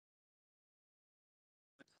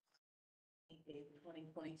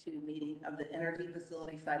2022 meeting of the Energy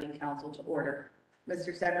Facility Siting Council to order.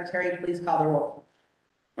 Mr. Secretary, please call the roll.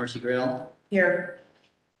 Marcy Grail, Here.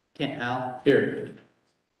 Kent Howe, Here.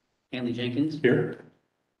 Hanley Jenkins, Here.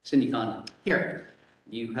 Cindy Condon. Here.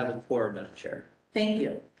 You have a quorum, Madam Chair. Thank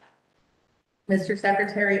you. Mr.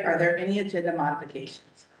 Secretary, are there any agenda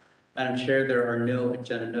modifications? Madam Chair, there are no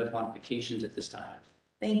agenda modifications at this time.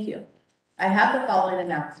 Thank you. I have the following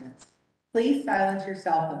announcements. Please silence your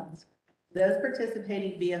cell phones. Those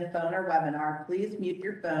participating via phone or webinar, please mute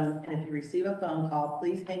your phone, and if you receive a phone call,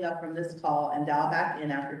 please hang up from this call and dial back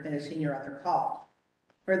in after finishing your other call.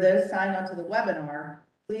 For those signed onto the webinar,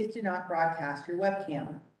 please do not broadcast your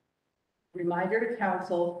webcam. Reminder to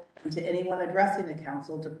council and to anyone addressing the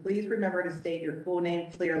council to please remember to state your full name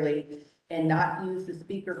clearly and not use the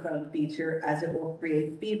speakerphone feature as it will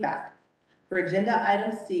create feedback. For agenda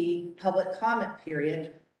item C, public comment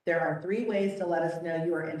period, there are 3 ways to let us know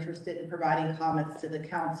you are interested in providing comments to the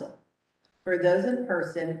council. For those in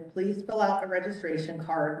person, please fill out a registration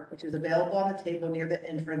card, which is available on the table near the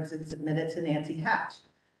entrance, and submit it to Nancy Hatch.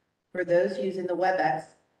 For those using the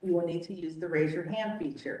WebEx, you will need to use the raise your hand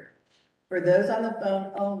feature. For those on the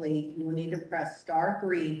phone only, you will need to press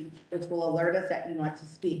 *3, which will alert us that you want to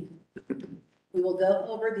speak. We will go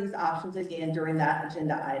over these options again during that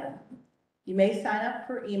agenda item. You may sign up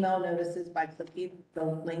for email notices by clicking the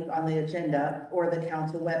link on the agenda or the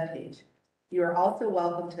council webpage. You are also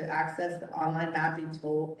welcome to access the online mapping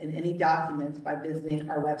tool and any documents by visiting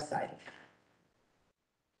our website.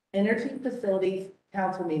 Energy Facilities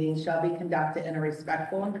Council meetings shall be conducted in a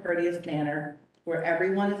respectful and courteous manner where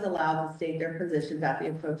everyone is allowed to state their positions at the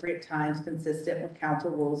appropriate times consistent with council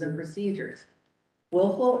rules and procedures.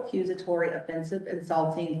 Willful, accusatory, offensive,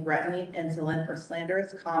 insulting, threatening, insolent, or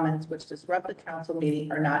slanderous comments which disrupt the council meeting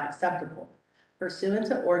are not acceptable. Pursuant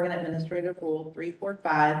to Oregon Administrative Rule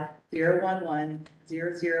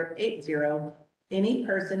 345-011-0080, any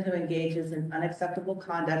person who engages in unacceptable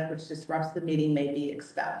conduct which disrupts the meeting may be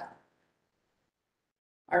expelled.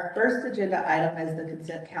 Our first agenda item is the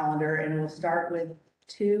consent calendar, and we'll start with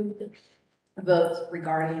 2 votes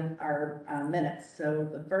regarding our minutes. So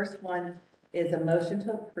the first one is a motion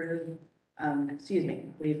to approve,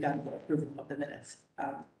 we've done the approval of the minutes,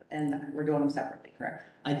 and we're doing them separately, correct?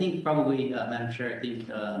 I think probably, Madam Chair,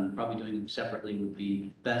 probably doing them separately would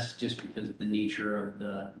be best just because of the nature of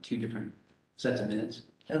the 2 different sets of minutes.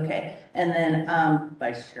 Okay, and then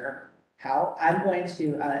Vice Chair Howell, I'm going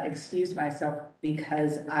to excuse myself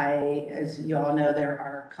because as you all know, there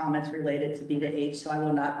are comments related to B to H, so I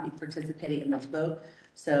will not be participating in this vote.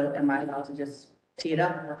 So am I allowed to just tee it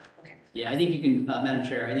up? Okay. Yeah, I think you can, Madam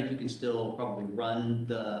Chair, I think you can still probably run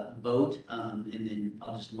the vote, and then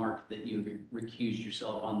I'll just mark that you recused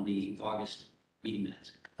yourself on the August meeting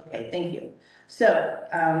minutes. Okay, thank you. So,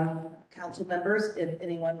 council members, if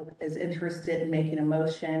anyone is interested in making a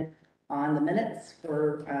motion on the minutes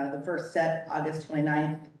for the first set, August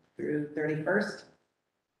 29th through 31st.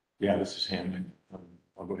 Yeah, this is Hanley.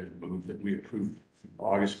 I'll go ahead and move that we approve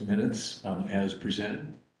August minutes as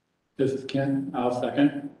presented. This is Ken. I'll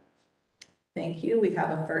second. Thank you. We have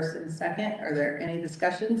a first and second. Are there any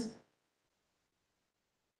discussions?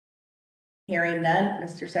 Hearing none,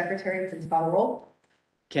 Mr. Secretary, please call the roll.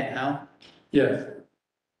 Kent Howe, Yes.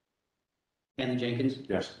 Hanley Jenkins,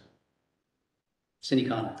 Yes. Cindy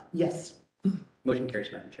Condon. Yes. Motion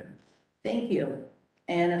carries, Madam Chair. Thank you.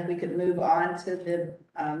 And if we could move on to the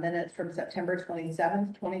minutes from September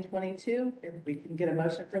 27th, 2022, if we can get a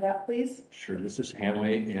motion for that, please. Sure, this is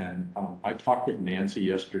Hanley, and I talked with Nancy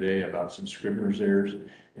yesterday about some scrivener's errors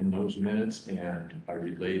in those minutes, and I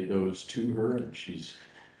relayed those to her, and she's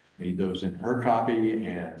made those in her copy,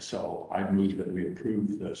 and so I move that we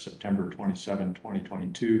approve the September 27,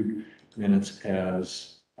 2022 minutes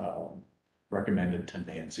as recommended to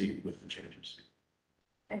Nancy with the changes.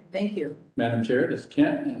 Okay, thank you. Madam Chair, this is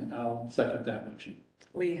Kent, and I'll second that motion.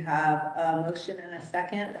 We have a motion and a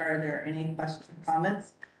second. Are there any questions or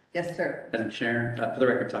comments? Yes, sir. Madam Chair, for the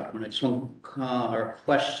record, Dr. Moon, I just want or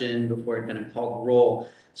question before I kind of call the roll.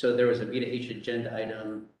 So there was a B to H agenda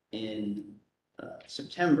item in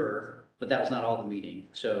September, but that was not all the meeting.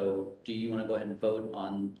 So do you want to go ahead and vote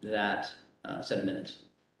on that set of minutes?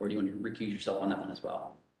 Or do you want to recuse yourself on that one as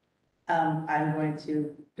well? I'm going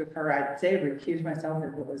to defer. I'd say recuse myself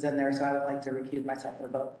if it was in there, so I would like to recuse myself for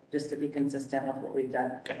both, just to be consistent with what we've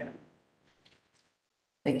done. Okay.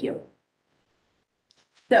 Thank you.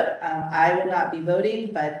 So I will not be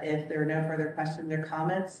voting, but if there are no further questions or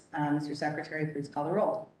comments, Mr. Secretary, please call the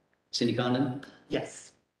roll. Cindy Condon,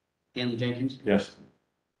 Yes. Hanley Jenkins, Yes.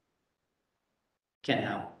 Kent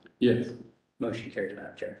Howe. Yes. Motion carries,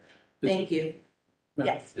 Madam Chair. Thank you. Now,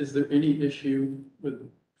 Yes. Is there any issue with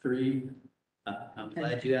 3? I'm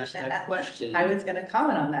glad you asked that question. I was gonna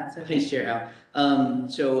comment on that, so. Thanks, Chair Al.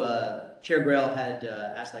 Chair Grail had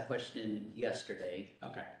asked that question yesterday.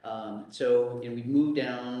 Okay. We moved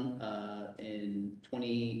down in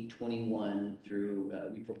 2021 through,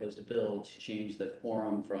 we proposed a bill to change the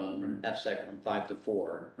quorum from FSEC from 5 to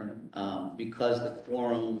 4. Because the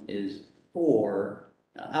quorum is 4,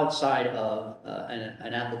 outside of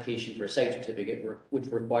an application for a site certificate, which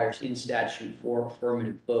requires in statute 4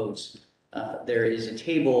 affirmative votes, there is a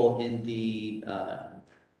table in the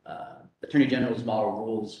Attorney General's model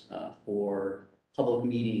rules for public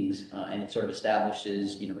meetings, and it sort of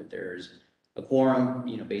establishes, if there's a quorum,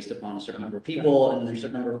 based upon a certain number of people, and there's a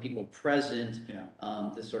certain number of people present, Yeah.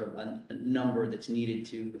 the sort of a number that's needed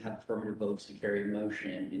to have affirmative votes to carry a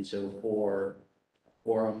motion. And so for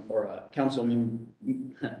quorum or a council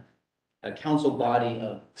body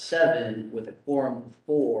of 7 with a quorum of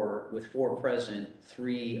 4, with 4 present,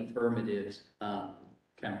 3 affirmatives,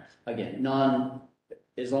 Counts. again,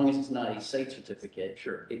 as long as it's not a site certificate.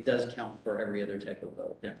 Sure. It does count for every other type of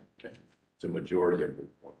vote. Yeah, okay. It's a majority of the.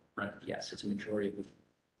 Right. Yes, it's a majority of,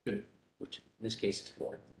 Good. which in this case is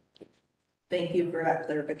 4. Thank you for that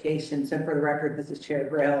clarification. So for the record, this is Chair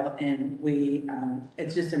Grail, and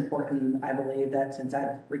it's just important, I believe, that since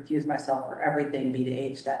I've recused myself for everything B to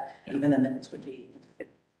H, that even the minutes would be.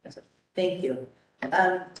 So, thank you.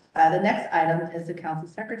 The next item is the council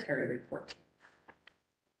secretary report.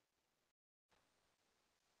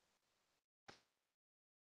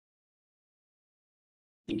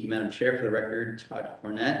 Thank you, Madam Chair. For the record, Todd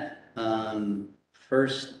Cornett.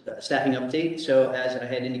 First, staffing update. So as I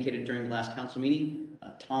had indicated during the last council meeting,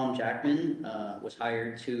 Tom Jackman was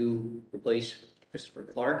hired to replace Christopher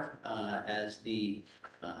Clark as the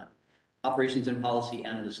Operations and Policy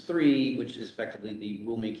Analyst 3, which is effectively the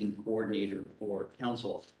rulemaking coordinator for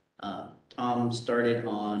council. Tom started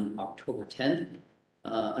on October 10th.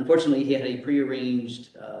 Unfortunately, he had a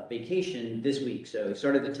prearranged vacation this week. So he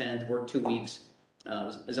started the 10th, worked 2 weeks,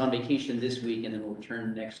 is on vacation this week, and then will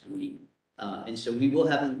return next week. And so we will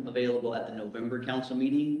have him available at the November council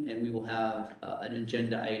meeting, and we will have an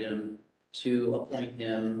agenda item to appoint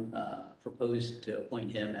him, propose to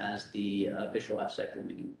appoint him as the official FSEC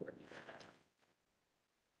rulemaking coordinator.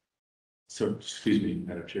 So, excuse me,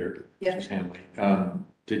 Madam Chair. Yeah. Ms. Hanley,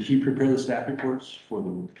 did he prepare the staff reports for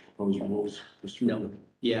the proposed rules? No.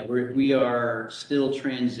 Yeah, we are still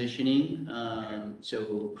transitioning.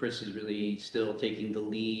 So Chris is really still taking the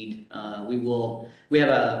lead. We have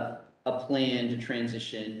a plan to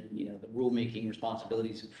transition, the rulemaking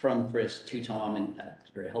responsibilities from Chris to Tom, and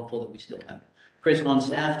it's very helpful that we still have Chris on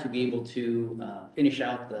staff to be able to finish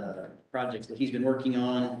out the projects that he's been working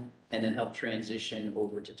on and then help transition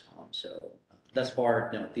over to Tom. So thus far,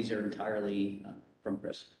 no, these are entirely from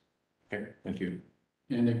Chris. Okay, thank you.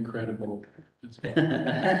 And incredible. as well.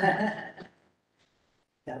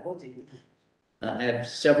 That will do. I have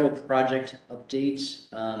several project updates.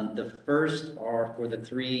 The first are for the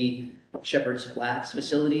 3 Shepherd's Flats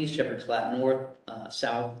facilities, Shepherd's Flat North,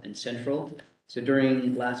 South, and Central. So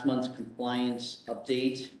during last month's compliance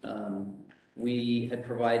update, we had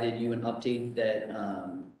provided you an update that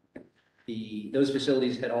those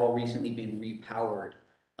facilities had all recently been repowered.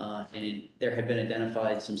 And there had been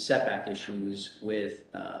identified some setback issues with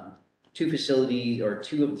 2 facilities, or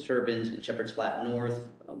 2 of the turbines in Shepherd's Flat North,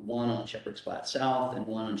 1 on Shepherd's Flat South, and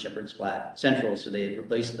 1 on Shepherd's Flat Central. So they had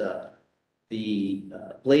replaced the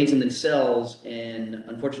blades in the nacelles, and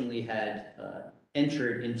unfortunately had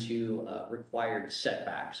entered into required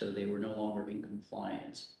setback, so they were no longer in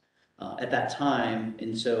compliance at that time.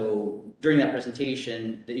 And so during that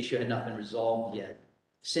presentation, the issue had not been resolved yet.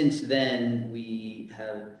 Since then,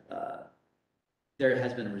 there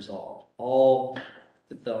has been a resolve. All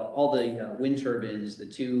the wind turbines, the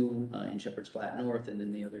 2 in Shepherd's Flat North, and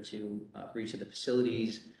then the other 2 for each of the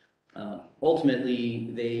facilities, ultimately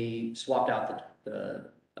they swapped out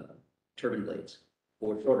the turbine blades,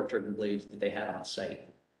 or shorter turbine blades that they had on site.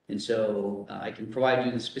 And so I can provide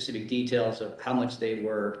you the specific details of how much they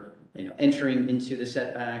were, entering into the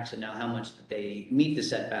setbacks, and now how much they meet the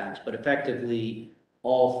setbacks. But effectively,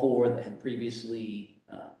 all 4 that had previously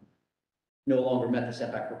no longer met the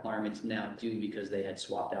setback requirements now do, because they had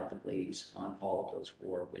swapped out the blades on all of those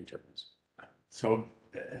 4 wind turbines. So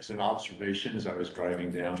as an observation, as I was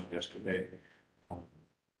driving down yesterday,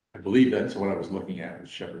 I believe that's what I was looking at with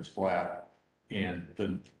Shepherd's Flat. And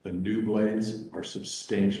the new blades are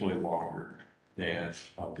substantially longer than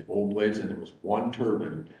the old blades. And there was 1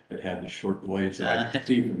 turbine that had the short blades that I could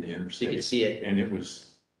see from the So you interstate. can see it. And it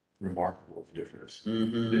was remarkable difference.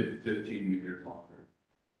 Mhm. 15 meters longer.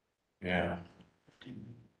 Yeah.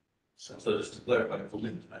 So just to clarify, for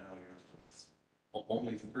Lincoln, I know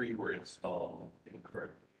only 3 were installed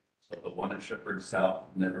incorrectly. So the one at Shepherd South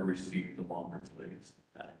never received the longer blades.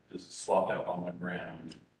 Just swapped out on the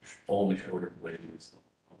ground, only shorter blades.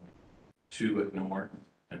 2 at North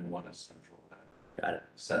and 1 at Central. Got it.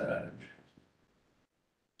 Setback.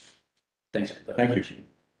 Thanks. for the Thank you.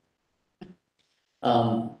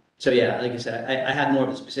 clarification. So yeah, like I said, I have more of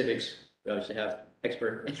the specifics. We obviously have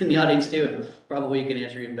expert in the audience too, and probably you can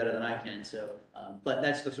answer even better than I can. So, but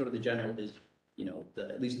that's the sort of the general is, you know,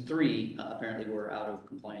 at least 3 apparently were out of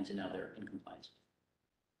compliance and now they're in compliance.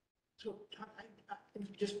 So,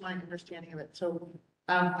 just my understanding of it, so,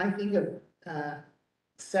 I think of,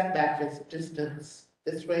 setback as distance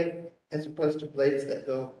this way as opposed to blades that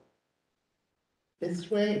go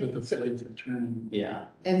this way. But the blades are turning. Yeah.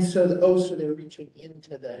 And so, so they're reaching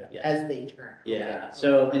into the, Yeah. as they turn. Yeah. Okay.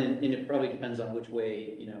 So, and it probably depends on which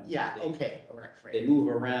way, you know. Yeah, they- okay, all right, They right. move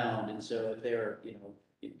around. And so if they're, you know,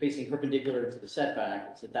 facing perpendicular to the setback,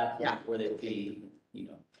 it's at that point Yeah. where they would be, you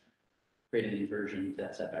know, creating an inversion to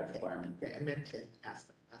that setback requirement. Okay, I meant to ask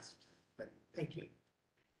them last, but thank you.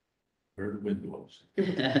 Where the wind blows.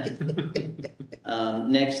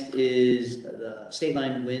 Next is the state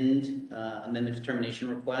line wind amendment determination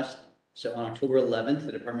request. So on October 11th,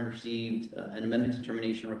 the department received an amendment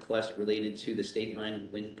determination request related to the state line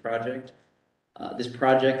wind project. This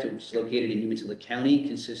project, which is located in Umatilla County,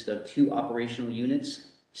 consists of 2 operational units,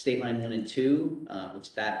 state line 1 and 2,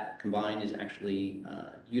 which that combined is actually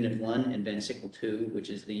unit 1, and Van Sickle 2, which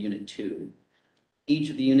is the unit 2.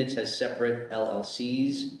 Each of the units has separate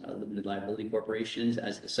LLCs, limited liability corporations,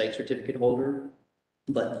 as the site certificate holder,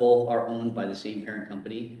 but both are owned by the same parent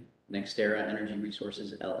company, NextEra Energy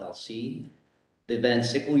Resources LLC. The Van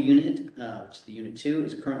Sickle unit, which is the unit 2,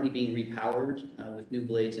 is currently being repowered with new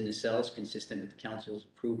blades and nacelles consistent with the council's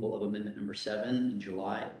approval of amendment number 7 in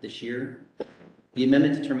July of this year. The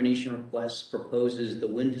amendment determination request proposes the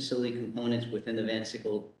wind facility components within the Van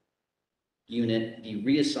Sickle unit be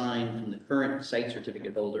reassigned from the current site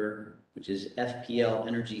certificate holder, which is FPL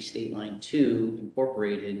Energy State Line 2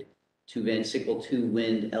 Incorporated, to Van Sickle 2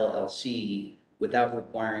 Wind LLC without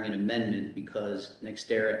requiring an amendment because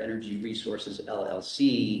NextEra Energy Resources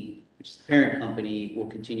LLC, which is the parent company, will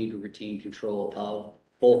continue to retain control of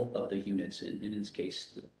both of the units, and in this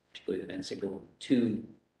case, particularly the Van Sickle 2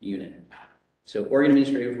 unit. So Oregon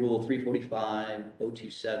Administrative Rule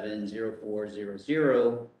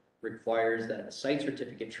 345-027-0400 requires that a site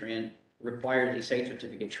certificate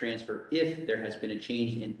transfer if there has been a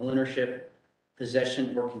change in ownership,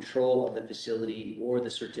 possession, or control of the facility or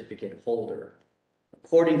the certificate holder.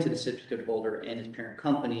 According to the certificate holder and his parent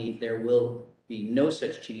company, there will be no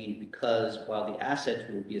such change because while the assets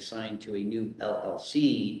will be assigned to a new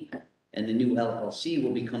LLC and the new LLC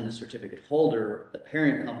will become the certificate holder, the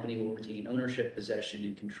parent company will retain ownership, possession,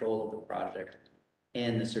 and control of the project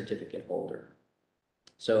and the certificate holder.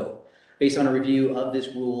 So based on a review of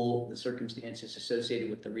this rule, the circumstances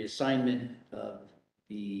associated with the reassignment of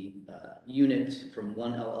the unit from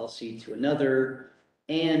one LLC to another,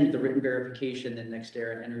 and the written verification that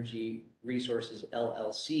NextEra Energy Resources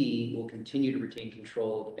LLC will continue to retain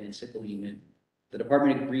control of the Van Sickle unit, the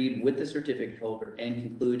department agreed with the certificate holder and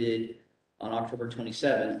concluded on October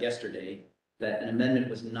 27th, yesterday, that an amendment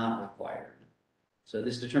was not required. So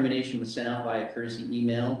this determination was sent out by a courtesy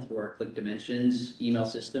email through our Click Dimensions email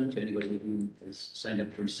system to anybody who has signed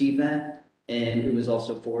up to receive that. And it was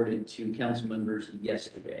also forwarded to council members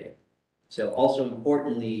yesterday. So also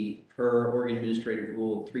importantly, per Oregon Administrative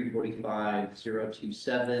Rule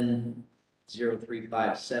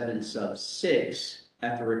 345-027-0357 sub 6,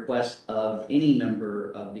 at the request of any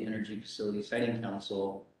member of the Energy Facility Siting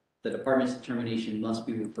Council, the department's determination must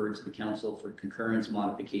be referred to the council for concurrence,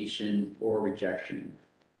 modification, or rejection.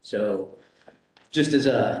 So just as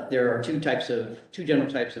there are two general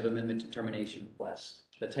types of amendment determination requests,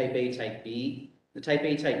 the type A, type B. The type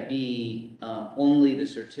A, type B, only the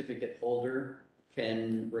certificate holder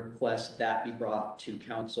can request that be brought to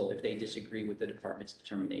council if they disagree with the department's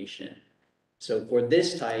determination. So for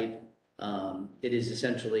this type, it is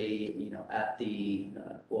essentially, you know, at the,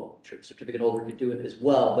 well, sure, the certificate holder could do it as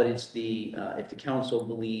well, but it's the, if the council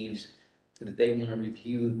believes that they want to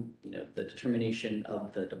review, you know, the determination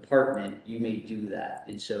of the department, you may do that.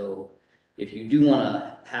 And so if you do want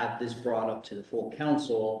to have this brought up to the full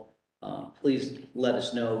council, please let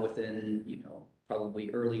us know within, you know, probably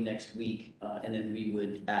early next week, and then we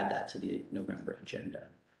would add that to the November agenda.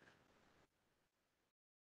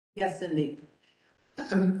 Yes, Cindy.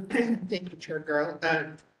 Thank you, Chair Girl,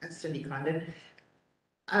 Cindy Condon.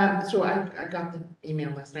 So I got the email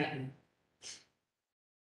last night and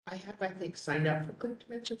I have, I think, signed up for quick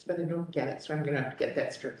dimensions, but I don't get it, so I'm gonna have to get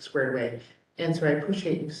that squared away. And so I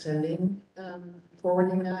appreciate you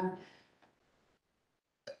forwarding that.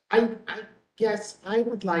 I guess I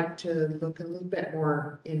would like to look a little bit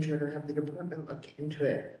more into it, or have the department look into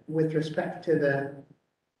it with respect to the,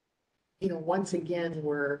 once again,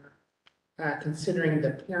 we're considering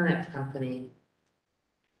the parent company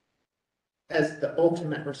as the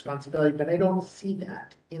ultimate responsibility, but I don't see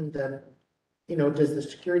that in the, does the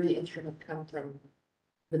security instrument come from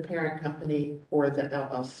the parent company or the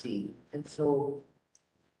LLC? And so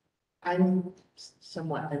I'm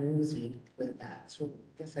somewhat uneasy with that, so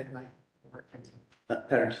I guess I'd like more.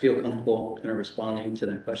 Patrick, do you feel comfortable kind of responding to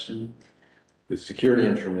that question? The security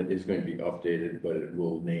instrument is going to be updated, but it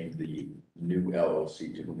will name the new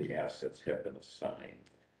LLC to whom the assets have been assigned.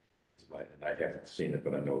 And I haven't seen it,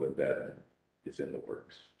 but I know that that is in the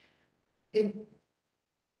works.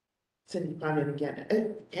 Cindy found it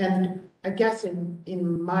again, and I guess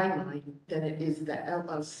in my mind, then it is the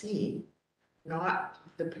LLC, not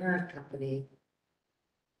the parent company,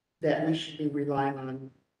 that we should be relying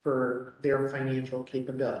on for their financial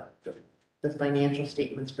capability. The financial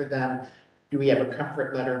statements for them, do we have a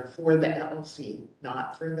comfort letter for the LLC,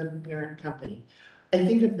 not for the parent company? I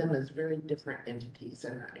think of them as very different entities,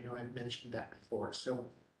 and I know I've mentioned that before, so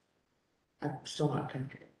I'm still not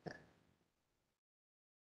comfortable with that.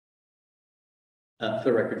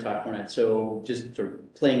 For the record, Todd Hornet, so just sort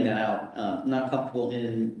of playing that out, not comfortable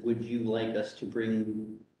in, would you like us to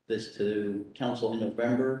bring this to council in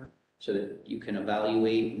November so that you can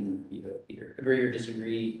evaluate and either agree or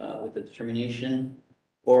disagree with the determination?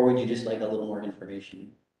 Or would you just like a little more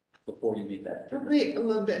information before you make that determination? Probably a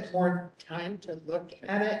little bit more time to look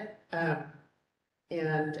at it.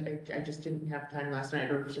 And I just didn't have time last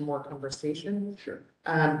night or some more conversation. Sure.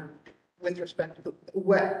 With respect to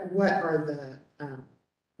what are the,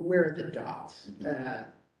 where are the dots?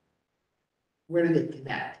 Where do they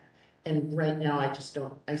connect? And right now, I just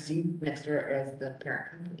don't, I see Nexter as the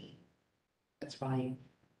parent company. That's fine.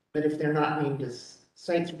 But if they're not named as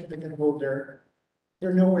site certificate holder,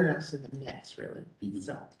 they're nowhere else in the mix, really. Mhm.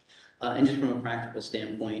 So, And just from a practical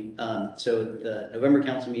standpoint, so the November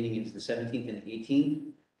council meeting is the 17th and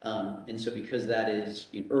 18th. And so because that is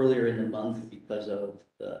earlier in the month because of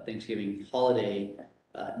the Thanksgiving holiday,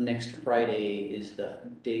 next Friday is the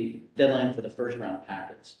deadline for the first round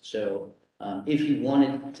packets. So if you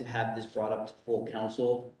wanted to have this brought up to full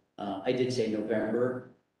council, I did say November,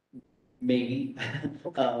 maybe.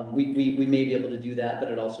 We may be able to do that,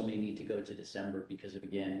 but it also may need to go to December because of,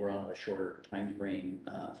 again, we're on a shorter time frame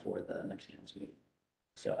for the next council meeting.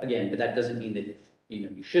 So again, but that doesn't mean that,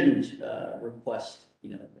 you shouldn't request,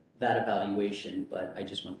 that evaluation, but I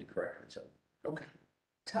just wanted to correct myself. okay.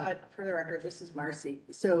 Todd, for the record, this is Marcy.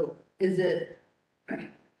 So is it,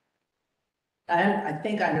 I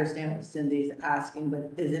think I understand what Cindy's asking,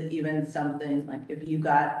 but is it even something like if you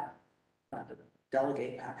got, not to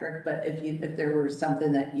delegate Patrick, but if there were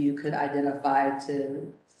something that you could identify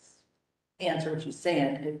to answer what you're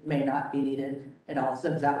saying, it may not be needed at all.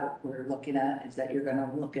 So is that what we're looking at? Is that you're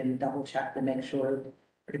gonna look and double check to make sure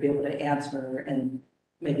or to be able to answer, and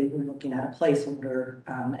maybe we're looking at a placeholder,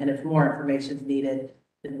 and if more information is needed,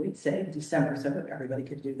 then we'd say December so that everybody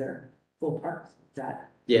could do their full parts. Is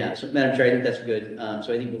that? Yeah, so Madam Chair, I think that's good.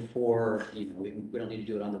 So I think before, we don't need to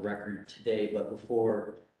do it on the record today, but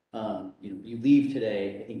before, you leave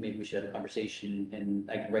today, I think maybe we should have a conversation and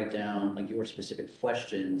I can write down like your specific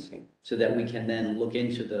questions so that we can then look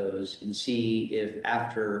into those and see if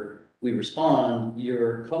after we respond,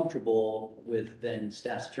 you're comfortable with then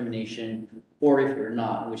staff's determination, or if you're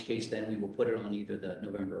not, in which case then we will put it on either the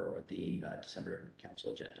November or the December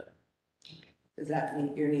council agenda. Does that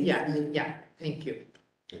meet your needs? Yeah, thank you.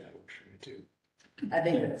 Yeah, works for me too. I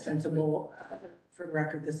think it's sensible. For the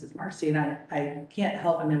record, this is Marcy, and I can't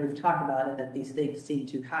help, I mean, we've talked about it, that these things seem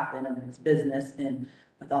to happen, and it's business, and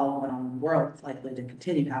with all going on in the world, it's likely to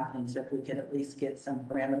continue happening. So if we could at least get some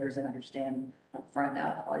parameters and understand upfront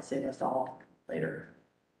now, I'll probably save us all later.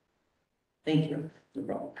 Thank you. No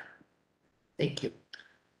problem. Thank you.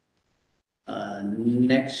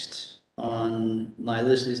 Next on my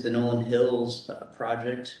list is the Nolan Hills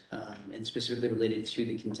project, and specifically related to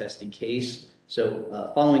the contested case.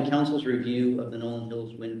 So following council's review of the Nolan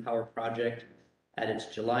Hills Wind Power Project at its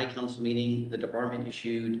July council meeting, the department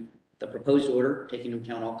issued the proposed order, taking into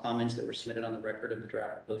account all comments that were submitted on the record of the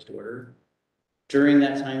draft proposed order. During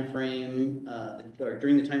that time frame,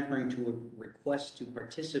 during the time frame to a request to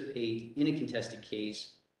participate in a contested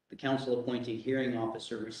case, the council appointed hearing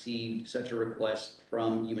officer received such a request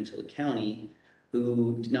from Umatilla County,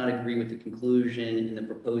 who did not agree with the conclusion in the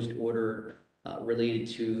proposed order related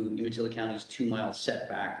to Umatilla County's 2-mile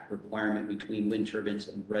setback requirement between wind turbines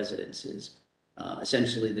and residences.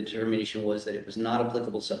 Essentially, the determination was that it was not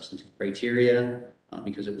applicable substantive criteria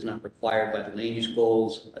because it was not required by the land use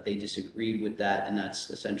goals. They disagreed with that, and that's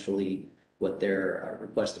essentially what their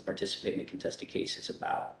request to participate in a contested case is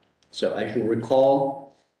about. So as you'll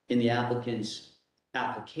recall, in the applicant's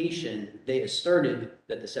application, they asserted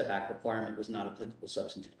that the setback requirement was not applicable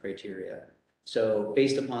substantive criteria. So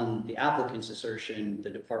based upon the applicant's assertion, the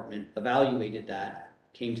department evaluated that,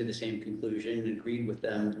 came to the same conclusion, and agreed with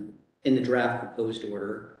them in the draft proposed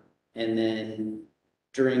order. And then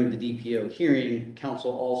during the DPO hearing,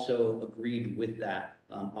 council also agreed with that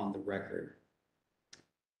on the record.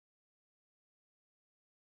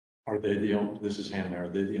 Are they the only, this is Hannah, are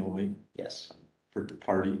they the only Yes,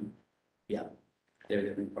 party? they're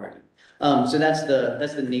the only party. So that's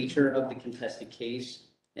the nature of the contested case.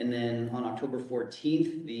 And then on October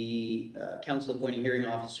 14th, the council appointing hearing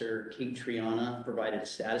officer, Kate Triana, provided a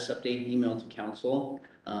status update email to council.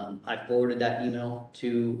 I forwarded that email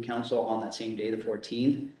to council on that same day, the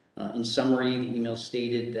 14th. In summary, the email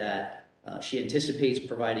stated that she anticipates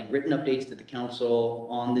providing written updates to the council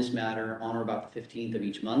on this matter on or about the 15th of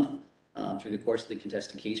each month through the course of the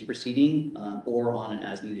contested case proceeding or on an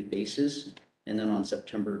as-needed basis. And then on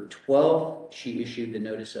September 12th, she issued the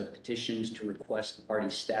notice of petitions to request the party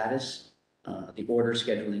status, the order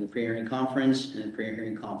scheduling a pre-hearing conference and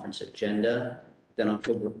pre-hearing conference agenda. Then on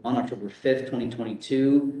October 5th,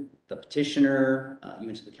 2022, the petitioner,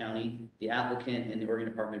 Umatilla County, the applicant, and the Oregon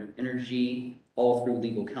Department of Energy, all through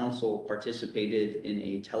legal counsel, participated in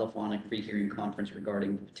a telephonic pre-hearing conference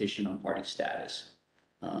regarding the petition on party status.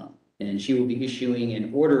 And she will be issuing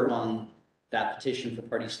an order on that petition for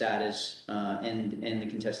party status and the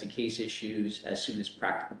contested case issues as soon as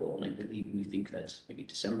practicable. And I believe we think that's maybe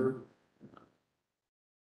December.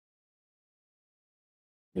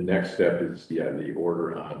 The next step is, the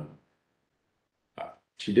order on,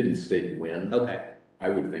 she didn't state when. Okay, I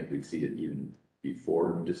would think we'd see it even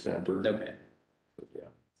before December. okay. But yeah,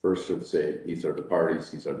 first it'll say, these are the parties,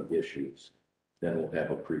 these are the issues. Then we'll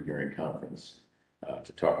have a pre-hearing conference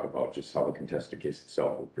to talk about just how the contested case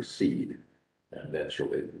itself will proceed. And then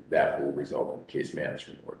that will result in a case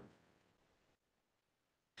management order.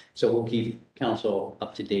 So we'll keep council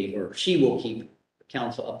up to date, or she will keep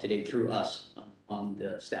council up to date through us on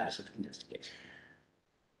the status of the contested case.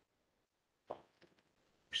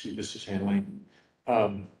 See, this is handling.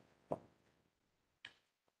 My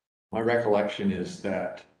recollection is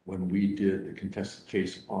that when we did the contested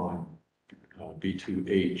case on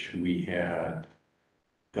B2H, we had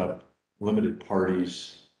the limited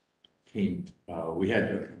parties we had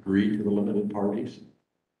to agree to the limited parties.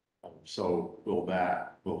 So will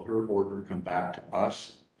her order come back to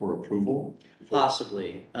us for approval?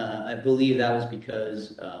 Possibly. I believe that was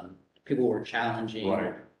because people were challenging,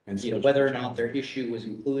 Right. And so whether or not their issue was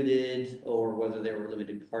included or whether there were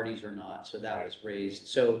limited parties or not. So that was raised.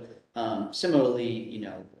 So similarly,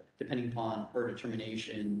 depending upon her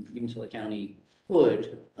determination, Umatilla County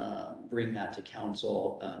would bring that to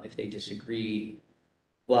council if they disagree.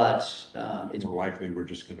 But it's more likely we're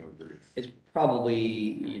just going to agree. it's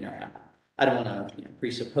probably, I don't want to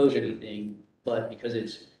presuppose anything, but because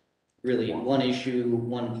it's really one issue,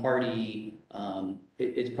 one party,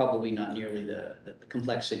 it's probably not nearly the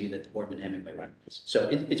complexity that the Boardman Hemingway requires. So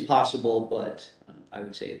it's possible, but I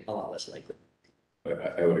would say a lot less likely.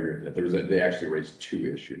 I would agree that they actually raised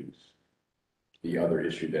two issues. The other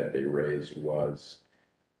issue that they raised was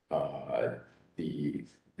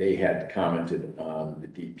they had commented on the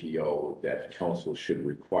DPO that council should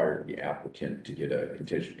require the applicant to get a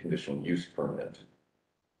conditional use permit.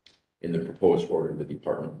 In the proposed order, the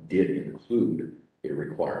department did include a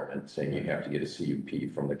requirement saying you have to get a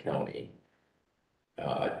CUP from the county.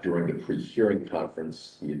 During the pre-hearing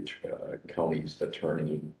conference, the county's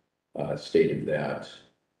attorney stated that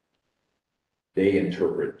they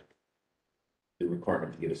interpret the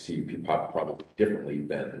requirement to get a CUP probably differently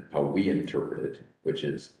than how we interpret it, which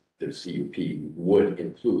is the CUP would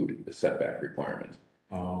include the setback requirement.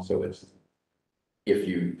 So it's,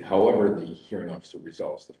 however the hearing officer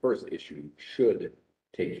resolves the first issue should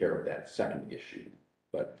take care of that second issue.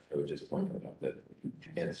 But I would just point out that,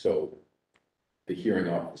 and so the hearing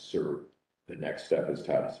officer, the next step, as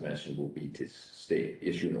Todd has mentioned, will be to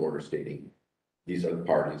issue an order stating these are the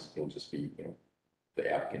parties. It'll just be, the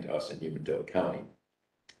applicant, us, and Umatilla County,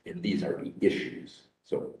 and these are the issues.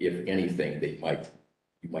 So if anything,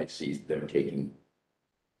 you might see them taking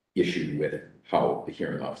issue with how the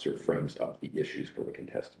hearing officer frames up the issues for the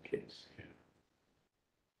contested case.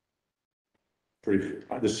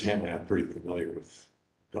 This is Hanley, I'm pretty familiar with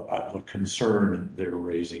the concern they're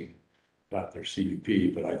raising about their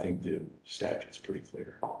CUP, but I think the statute's pretty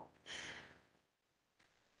clear.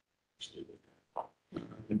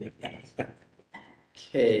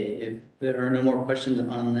 Okay, if there are no more questions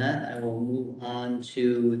on that, I will move on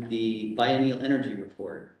to the biennial energy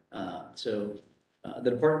report.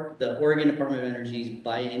 The Oregon Department of Energy's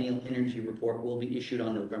biennial energy report will be issued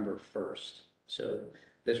on November 1st. So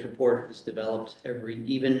this report is developed every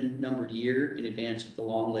even-numbered year in advance of the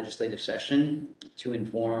long legislative session to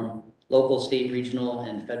inform local, state, regional,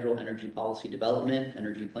 and federal energy policy development,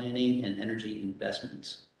 energy planning, and energy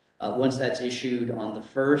investments. Once that's issued on the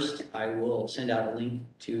 1st, I will send out a link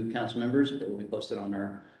to council members that will be posted on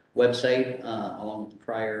our website along with the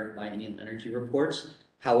prior biennial energy reports.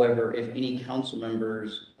 However, if any council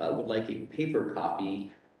members would like a paper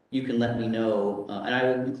copy, you can let me know, and I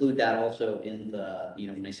will include that also in the,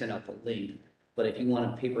 when I send out the link. But if you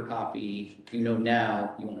want a paper copy, if you know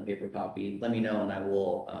now you want a paper copy, let me know and I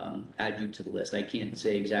will add you to the list. I can't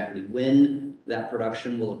say exactly when that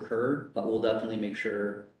production will occur, but we'll definitely make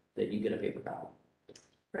sure that you get a paper copy.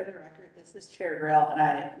 For the record, this is Chair Drill, and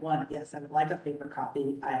I would like a paper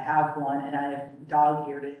copy. I have one, and I have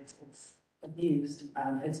dog-eared it. It's abused.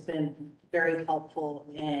 It's been very helpful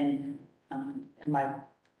in my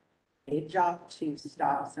paid job to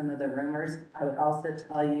stop some of the rumors. I would also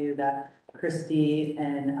tell you that Christy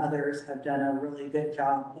and others have done a really good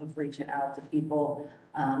job of reaching out to people,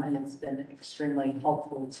 and it's been extremely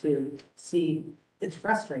helpful to see. It's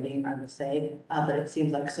frustrating, I would say, but it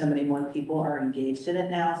seems like so many more people are engaged in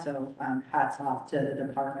it now. So hats off to the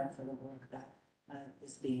department for the work that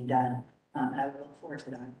is being done. I will look forward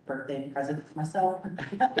to that birthday present for myself.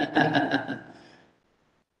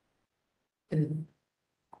 And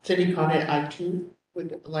City Connor, I too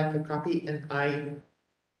would like a copy, and I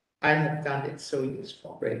have found it so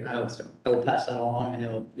useful. Great, I will pass that along. I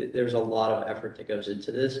know there's a lot of effort that goes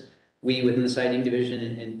into this. We within the siting division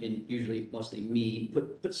and usually mostly me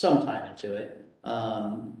put some time into it.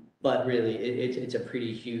 But really it's a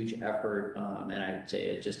pretty huge effort. And I'd say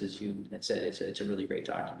it just as you had said, it's a really great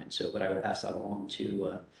document. So, but I would pass that along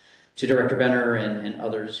to Director Benner and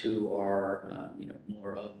others who are,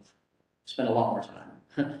 spend a lot more time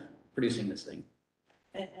producing this thing.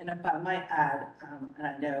 And if I might add, and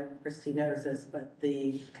I know Christy knows this, but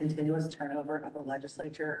the continuous turnover of the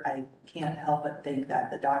legislature, I can't help but think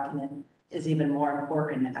that the document is even more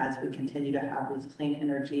important as we continue to have these clean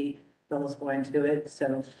energy bills going to it.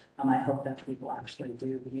 So I hope that people actually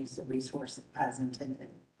do use the resource as intended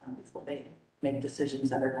before they make decisions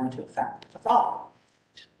that are going to affect us all.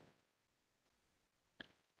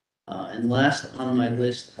 And last on my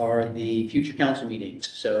list are the future council meetings.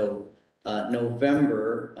 So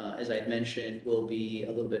November, as I had mentioned, will be a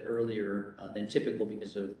little bit earlier than typical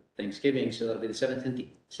because of Thanksgiving. So that'll be the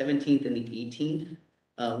 17th and the 18th.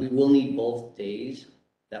 We will need both days.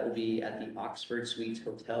 That will be at the Oxford Suites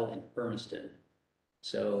Hotel in Hermiston.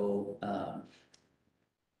 So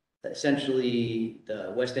essentially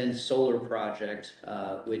the West End Solar Project,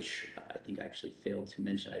 which I think I actually failed to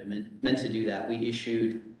mention, I meant to do that. We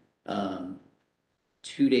issued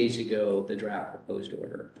 2 days ago the draft proposed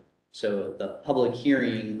order. So the public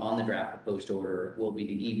hearing on the draft proposed order will be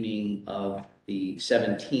the evening of the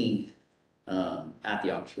 17th at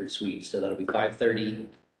the Oxford Suites. So that'll be 5:30.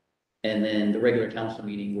 And then the regular council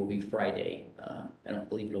meeting will be Friday. I don't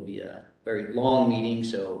believe it'll be a very long meeting.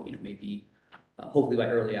 So, maybe hopefully by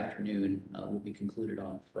early afternoon, will be concluded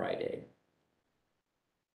on Friday.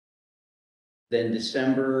 Then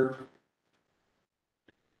December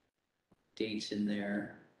dates in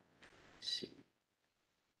there. Let's see.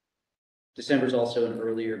 December is also an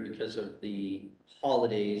earlier because of the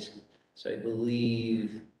holidays. So I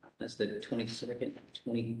believe that's the 22nd,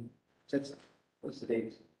 what's the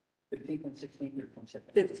date? 15th and 16th or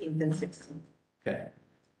 22nd? 15th and 16th. Okay.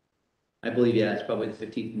 I believe, yeah, it's probably the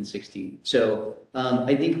 15th and 16th. So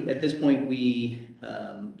I think at this point, we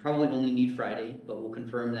probably only need Friday, but we'll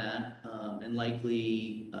confirm that. And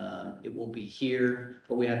likely it will be here,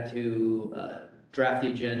 but we have to draft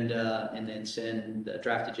the agenda and then send the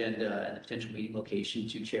draft agenda and the potential meeting location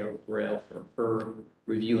to Chair Burrell for her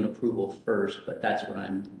review and approval first. But that's what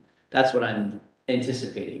I'm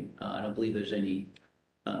anticipating. I don't believe there's any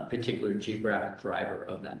particular geographic driver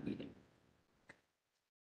of that meeting.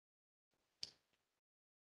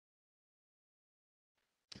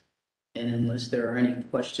 And unless there are any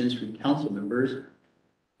questions from council members,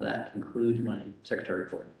 that concludes my secretary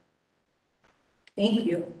report. Thank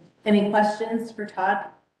you. Any questions for Todd?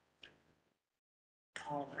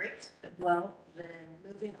 All right, well, then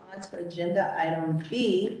moving on to agenda item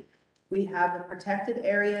B, We have the protected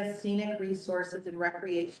areas, scenic resources, and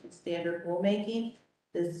recreation standard rulemaking.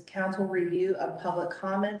 This council review of public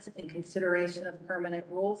comments and consideration of permanent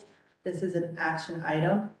rules. This is an action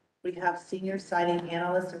item. We have senior siting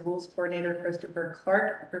analyst and rules coordinator Christopher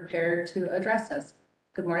Clark prepared to address us.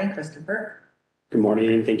 Good morning, Christopher. Good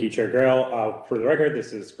morning. Thank you, Chair Grail. For the record,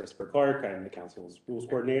 this is Christopher Clark. I'm the council's rules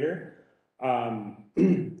coordinator.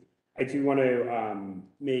 I do want to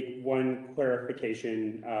make one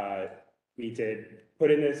clarification. We did put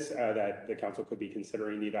in this that the council could be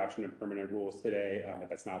considering the adoption of permanent rules today.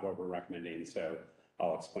 That's not what we're recommending, so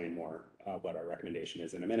I'll explain more what our recommendation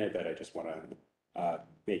is in a minute, but I just want to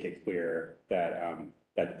make it clear that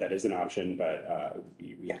that is an option, but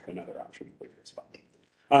we have another option for you as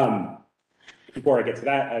well. Before I get to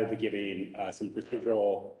that, I'll be giving some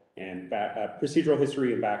procedural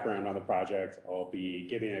history and background on the project. I'll be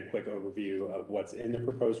giving a quick overview of what's in the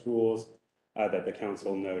proposed rules that the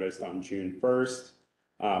council noticed on June 1st.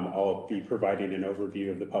 I'll be providing an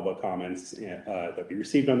overview of the public comments that we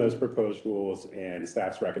received on those proposed rules and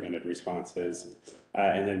staff's recommended responses.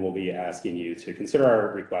 And then we'll be asking you to consider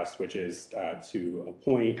our request, which is to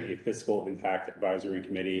appoint a fiscal impact advisory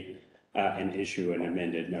committee and issue an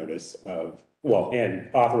amended notice of, and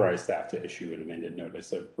authorize staff to issue an amended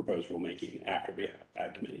notice of proposed rulemaking after we have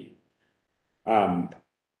that committee.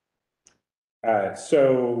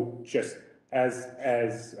 So just as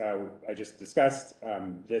I just discussed,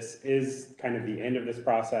 this is kind of the end of this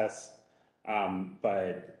process,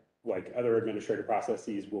 but like other administrative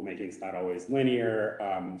processes, rulemaking is not always linear.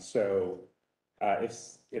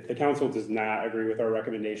 If the council does not agree with our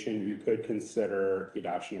recommendation, you could consider the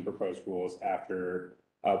adoption of proposed rules after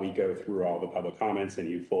we go through all the public comments and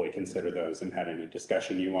you fully consider those and had any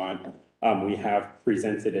discussion you want. We have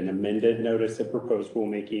presented an amended notice of proposed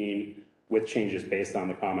rulemaking with changes based on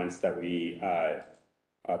the comments that we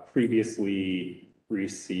previously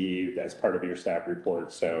received as part of your staff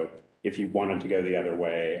report. So if you wanted to go the other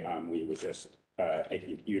way, we would just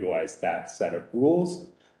utilize that set of rules.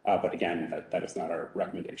 But again, that is not our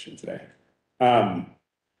recommendation today. And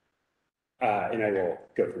I will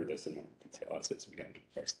go through this in more detail as we go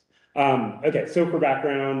first. Okay, so for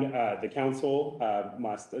background, the council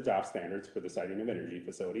must adopt standards for the siting of energy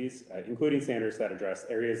facilities, including standards that address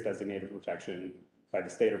areas designated for protection by the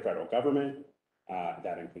state or federal government.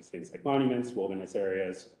 That includes things like monuments, wilderness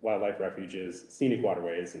areas, wildlife refuges, scenic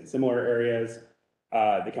waterways, and similar areas.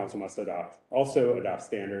 The council must also adopt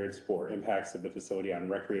standards for impacts of the facility on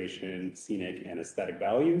recreation, scenic, and aesthetic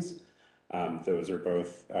values. Those are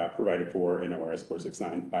both provided for in ORS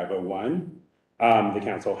 469501. The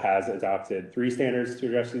council has adopted 3 standards to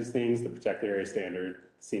address these things: the protected area standard,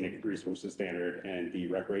 scenic resources standard, and the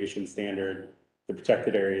recreation standard. The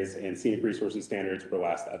protected areas and scenic resources standards were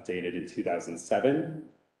last updated in 2007.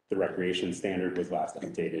 The recreation standard was last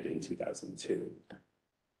updated in 2002.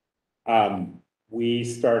 We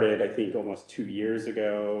started, I think, almost 2 years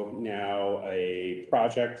ago now, a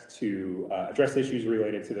project to address issues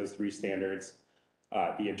related to those 3 standards.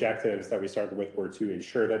 The objectives that we started with were to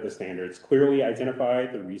ensure that the standards clearly identify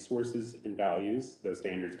the resources and values those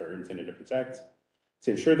standards are intended to protect,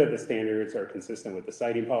 to ensure that the standards are consistent with the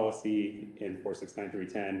siting policy in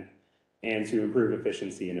 469310, and to improve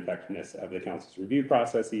efficiency and effectiveness of the council's review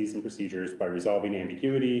processes and procedures by resolving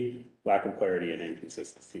ambiguity, lack of clarity, and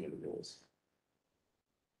inconsistency in the rules.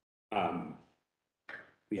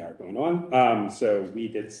 We are going on. So we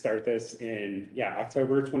did start this in,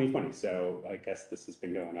 October 2020. So I guess this has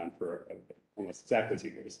been going on for almost exactly 2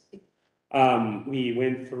 years. We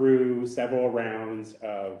went through several rounds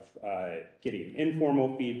of getting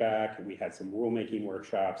informal feedback. We had some rulemaking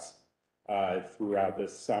workshops throughout the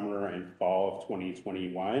summer and fall of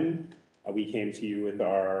 2021. We came to you with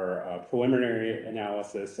our preliminary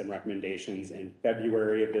analysis and recommendations in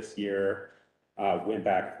February of this year. Went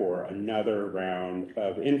back for another round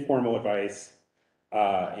of informal advice,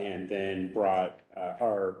 and then brought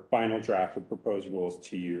our final draft of proposed rules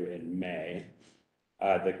to you in May.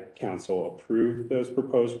 The council approved those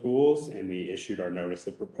proposed rules, and we issued our notice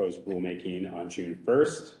of proposed rulemaking on June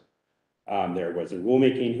 1st. There was a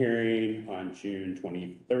rulemaking hearing on June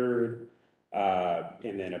 23rd,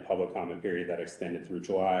 and then a public comment period that extended through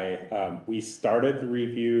July. We started the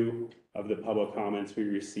review of the public comments we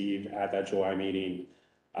received at that July meeting,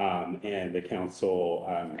 and the council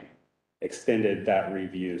extended that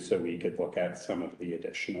review so we could look at some of the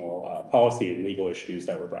additional policy and legal issues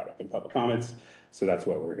that were brought up in public comments. So that's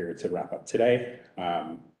what we're here to wrap up today.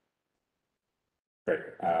 Great.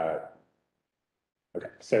 Okay,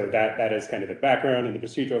 so that is kind of the background and the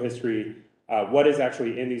procedural history. What is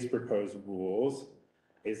actually in these proposed rules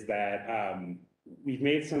is that we've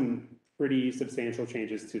made some pretty substantial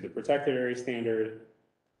changes to the protected area standard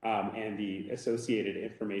and the associated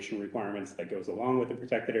information requirements that goes along with the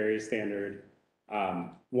protected area standard.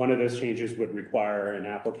 One of those changes would require an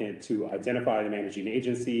applicant to identify the managing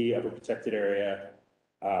agency of a protected area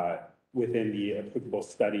within the applicable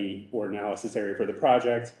study or analysis area for the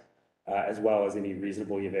project, as well as any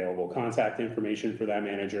reasonably available contact information for that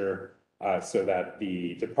manager, so that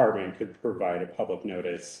the department could provide a public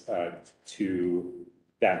notice to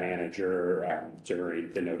that manager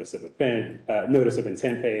during the notice of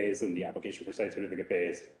intent phase and the application for site certificate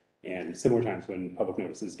phase, and similar times when public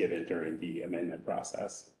notice is given during the amendment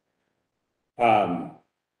process. The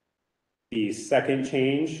second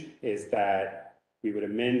change is that we would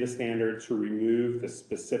amend the standard to remove the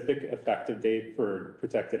specific effective date for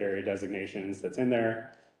protected area designations that's in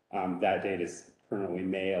there. That date is currently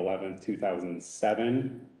May 11th,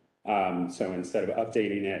 2007. So instead of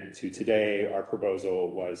updating it to today, our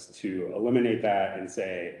proposal was to eliminate that and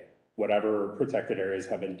say whatever protected areas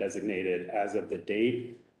have been designated as of the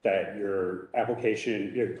date that your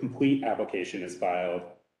complete application is filed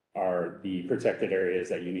are the protected areas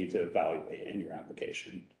that you need to evaluate in your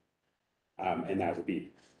application. And that would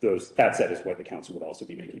be that said is what the council would also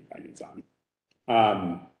be making findings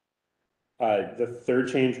on. The third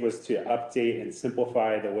change was to update and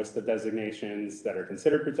simplify the list of designations that are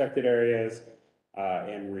considered protected areas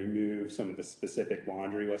and remove some of the specific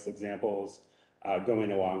laundry list examples.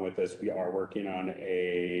 Going along with this, we are working on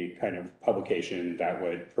a kind of publication that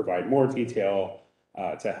would provide more detail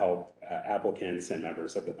to help applicants and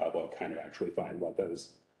members of the public kind of actually find what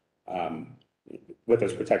those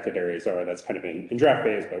protected areas are. That's kind of in draft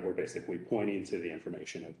phase, but we're basically pointing to the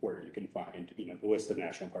information of where you can find, the list of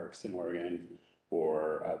national parks in Oregon,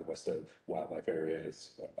 or the list of wildlife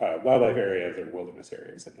areas or wilderness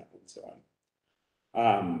areas and so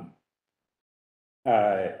on.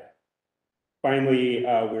 Finally,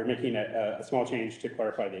 we're making a small change to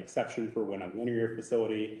clarify the exception for when a linear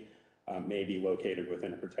facility may be located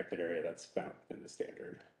within a protected area that's found in the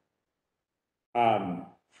standard.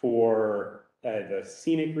 For the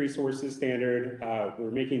scenic resources standard,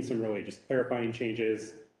 we're making some really just clarifying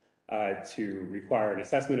changes to require an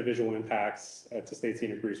assessment of visual impacts to state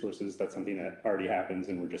scenic resources. That's something that already happens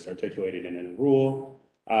and we're just articulating it in a rule,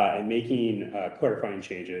 and making clarifying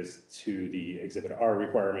changes to the Exhibit R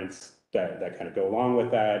requirements that kind of go along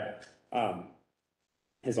with that.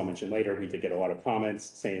 As I'll mention later, we did get a lot of comments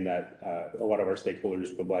saying that a lot of our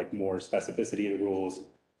stakeholders would like more specificity in the rules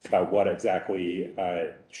about what exactly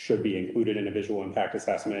should be included in a visual impact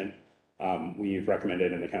assessment. We've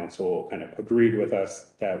recommended and the council kind of agreed with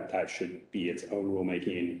us that that should be its own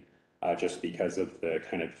rulemaking, just because of the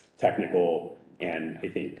kind of technical and I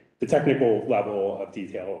think the technical level of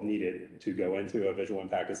detail needed to go into a visual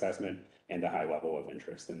impact assessment and the high level of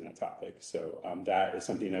interest in that topic. So that is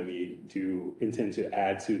something that we do intend to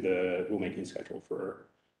add to the rulemaking schedule for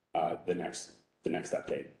the next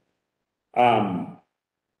update.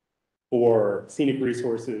 For scenic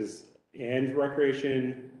resources and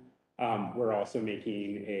recreation, we're also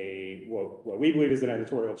making what we believe is an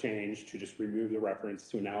editorial change to just remove the reference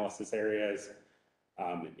to analysis areas.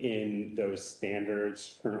 In those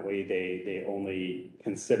standards, currently they only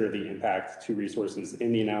consider the impact to resources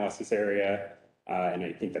in the analysis area. And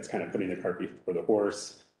I think that's kind of putting the cart before the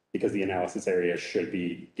horse, because the analysis area should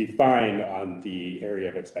be defined on the area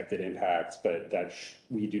of expected impacts, but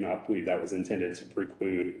we do not believe that was intended to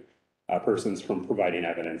preclude persons from providing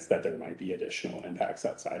evidence that there might be additional impacts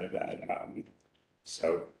outside of that.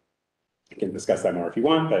 So we can discuss that more if you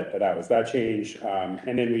want, but that was that change.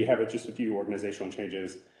 And then we have just a few organizational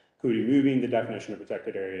changes, including moving the definition of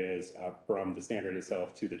protected areas from the standard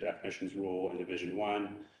itself to the definitions rule in Division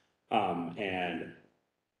 1.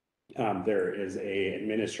 There is an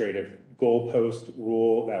administrative goalpost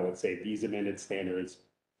rule that would say these amended standards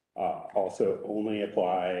also only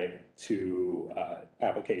apply to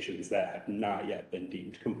applications that have not yet been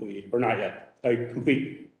deemed complete, or not yet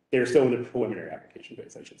complete. They're still in the preliminary application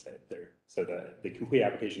phase, I should say. So the complete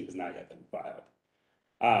application has not yet been filed.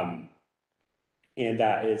 And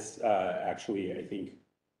that is actually, I think,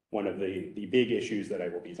 one of the big issues that I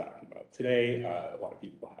will be talking about today. A lot of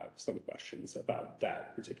people have some questions about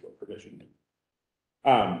that particular provision.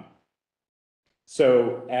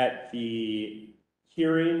 So at the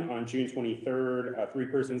hearing on June 23rd, 3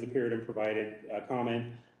 persons appeared and provided a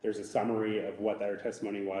comment. There's a summary of what their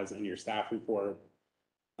testimony was in your staff report.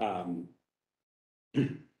 And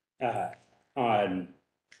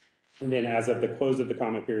then as of the close of the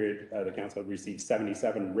comment period, the council had received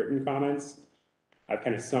 77 written comments. I've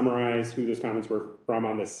kind of summarized who those comments were from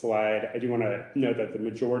on this slide. I do want to note that the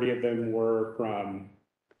majority of them were from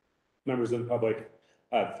members of the public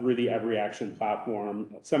through the Every Action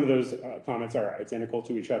platform. Some of those comments are identical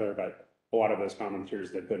to each other, but a lot of those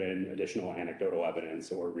commenters that put in additional anecdotal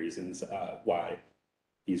evidence or reasons why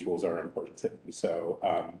these rules are important to them. So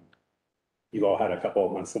you all had a couple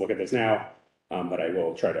of months to look at this now, but I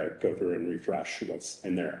will try to go through and refresh what's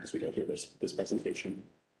in there as we go through this presentation.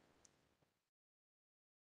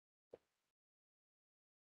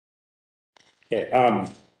 Okay,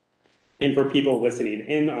 and for people listening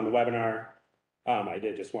in on the webinar, I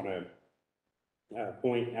did just want to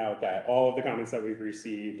point out that all of the comments that we've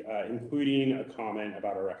received, including a comment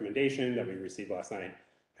about our recommendation that we received last night,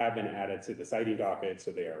 have been added to the citing docket,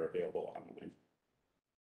 so they are available online.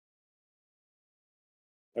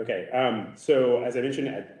 Okay, so as I mentioned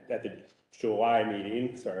at the July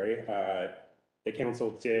meeting, the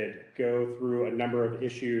council did go through a number of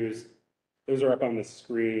issues. Those are up on the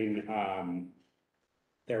screen.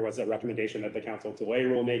 There was a recommendation that the council delay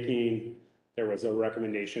rulemaking. There was a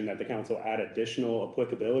recommendation that the council add additional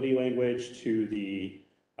applicability language to the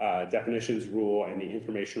definitions rule and the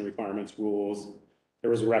information requirements rules. There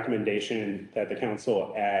was a recommendation that the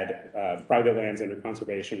council add private lands under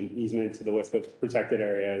conservation easement to the list of protected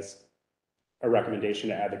areas. A recommendation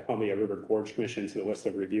to add the Columbia River Gorge Commission to the list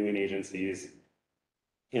of reviewing agencies.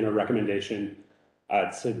 And a recommendation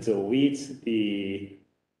to delete the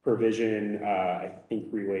provision, I think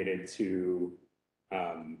related to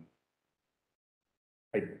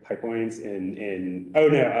pipelines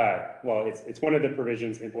well, it's one of the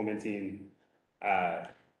provisions implementing, I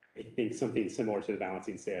think something similar to the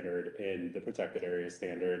balancing standard in the protected area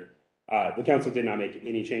standard. The council did not make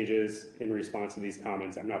any changes in response to these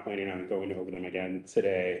comments. I'm not planning on going over them again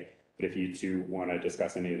today, but if you do want to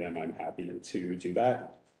discuss any of them, I'm happy to do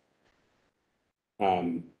that.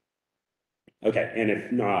 Okay, and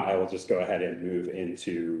if not, I will just go ahead and move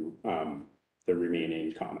into the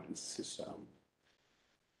remaining comments.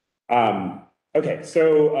 Okay,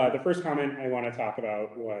 so the first comment I want to talk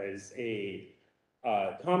about was a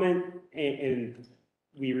comment, and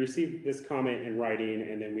we received this comment in writing,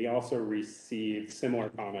 and then we also received similar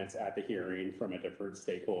comments at the hearing from a different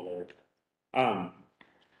stakeholder. The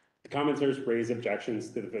commenters raised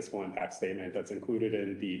objections to the fiscal impact statement that's included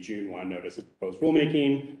in the June 1 notice of proposed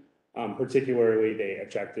rulemaking. Particularly, they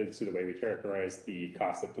objected to the way we characterize the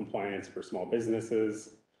cost of compliance for small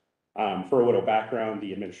businesses. For a little background,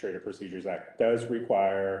 the Administrative Procedures Act does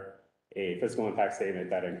require a fiscal impact statement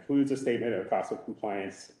that includes a statement of cost of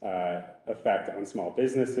compliance effect on small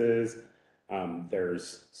businesses.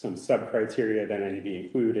 There's some sub-criteria that need to be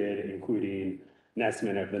included, including an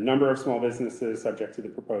estimate of the number of small businesses subject to the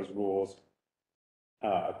proposed rules,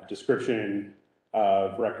 a description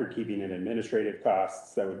of record keeping and administrative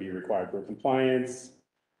costs that would be required for compliance,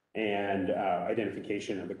 and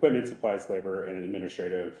identification of equipment, supplies, labor, and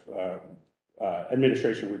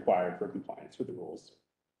administration required for compliance with the rules.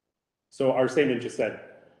 So our statement just said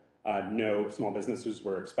no small businesses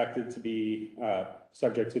were expected to be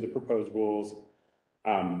subject to the proposed rules.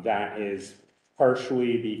 That is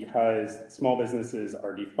partially because small businesses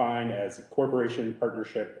are defined as a corporation,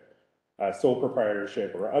 partnership, sole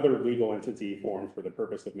proprietorship, or other legal entity formed for the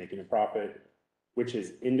purpose of making a profit, which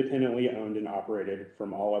is independently owned and operated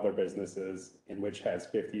from all other businesses, and which has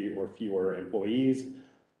 50 or fewer employees.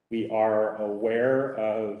 We are aware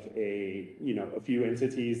of a few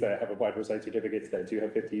entities that have applied for site certificates that do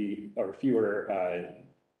have 50 or fewer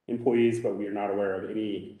employees, but we are not aware of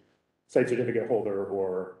any site certificate holder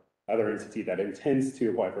or other entity that intends to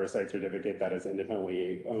apply for a site certificate that is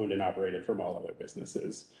independently owned and operated from all other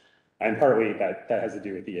businesses. And partly that has to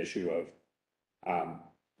do with the issue of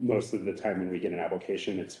most of the time when we get an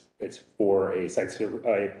application, it's for a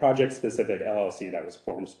project-specific LLC that was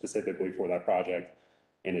formed specifically for that project,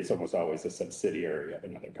 and it's almost always a subsidiary of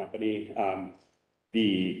another company.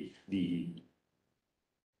 The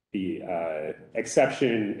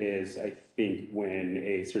exception is, I think, when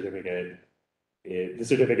the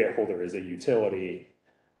certificate holder is a utility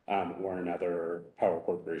or another power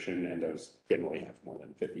corporation, and those generally have more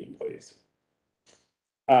than 50 employees.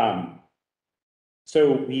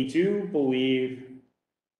 So we do believe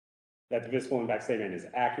that the fiscal impact statement is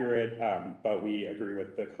accurate, but we agree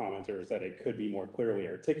with the commenters that it could be more clearly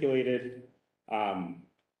articulated.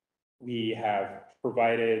 We have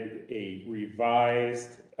provided a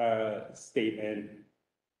revised statement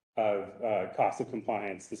of cost of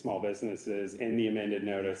compliance to small businesses in the amended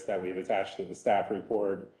notice that we've attached to the staff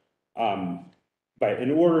report. But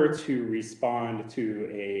in order to respond to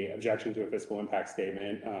an objection to a fiscal impact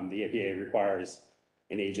statement, the APA requires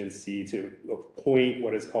an agency to appoint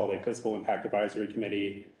what is called a fiscal impact advisory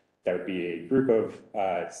committee. That would be a group of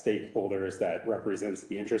stakeholders that represents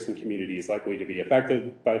the interests and communities likely to be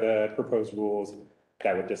affected by the proposed rules.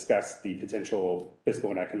 That would discuss the potential fiscal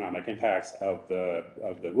and economic impacts of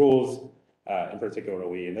the rules, and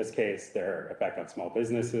particularly in this case, their effect on small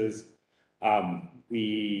businesses.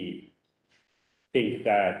 We think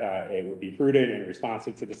that it would be prudent and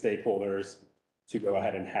responsive to the stakeholders to go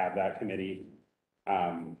ahead and have that committee.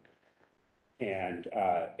 And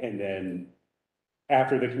then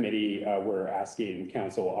after the committee, we're asking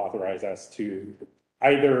council authorize us to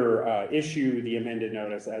either issue the amended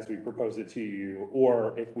notice as we propose it to you,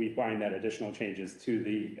 or if we find that additional changes to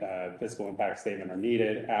the fiscal impact statement are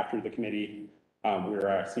needed after the committee, we're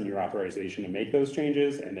asking your authorization to make those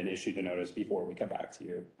changes and then issue the notice before we come back to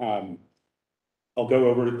you. I'll go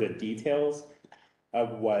over the details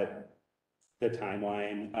of what the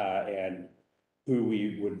timeline and who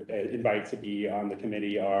we would invite to be on the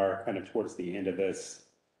committee are kind of towards the end of this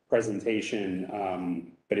presentation.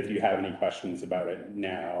 But if you have any questions about it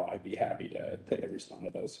now, I'd be happy to respond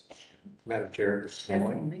to those. Madam Chair,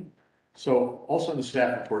 so also in the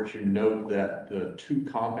staff report, you note that the two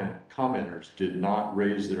commenters did not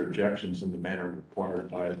raise their objections in the manner required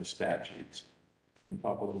by the statutes. Can you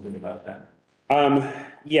talk a little bit about that?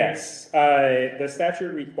 Yes, the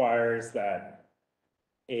statute requires that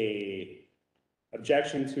a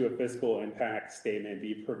objection to a fiscal impact statement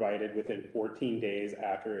be provided within 14 days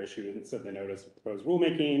after issuance of the notice of proposed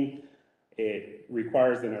rulemaking. It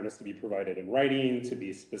requires the notice to be provided in writing, to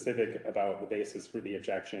be specific about the basis for the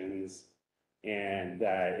objections, and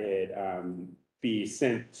that it be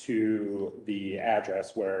sent to the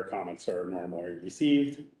address where comments are normally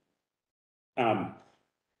received.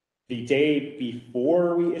 The day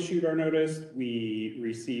before we issued our notice, we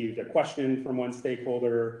received a question from one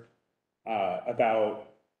stakeholder about,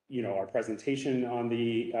 our presentation on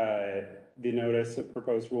the notice of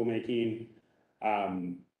proposed rulemaking,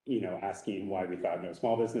 asking why we thought no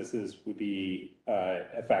small businesses would be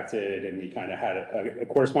affected, and we kind of had a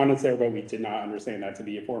correspondence there, but we did not understand that to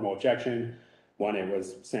be a formal objection. One, it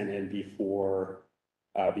was sent in before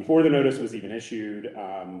the notice was even issued.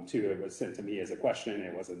 Two, it was sent to me as a question.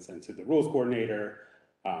 It wasn't sent to the rules coordinator.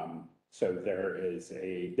 So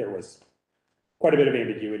there was quite a bit of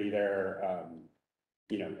ambiguity there.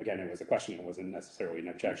 Again, it was a question. It wasn't necessarily an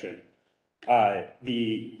objection.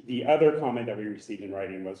 The other comment that we received in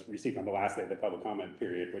writing was received on the last day of the public comment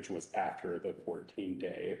period, which was after the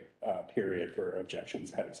 14-day period for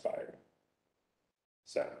objections had expired.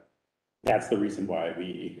 So that's the reason why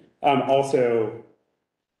we also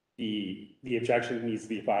the objection needs to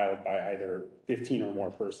be filed by either 15 or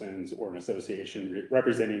more persons or an association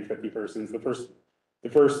representing 50 persons. The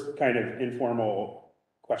first kind of informal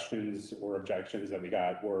questions or objections that we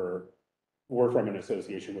got were from an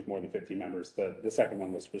association with more than 50 members. The second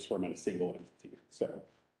one was just from a single entity. So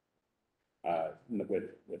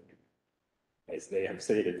with as they have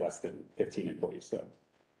stated, less than 15 employees.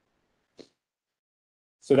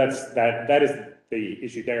 So that is the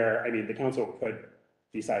issue there. I mean, the council could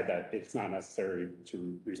decide that it's not necessary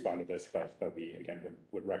to respond to this, but we again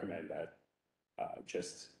would recommend that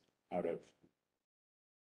just out of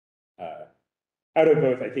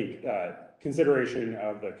both, I think, consideration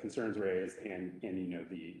of the concerns raised and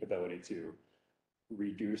the ability to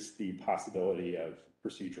reduce the possibility of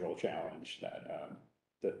procedural challenge that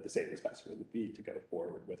the safest best would be to go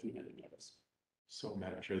forward with an amended notice. So,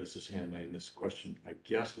 Madam Chair, this is Hannah, and this question, I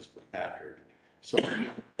guess, is for Patrick. So,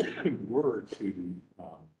 if we were to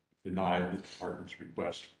deny the department's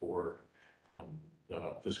request for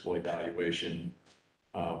the fiscal evaluation,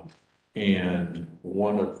 and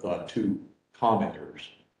one of the two commenters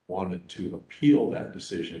wanted to appeal that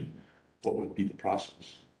decision, what would be the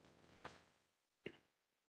process?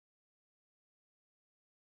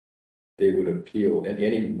 They would appeal, and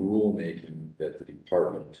any rulemaking that the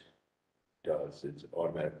department does, it's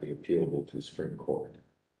automatically appealable to the Supreme Court.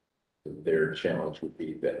 So their challenge would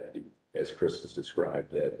be that, as Chris has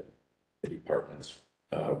described, that the department's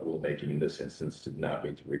rulemaking in this instance did not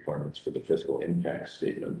meet the requirements for the fiscal impact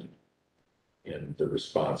statement. And the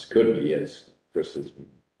response could be, as Chris has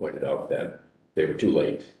pointed out, that they were too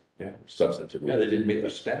late. Yeah. Substantively. Yeah, they didn't meet the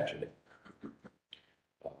statute.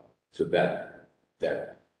 So that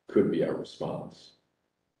could be our response.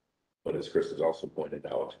 But as Chris has also pointed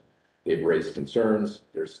out, they've raised concerns.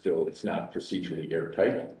 There's still, it's not procedurally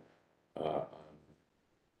airtight.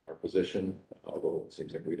 Our position, although it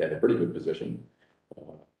seems like we've had a pretty good position.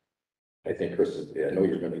 I think Chris, I know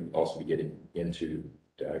you're going to also be getting into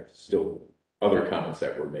still other comments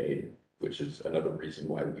that were made, which is another reason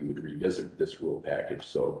why we would revisit this rule package.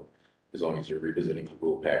 So as long as you're revisiting the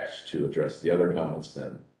rule package to address the other comments,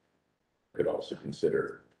 then could also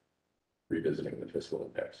consider revisiting the fiscal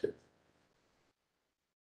impact statement.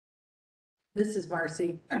 This is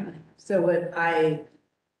Marcy. So what I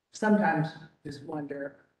sometimes just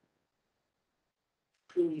wonder,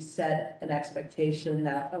 do we set an expectation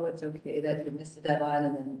that, oh, it's okay that you missed the deadline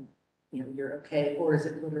and then, you know, you're okay? Or is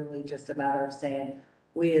it literally just a matter of saying,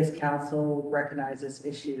 we as council recognize this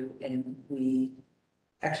issue and we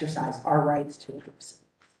exercise our rights to address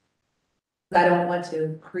it? I don't want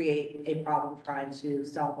to create a problem trying to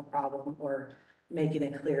solve a problem or making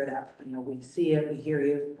it clear that, you know, we see it, we hear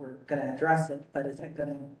you, we're gonna address it, but is it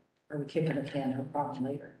gonna, are we kicking the can to a problem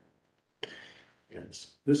later? Yes,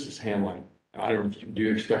 this is handling. I don't, do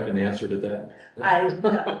you expect an answer to that?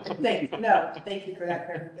 No, thank you for that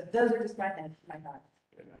clarification. Those are just my thoughts.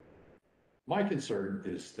 My concern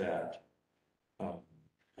is that, I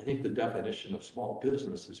think the definition of small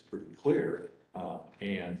business is pretty clear.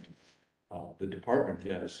 And the department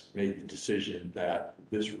has made the decision that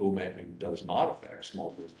this rulemaking does not affect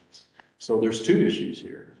small business. So there's two issues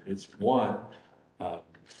here. It's one,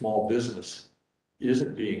 small business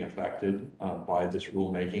isn't being affected by this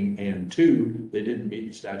rulemaking, and two, they didn't meet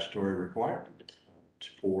the statutory requirement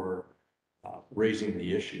for raising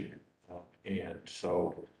the issue. And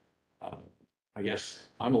so I guess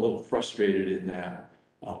I'm a little frustrated in that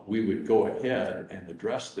we would go ahead and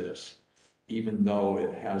address this, even though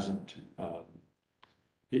it hasn't,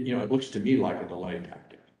 it looks to me like a delay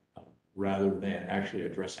tactic rather than actually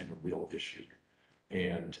addressing a real issue.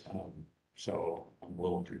 And so I'm a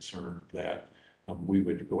little concerned that we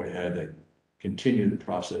would go ahead and continue the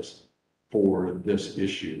process for this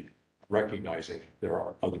issue, recognizing there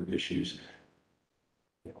are other issues.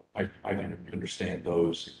 I can understand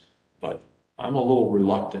those, but I'm a little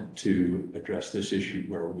reluctant to address this issue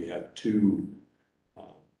where we have two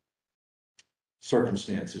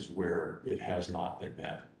circumstances where it has not been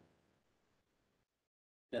met.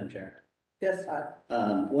 Madam Chair. Yes,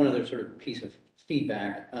 One other sort of piece of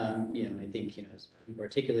feedback, I think, as we've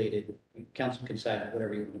articulated, council can decide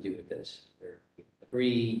whatever you want to do with this. Or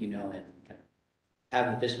agree, and kind of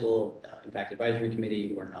have the fiscal impact advisory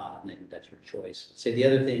committee or not, and then that's your choice. So the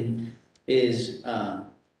other thing is,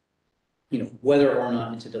 whether or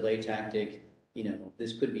not it's a delay tactic,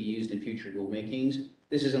 this could be used in future rulemakings.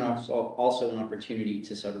 This is also an opportunity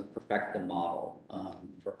to sort of perfect the model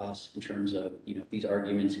for us in terms of, if these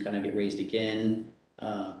arguments kind of get raised again,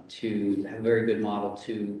 to have a very good model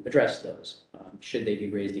to address those, should they be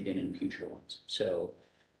raised again in future ones. So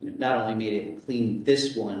not only made it clean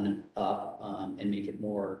this one up and make it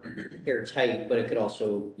more airtight, but it could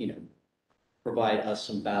also, provide us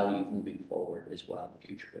some value moving forward as well in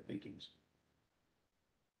future rulemakings.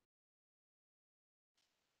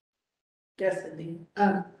 yes, Cindy.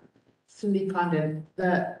 Cindy Condon,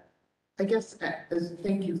 I guess,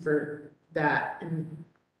 thank you for that. And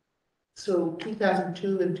so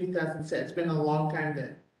 2002 and 2006, it's been a long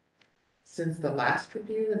time since the last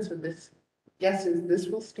review. And so this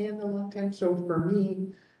will stand a long time. So for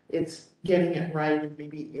me, it's getting it right. And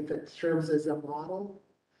maybe if it serves as a model.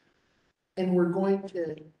 And we're going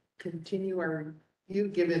to continue our review,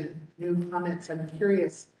 given new comments. I'm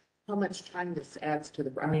curious how much time this adds to the,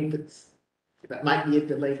 that might be a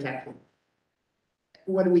delay tactic.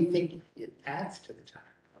 What do we think it adds to the time?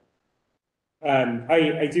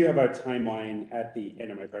 I do have a timeline at the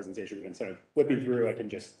end of my presentation, but instead of flipping through, I can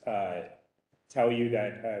just tell you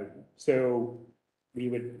that, so we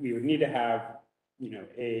would need to have,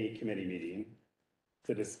 a committee meeting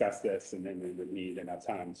to discuss this, and then we would need enough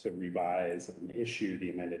time to revise and issue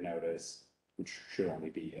the amended notice, which should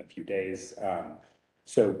only be a few days.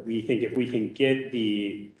 So we think if we can get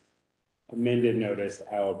the amended notice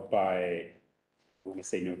out by, I want to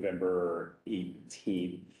say November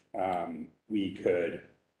 18th, we could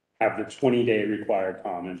have the 20-day required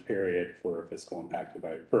comment period for fiscal impact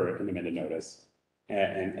for an amended notice,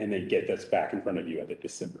 and then get this back in front of you at the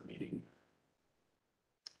December meeting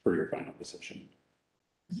for your final decision.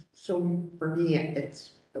 So for me,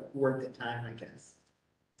 it's worth the time, I guess.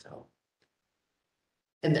 So.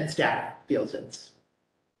 And that staff feels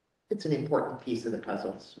it's an important piece of the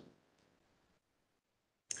puzzles.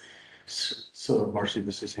 So Marcy,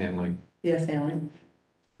 this is handling. Yes, Alan.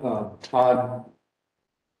 Todd,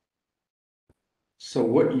 so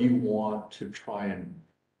what you want to try and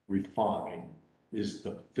refine is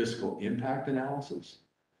the fiscal impact analysis?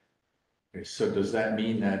 Okay, so does that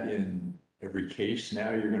mean that in every case now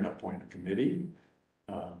you're going to appoint a committee?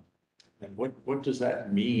 And what does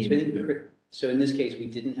that mean? So in this case, we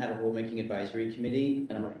didn't have a rulemaking advisory committee,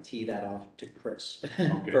 and I'm going to tee that off to Chris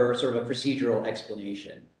Okay. for sort of a procedural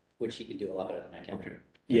explanation, which he can do a lot better than I can. Okay.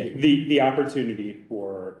 Yeah, the opportunity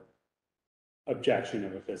for objection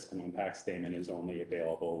of a fiscal impact statement is only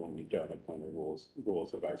available when you don't appoint a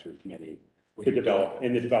rules advisory committee to develop,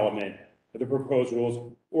 in the development of the proposed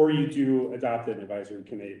rules, or you do adopt an advisory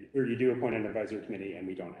committee, or you do appoint an advisory committee and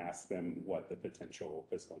we don't ask them what the potential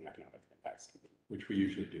fiscal and economic impacts can be, Which we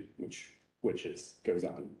usually do. which goes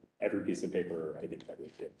on every piece of paper, I think, that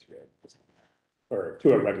we did to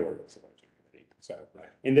a regular fiscal advisory committee. So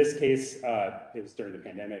in this case, it was during the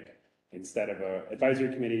pandemic. Instead of a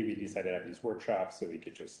advisory committee, we decided to have these workshops so we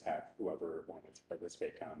could just have whoever wanted to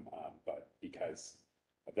participate come. But because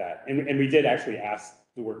of that, and we did actually ask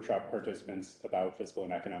the workshop participants about fiscal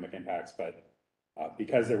and economic impacts, but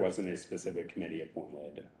because there wasn't a specific committee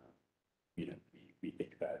appointed, we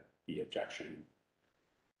think that the objection,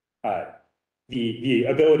 the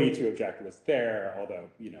ability to object was there, although,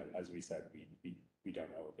 as we said, we don't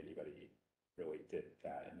know if anybody really did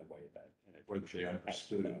that in the way that. Or they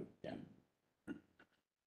understood it. Yeah.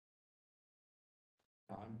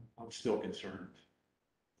 I'm still concerned.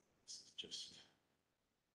 It's just,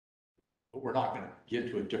 but we're not gonna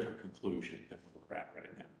get to a different conclusion than we're at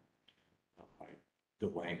right now. By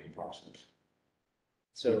delaying the process.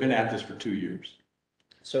 So. We've been at this for 2 years.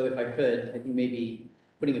 So if I could, I think maybe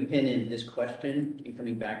putting a pin in this question and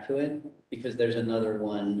coming back to it, because there's another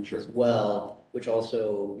one as well, which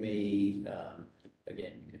also may,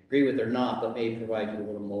 again, you can agree with or not, but may provide you a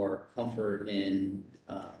little more comfort in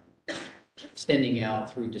extending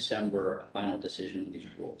out through December, a final decision of these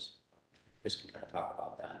rules. Just to kind of talk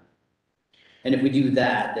about that. And if we do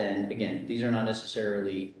that, then again, these are not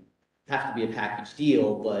necessarily have to be a package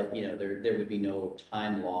deal, but there would be no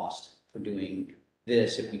time lost for doing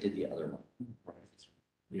this if we did the other one.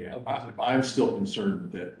 Yeah, I'm still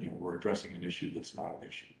concerned that, we're addressing an issue that's not an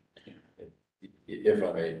issue. If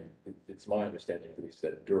I may, it's my understanding at least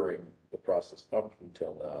that during the process up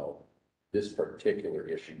until now, this particular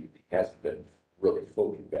issue hasn't been really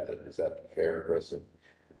fully vetted. Is that fair, Chris? And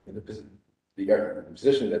the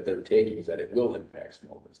position that they're taking is that it will impact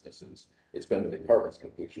small businesses. It's been the department's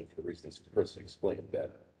conclusion for the reasons Chris explained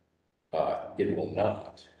that it will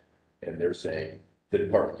not. And they're saying, the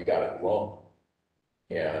department, you got it wrong.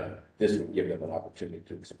 And this would give them an opportunity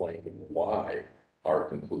to explain why our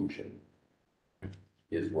conclusion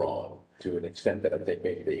is wrong to an extent that I think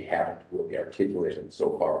maybe they haven't really articulated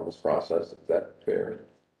so far in this process. Is that fair?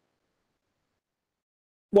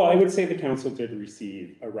 Well, I would say the council did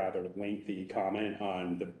receive a rather lengthy comment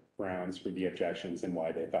on the grounds for the objections and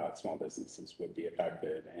why they thought small businesses would be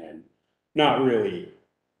affected, and not really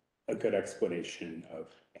a good explanation of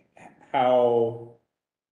how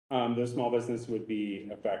the small business would be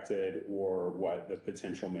affected or what the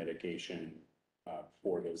potential mitigation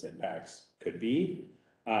for those impacts could be.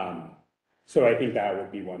 So I think that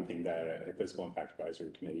would be one thing that a fiscal impact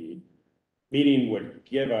advisory committee meeting would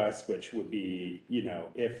give us, which would be,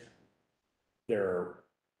 if there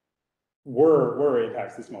were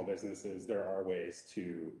impacts to small businesses, there are ways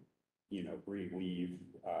to, relieve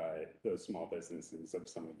those small businesses of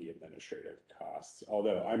some of the administrative costs.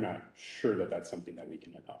 Although I'm not sure that that's something that we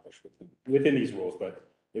can accomplish within these rules, but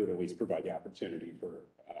it would at least provide the opportunity for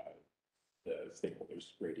the stakeholders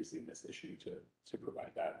raising this issue to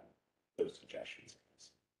provide those suggestions.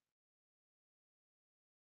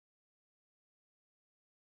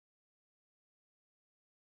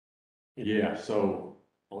 Yeah, so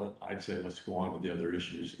I'd say let's go on with the other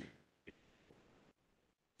issues.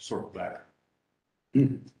 Circle back.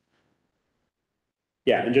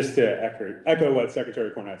 Yeah, and just to echo what Secretary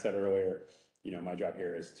Cornett said earlier, my job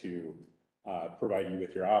here is to provide you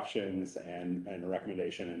with your options and a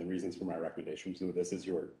recommendation and the reasons for my recommendation. So this is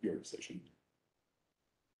your decision.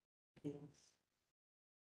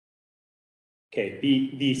 Okay,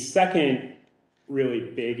 the second really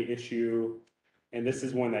big issue, and this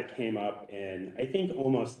is one that came up in, I think,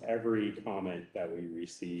 almost every comment that we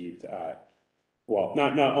received. Well,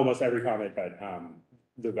 not almost every comment, but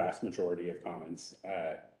the vast majority of comments.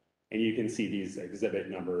 And you can see these exhibit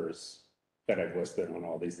numbers that I've listed on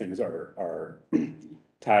all these things are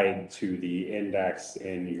tied to the index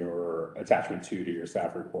in your attachment 2 to your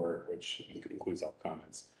staff report, which includes all the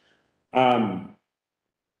comments. And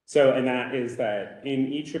that is that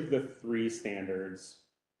in each of the 3 standards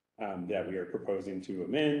that we are proposing to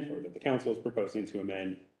amend, or that the council is proposing to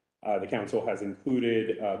amend, the council has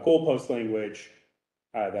included goalpost language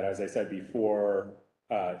that, as I said before,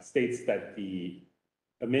 states that the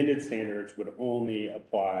amended standards would only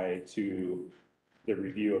apply to the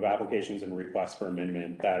review of applications and requests for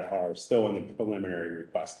amendment that are still in the preliminary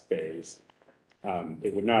request phase.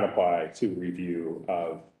 It would not apply to review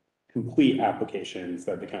of complete applications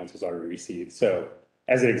that the council's already received. So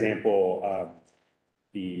as an example,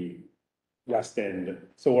 the West End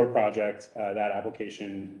Solar Project. That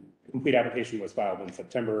complete application was filed in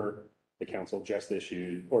September. The council just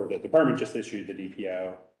issued, or the department just issued the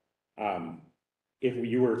DPO. If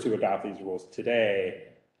you were to adopt these rules today,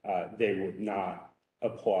 they would not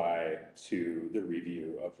apply to the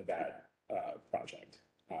review of that project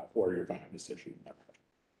or your final decision.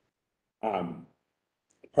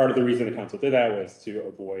 Part of the reason the council did that was to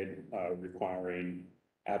avoid requiring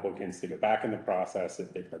applicants to go back in the process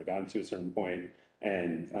if they've already gotten to a certain point.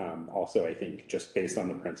 And also, I think just based on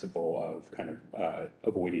the principle of kind of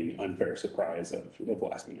avoiding unfair surprise of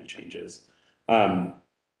last minute changes.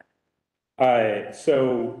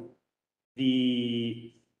 So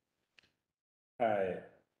the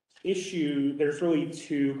issue, there's really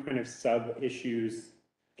two kind of sub issues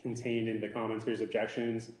contained in the commenters'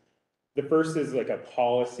 objections. The first is like a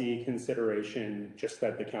policy consideration, just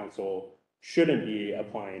that the council shouldn't be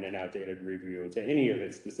applying an outdated review to any of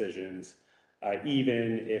its decisions,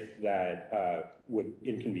 even if that would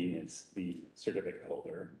inconvenience the certificate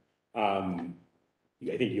holder. I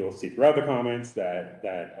think you'll see throughout the comments that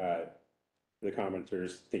the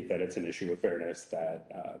commenters think that it's an issue of fairness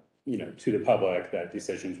that to the public that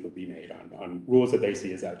decisions would be made on rules that they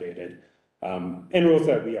see as outdated, and rules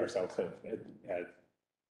that we ourselves have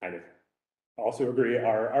kind of also agree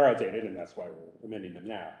are outdated, and that's why we're amending them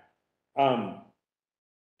now.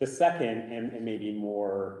 The second and maybe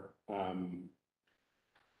more, I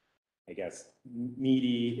guess,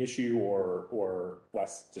 meaty issue or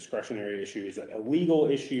less discretionary issue is a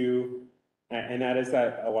legal issue. And that is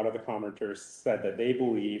that a lot of the commenters said that they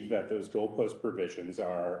believe that those goalpost provisions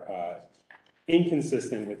are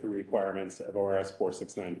inconsistent with the requirements of ORS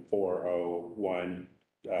 469401,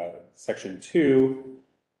 section 2.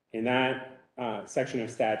 And that section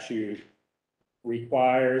of statute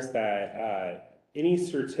requires that any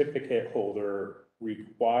certificate holder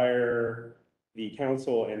require the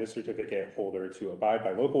council and the certificate holder to abide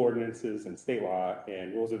by local ordinances and state law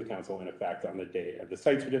and rules of the council in effect on the date of the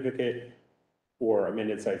site certificate or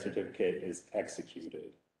amended site certificate is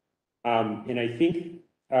executed. And I think,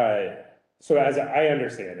 so as I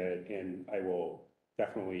understand it, and I will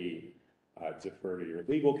definitely defer to your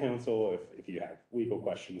legal counsel if you have legal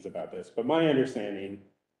questions about this, but my understanding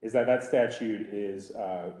is that that statute is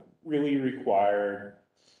really required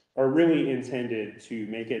or really intended to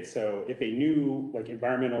make it so if a new like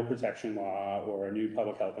environmental protection law or a new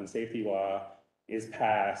public health and safety law is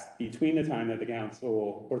passed between the time that the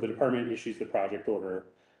council or the department issues the project order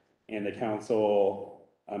and the council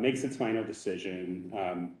makes its final decision,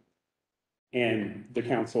 and the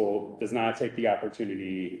council does not take the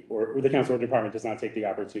opportunity, or the council or department does not take the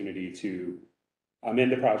opportunity to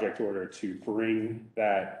amend the project order to bring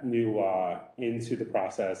that new law into the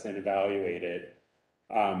process and evaluate it.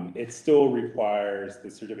 It still requires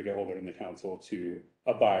the certificate holder and the council to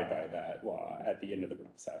abide by that law at the end of the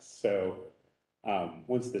process. So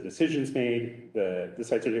once the decision's made, the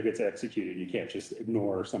site certificate's executed, you can't just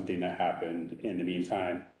ignore something that happened in the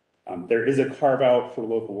meantime. There is a carve out for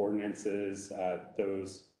local ordinances.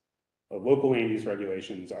 Those local land use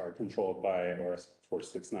regulations are controlled by ORS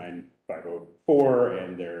 469504,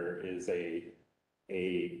 and there is a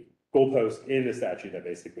goalpost in the statute that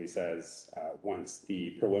basically says once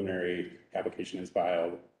the preliminary application is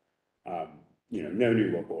filed, no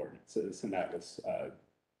new local ordinances, and that was,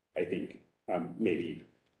 I think, maybe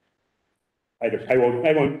I won't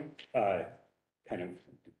kind of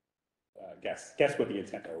guess what the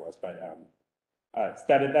intent there was, but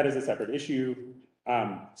that is a separate issue.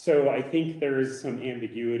 So I think there is some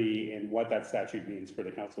ambiguity in what that statute means for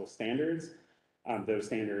the council standards. Those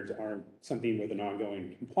standards aren't something with an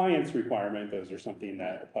ongoing compliance requirement. Those are something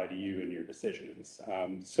that apply to you and your decisions.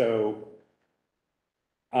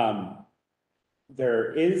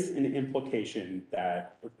 There is an implication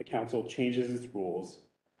that if the council changes its rules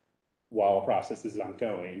while a process is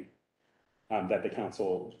ongoing, that the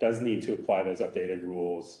council does need to apply those updated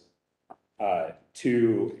rules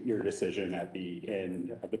to your decision at the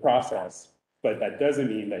end of the process. But that doesn't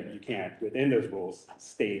mean that you can't, within those rules,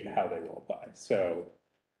 state how they will apply. So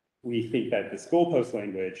we think that this goalpost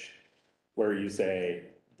language, where you say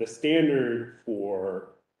the standard for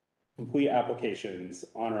complete applications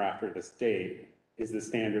on or after this date is the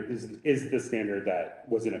standard that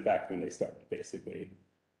was in effect when they started, basically.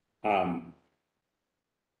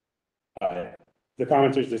 The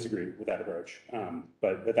commenters disagree with that approach,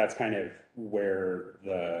 but that's kind of where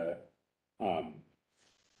the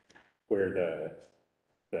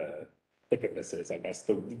thick of this is, I guess.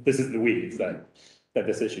 This is the weeds that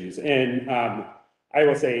this issues, and I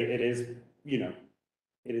will say it is, it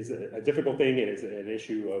is a difficult thing. It is an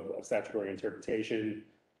issue of statutory interpretation.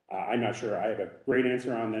 I'm not sure I have a great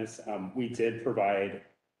answer on this. We did provide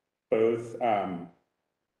both,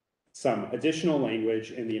 some additional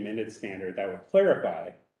language in the amended standard that would clarify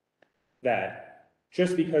that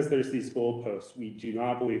just because there's these goalposts, we do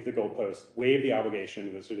not believe the goalposts waive the obligation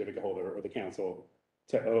of the certificate holder or the council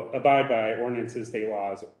to abide by ordinances, state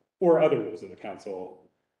laws, or other rules of the council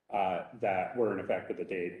that were in effect at the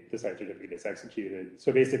date the site certificate is executed.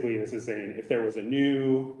 So basically, this is saying if there was a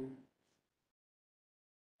new,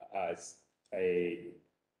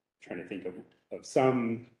 trying to think of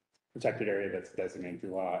some protected area that's designated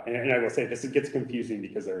through law. And I will say this gets confusing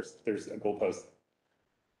because there's a goalpost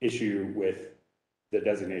issue with the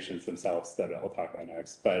designations themselves that I'll talk about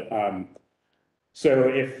next. But so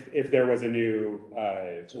if there was a new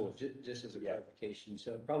So just as a clarification,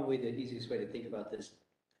 so probably the easiest way to think about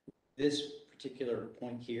this particular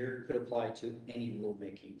point here could apply to any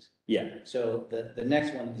rulemakings. yeah, So the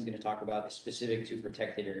next one he's going to talk about is specific to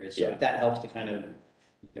protected areas. So Yeah. if that helps to kind of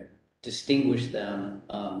distinguish them,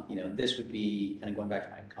 this would be kind of going back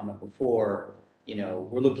to my comment before,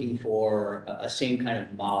 we're looking for a same kind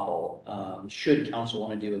of model. Should council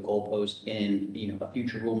want to do a goalpost in, a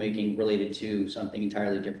future rulemaking related to something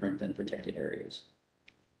entirely different than protected areas.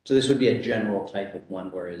 So this would be a general type of one,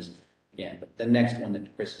 whereas, but the next one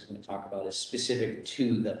that Chris is going to talk about is specific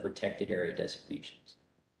to the protected area designations.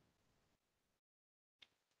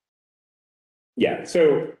 yeah.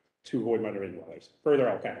 So to avoid moderating others, further,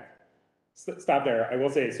 I'll kind of stop there. I will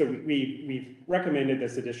say, so we've recommended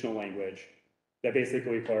this additional language that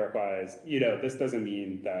basically clarifies, this doesn't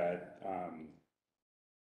mean that,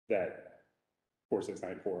 that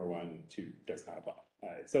 469-401-2 does not apply.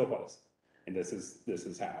 It still applies. And this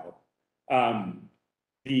is how.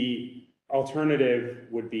 The alternative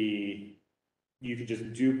would be you could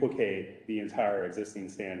just duplicate the entire existing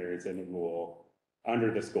standards in the rule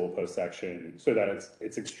under this goalpost section so that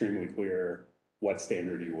it's extremely clear what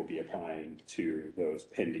standard you will be applying to those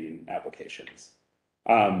pending applications.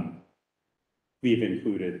 We've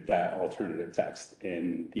included that alternative text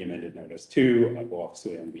in the amended notice too. We'll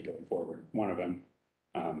obviously only be going forward one of them,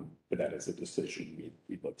 but that is a decision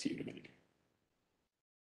we'd look to you to make.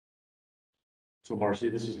 So Marcy,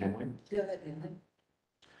 this is Henry. Go ahead, Henry.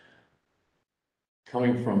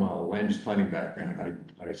 Coming from a land use planning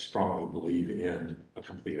background, I strongly believe in a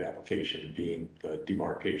complete application being the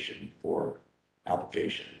demarcation for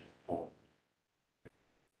application.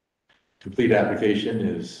 Complete application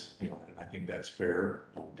is, and I think that's fair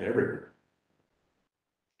to everyone.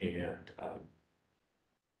 And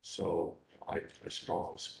so I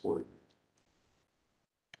strongly support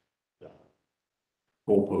the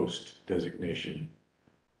goalpost designation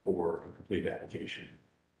for a complete application.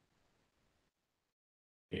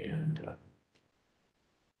 And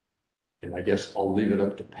I guess I'll leave it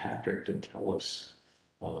up to Patrick to tell us,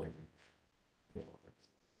 to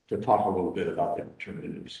talk a little bit about the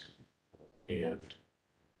alternatives and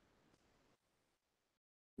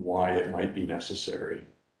why it might be necessary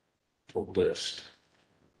to list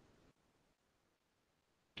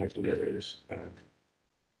protected areas.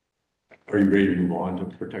 Are you ready to move on to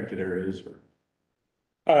protected areas or?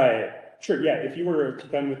 Sure, yeah, if you were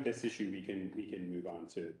done with this issue, we can move on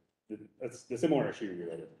to the similar issue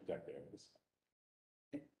related to protected areas.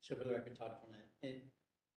 So for the record, Todd, on that, and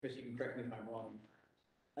Chris, you can correct me if I'm wrong.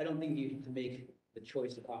 I don't think you have to make the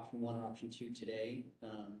choice of option 1 or option 2 today.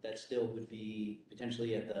 That still would be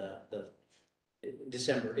potentially at the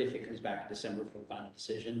December, if it comes back to December for a final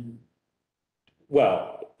decision.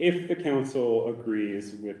 Well, if the council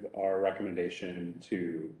agrees with our recommendation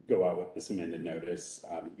to go out with this amended notice,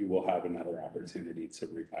 you will have another opportunity to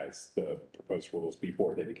revise the proposed rules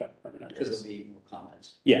before they become permanent. Because there'll be more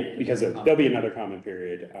comments. Yeah, because there'll be another comment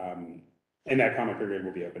period, and that comment period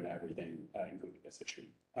will be open to everything, including this issue.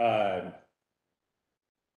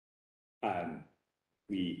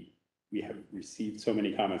 We have received so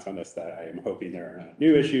many comments on this that I am hoping there are not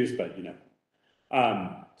new issues, but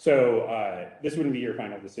this wouldn't be your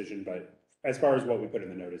final decision, but as far as what we put in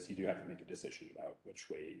the notice, you do have to make a decision about which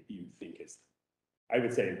way you think is, I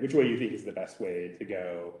would say, which way you think is the best way to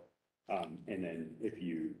go. And then if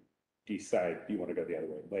you decide you want to go the other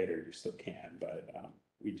way later, you still can, but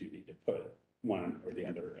we do need to put one or the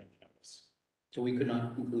other in the notice. So we could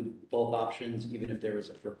not include both options, even if there was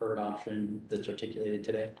a preferred option that's articulated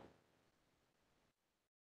today?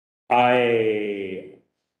 I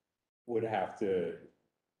would have to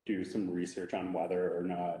do some research on whether or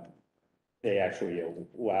not they actually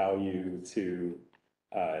allow you to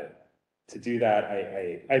do that.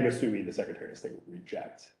 I'm assuming the Secretary of State would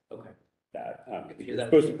reject Okay, that. Because You're that-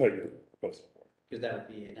 supposed to put your proposal forward. because that would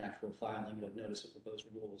be an actual filing of notice of proposed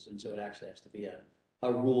rules, and so it actually has to be a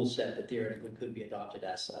a rule set that theoretically could be adopted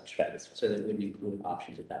as such. That is- So that it wouldn't include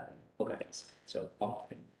options at that point. Okay, so I'll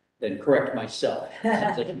then correct myself.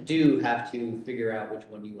 Sounds like you do have to figure out which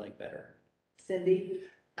one you like better. Cindy?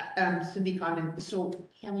 Cindy Condon, so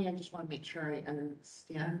Tammy, I just want to make sure I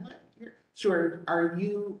understand what you're, sure, are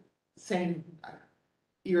you saying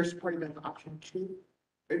you're supportive of option 2?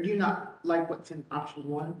 Or do you not like what's in option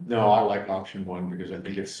 1? No, I like option 1 because I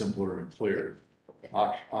think it's simpler and clear.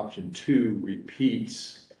 Option 2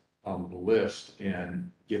 repeats the list and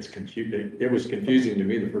gets confusing. It was confusing to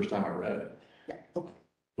me the first time I read it. Yeah, okay.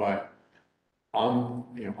 But I'm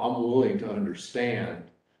willing to understand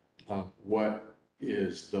what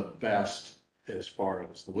is the best as far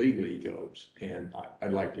as legally goes. And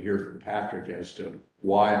I'd like to hear from Patrick as to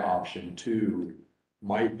why option 2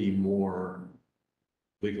 might be more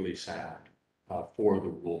legally sound for the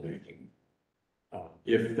rulemaking,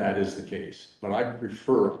 if that is the case. But I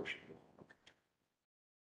prefer option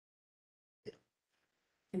 1.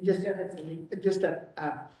 And just a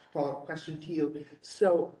follow-up question to you.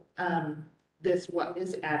 So, this, what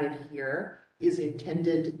is added here is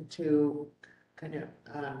intended to kind of,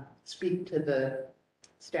 speak to the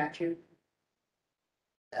statute.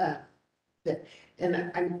 And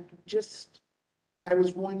I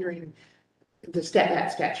was wondering,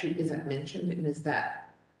 that statute isn't mentioned, and is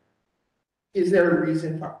there a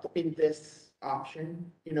reason for, in this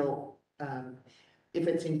option, if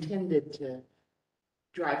it's intended to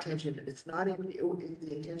draw attention, it's not,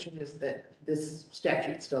 the intention is that this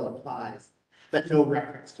statute still applies, but no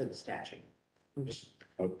reference to the statute. I'm just,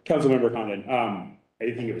 Councilmember Condon, I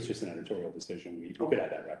think it was just an editorial decision. We could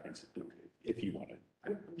add that reference if you wanted.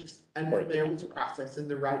 I'm familiar with the process and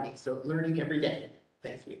the writing, so learning every day.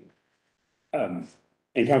 Thank you.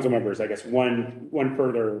 And council members, I guess one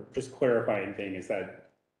further just clarifying thing is that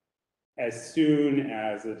as soon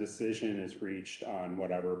as a decision is reached on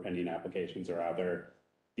whatever pending applications are out there,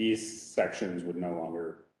 these sections would no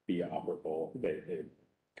longer be operable. They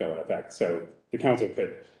go in effect. So the council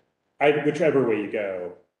could, whichever way you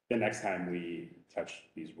go, the next time we touch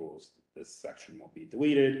these rules, this section will be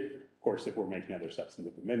deleted. Of course, if we're making other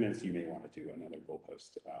substantive amendments, you may want to do another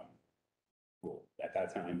goalpost rule at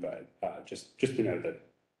that time, but just to know that,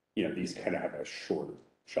 these kind of have a short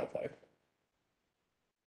shelf life.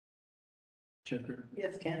 Jennifer,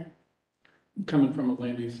 Yes, Ken? coming from a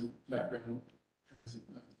land use background, as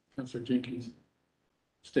Councilor Jenkins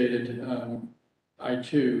stated, I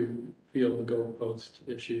too feel the goalpost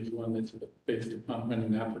issue is one that's based upon when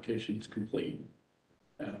an application is complete.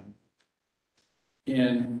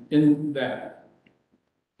 And in that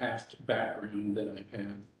past background that I've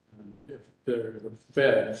had, if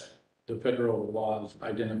the federal laws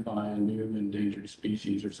identify a new endangered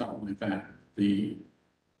species or something like that, the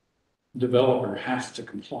developer has to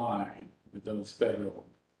comply with those federal,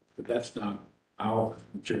 but that's not our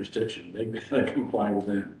jurisdiction. They gotta comply with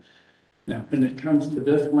them. Now, when it comes to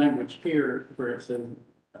this language here, where it says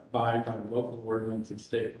abide by local ordinance and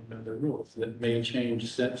state and other rules, that may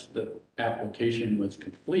change since the application was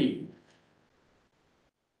complete.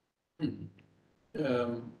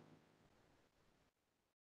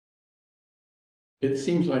 It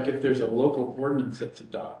seems like if there's a local ordinance that's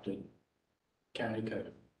adopted, county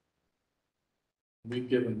code, we've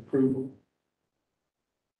given approval,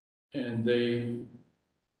 and they,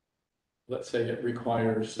 let's say it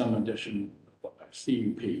requires some addition of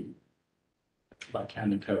CUP by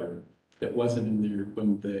county code that wasn't in there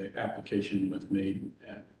when the application was made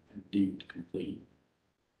and deemed complete.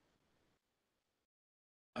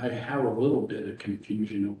 I have a little bit of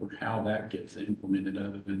confusion over how that gets implemented,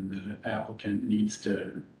 other than the applicant needs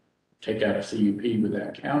to take out a CUP with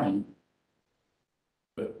that county.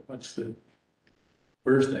 But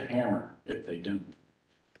where's the hammer if they don't?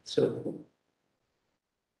 So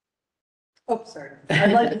Oh, sorry.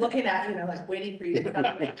 I'm like looking at, like waiting for you to come.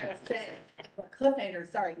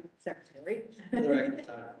 Cliffhanger, sorry, Secretary. for the record,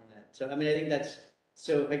 Todd Cornett. So, I mean, I think that's,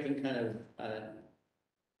 so if I can kind of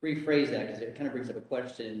rephrase that, because it kind of brings up a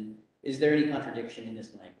question, is there any contradiction in this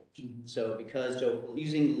language? So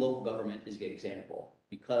using local government as a good example,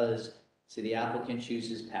 because, so the applicant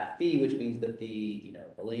chooses path B, which means that the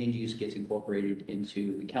land use gets incorporated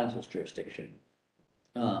into the council's jurisdiction.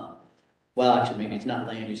 Well, actually, maybe it's not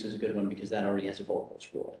land use is a good one because that already has a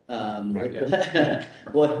goalpost rule. Right,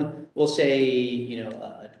 We'll say,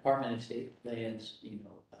 a Department of State lands,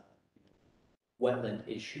 wetland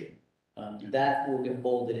issue. That will get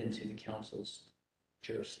folded into the council's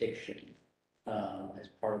jurisdiction as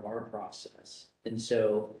part of our process. And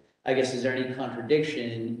so I guess, is there any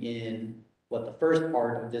contradiction in what the first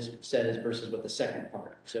part of this says versus what the second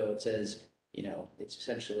part? So it says, it's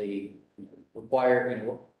essentially required,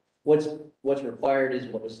 what's required is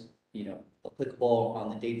what was, applicable on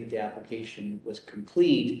the date that the application was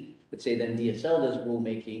complete. But say then DSL does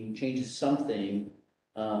rulemaking, changes something,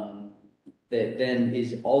 that then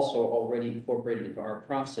is also already incorporated into our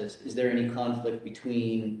process. Is there any conflict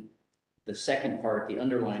between the second part, the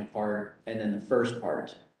underlying part, and then the first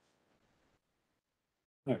part?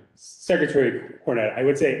 Secretary Cornett, I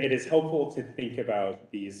would say it is helpful to think about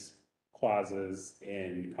these clauses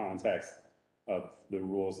in context of the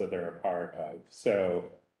rules that they're a part of. So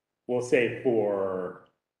we'll say for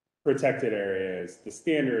protected areas, the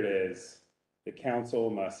standard is the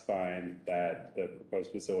council must find that the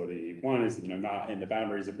proposed facility, one is, not in the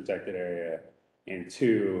boundaries of protected area, and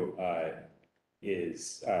two,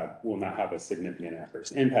 will not have a significant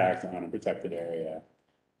adverse impact on a protected area.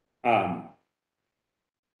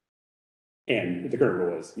 And the current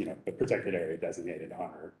rule is, the protected area designated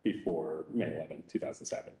on or before May 11,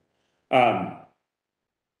 2007.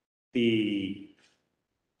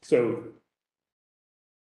 So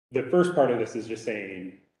the first part of this is just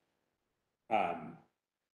saying,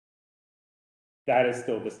 that is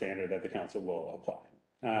still the standard that the council will apply.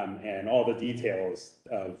 And all the details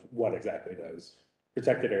of what exactly those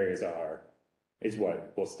protected areas are is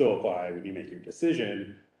what will still apply when you make your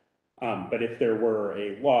decision. But if there were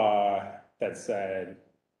a law that said,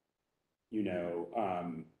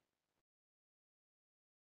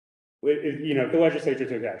 if the legislature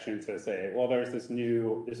took action to say, well, there's this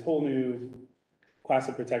whole new class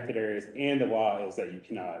of protected areas, and the law is that you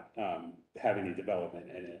cannot have any development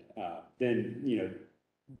in it, then,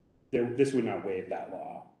 this would not waive that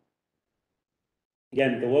law.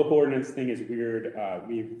 Again, the local ordinance thing is weird.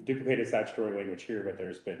 We've duplicated statutory language here, but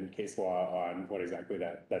there's been case law on what exactly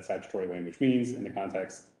that statutory language means in the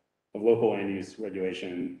context of local land use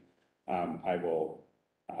regulation. I will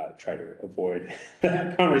try to avoid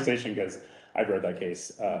that conversation because I've read that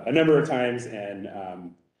case a number of times, and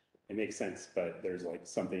it makes sense, but there's like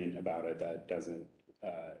something about it that doesn't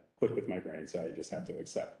click with my brain, so I just have to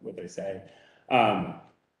accept what they say.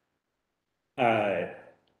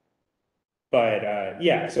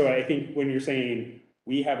 Yeah, so I think when you're saying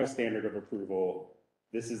we have a standard of approval,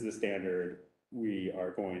 this is the standard we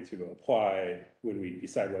are going to apply when we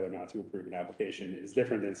decide whether or not to approve an application, is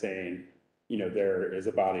different than saying, there is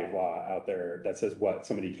a body of law out there that says what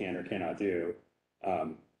somebody can or cannot do.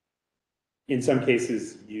 In some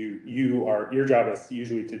cases, your job is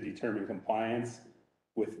usually to determine compliance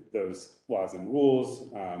with those laws and rules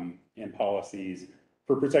and policies.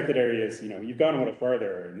 For protected areas, you've gone a little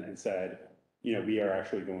further and said, we are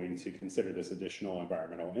actually going to consider this additional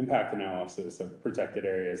environmental impact analysis of protected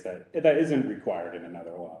areas that isn't required in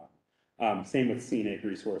another law. Same with scenic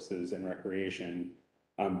resources and recreation,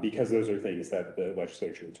 because those are things that the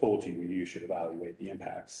legislature told you should evaluate the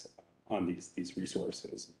impacts on these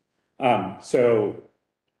resources. So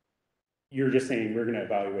you're just saying we're going to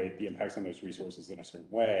evaluate the impacts on those resources in a certain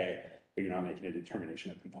way, but you're not making a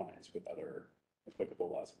determination of compliance with other applicable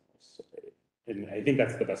laws and rules. And I think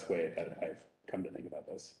that's the best way that I've come to think about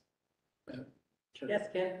this. Yes,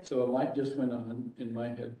 Ken? So a light just went on in my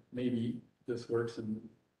head. Maybe this works and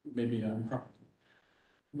maybe I'm wrong.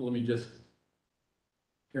 Let me just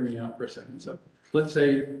hear me out for a second. So let's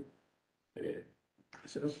say,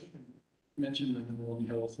 so mention the Rolling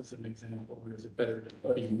Hills as an example, or is it better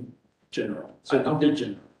to be general? So I'll be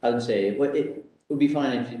general. I would say, it would be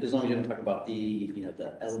fine as long as you don't talk about the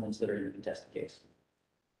elements that are in the contested case.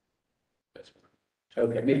 That's fine.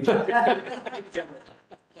 Okay, maybe.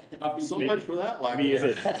 So much for that. I mean,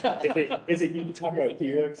 is it you can talk about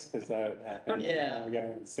Helix? Because that happened. Yeah. We got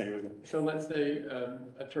to stay with it. So let's say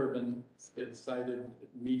a turbine is cited,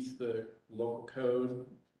 meets the local code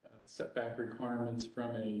setback requirements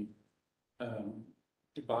from a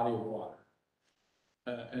body of water.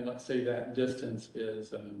 And let's say that distance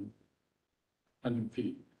is 100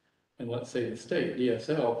 feet. And let's say the state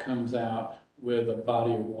DSL comes out with a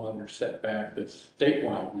body of water setback that's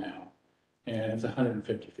statewide now, and it's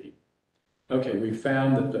 150 feet. Okay, we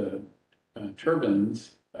found that the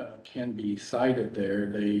turbines can be sited there.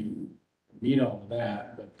 They meet all of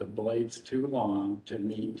that, but the blade's too long to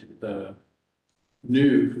meet the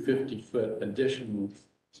new 50-foot additional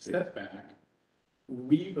setback.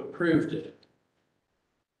 We've approved it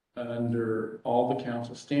under all the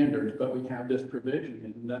council standards, but we have this provision,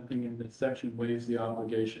 and nothing in this section waives the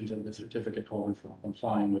obligations of the certificate holder for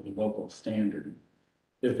complying with the local standard.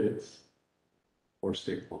 If it's Or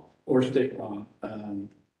state law. or state law,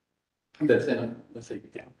 that's in, let's say,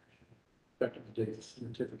 yeah, effective date the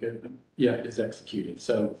certificate, is executed.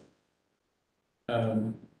 So,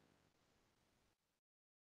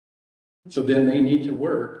 So then they need to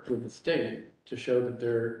work with the state to show that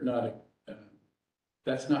they're not,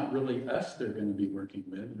 that's not really us they're gonna be working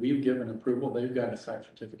with. We've given approval, they've got a site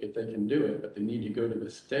certificate, they can do it, but they need to go to the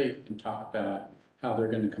state and talk about how they're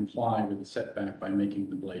gonna comply with the setback by making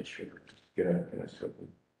the blade shorter. Can I say something?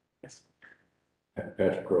 Yes.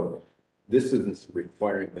 Patrick Crowe, this isn't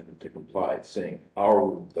requiring them to comply, it's saying our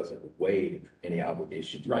rule doesn't waive any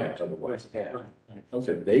obligations you might otherwise have.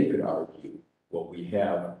 So they could argue what we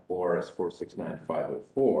have ORS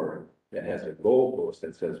 469-504 that has a goalpost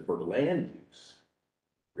that says for land use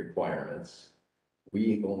requirements,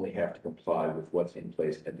 we only have to comply with what's in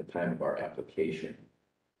place at the time of our application.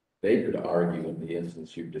 They could argue in the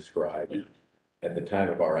instance you described, at the time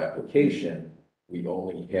of our application, we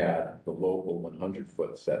only had the local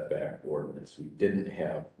 100-foot setback ordinance. We didn't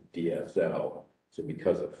have DSL. So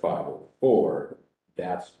because of 504,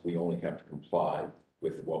 we only have to comply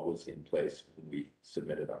with what was in place when we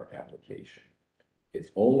submitted our application. It's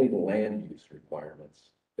only the land use requirements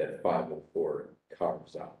that 504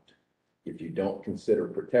 carves out. If you don't consider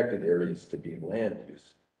protected areas to be land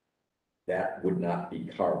use, that would not be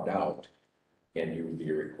carved out, and you would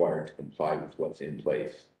be required to comply with what's in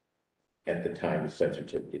place at the time the site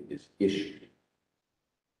certificate is issued.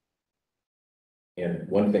 And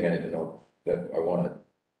one thing I didn't know that I want to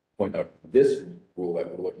point out, this rule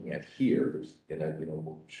that we're looking at here, and we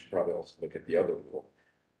should probably also look at the other rule.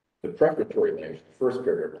 The preparatory language, the first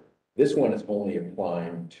paragraph, this one is only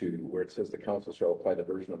applying to where it says the council shall apply the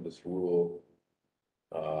version of this rule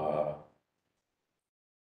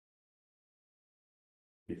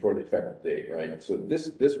before the effective date, right? So this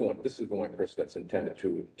is the one, Chris, that's intended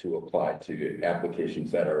to apply to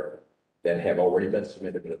applications that have already been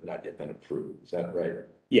submitted but have not yet been approved. Is that right?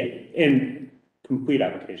 Yeah, and complete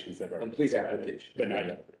applications that are. Complete application. But not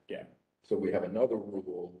yet, yeah. So we have another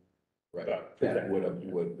rule, right, that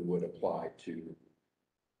would apply to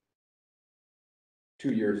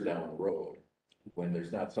 2 years down the road, when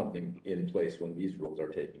there's not something in place when these rules are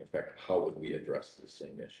taking effect. How would we address the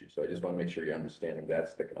same issue? So I just want to make sure you're understanding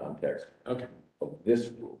that's the context Okay. of this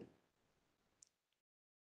rule.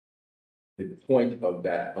 The point of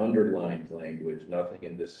that underlined language, nothing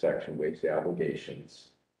in this section waives the obligations,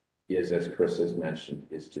 is, as Chris has mentioned,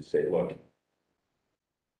 is to say, look,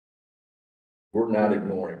 we're not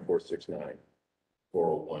ignoring 469,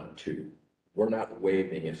 4012. We're not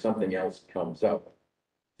waiving. If something else comes up,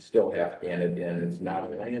 you still have, and it's not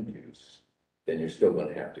a land use, then you're still going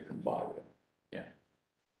to have to comply with it. Yeah.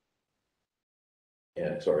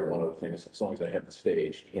 And sorry, one other thing is, as long as I have the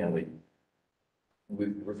stage, Hanley,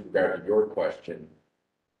 with regard to your question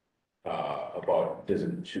about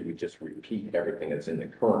should we just repeat everything that's in the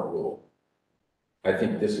current rule? I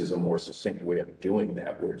think this is a more succinct way of doing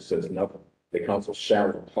that, where it says nothing. The council shall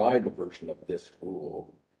apply the version of this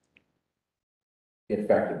rule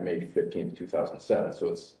effective May 15th, 2007.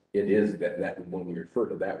 So it is that when we refer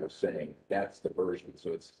to that, we're saying that's the version.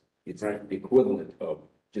 So it's Right. the equivalent of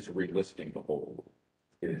just relisting the whole rule.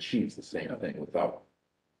 It achieves the same thing without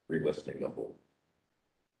relisting the whole.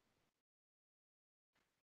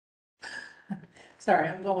 Sorry,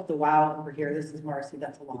 I'm going with the wow over here. This is Marcy,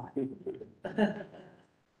 that's a lot.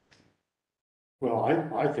 Well,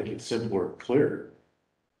 I think it's simpler and clear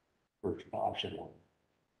for option one.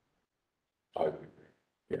 I would agree.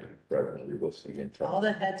 Yeah, rather than relisting it. All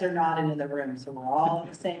the heads are nodding in the room, so we're all on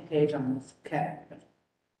the same page on this. Okay.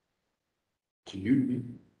 Do you?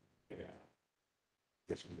 Yeah.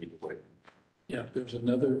 Guess we need to wait. Yeah, there's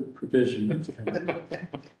another provision.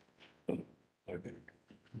 Okay.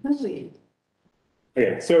 Lovely.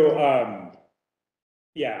 Okay, so,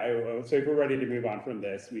 so if we're ready to move on from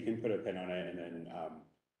this, we can put a pin on it, and then,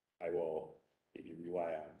 I will maybe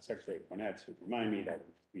rely on Secretary Cornett to remind me that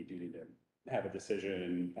we do need to have a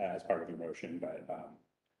decision, as part of the motion, but,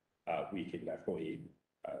 we can definitely,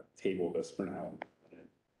 table this for now. And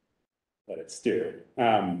let it stew.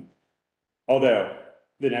 Although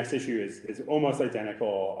the next issue is almost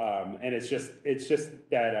identical, and it's just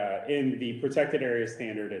that, in the protected area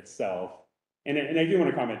standard itself, and I do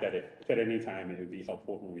want to comment that if at any time it would be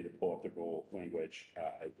helpful for me to pull up the rule language,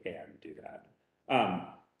 I can do that.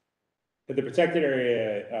 But the protected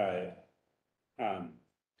area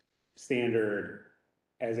standard,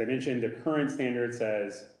 as I mentioned, the current standard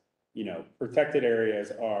says, protected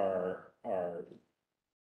areas are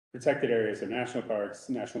protected areas of national parks,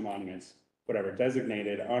 national monuments, whatever,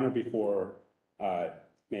 designated on or before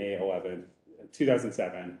May 11th,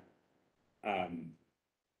 2007.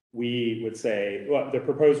 We would say, well, the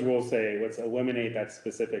proposed rules say, let's eliminate that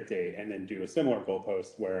specific date and then do a similar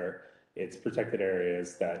goalpost where it's protected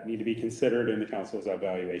areas that need to be considered in the council's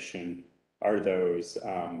evaluation are those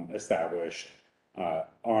established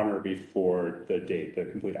on or before the date the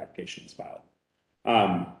complete application is filed.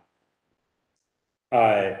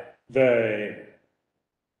 The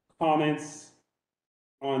comments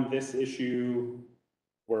on this issue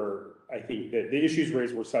were, I think that the issues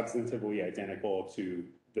raised were substantively identical to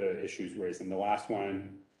the issues raised in the last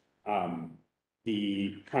one.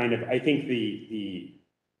 The kind of, I think the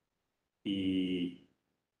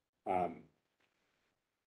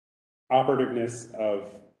operativeness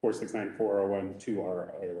of 4694012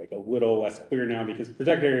 are like a little less clear now because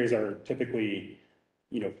protected areas are typically,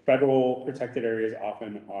 federal protected areas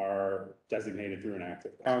often are designated through an act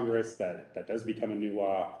of Congress that does become a new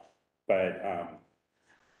law, but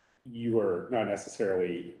you are not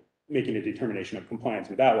necessarily making a determination of compliance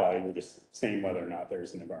with that law. You're just saying whether or not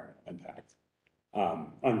there's an environmental impact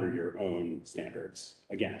under your own standards.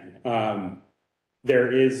 Again,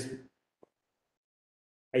 there is,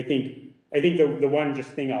 I think the one just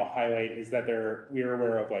thing I'll highlight is that we are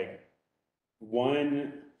aware of like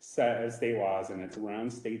one set of state laws, and it's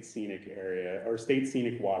around state scenic area or state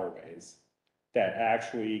scenic waterways that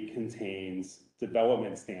actually contains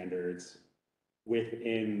development standards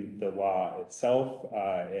within the law itself.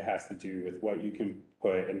 It has to do with what you can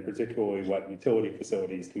put, and particularly what utility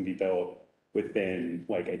facilities can be built within,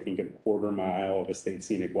 like, I think a quarter mile of a state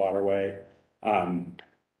scenic waterway. And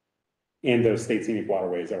those state scenic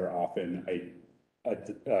waterways are often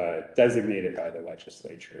designated by the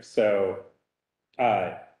legislature. So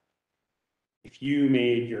if you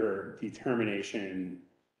made your determination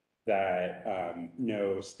that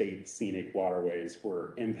no state scenic waterways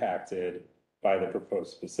were impacted by the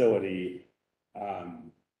proposed facility,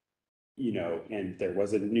 and there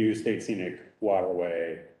was a new state scenic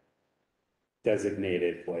waterway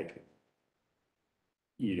designated like,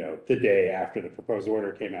 the day after the proposed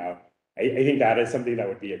order came out, I think that is something that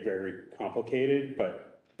would be a very complicated,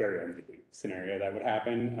 but very unlikely scenario that would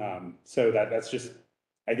happen. So that's just,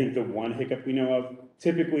 I think, the one hiccup we know of.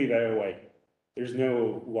 Typically though, like, there's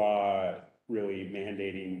no law really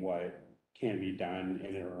mandating what can be done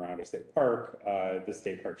in and around a state park. The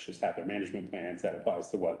state parks just have their management plans that applies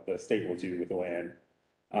to what the state will do with the land.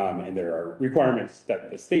 And there are requirements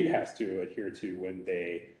that the state has to adhere to when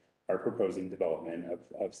they are proposing development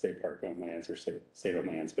of state park owned lands or state-owned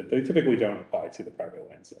lands, but they typically don't apply to the private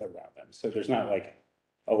lands around them. So there's not like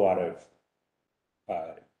a lot of,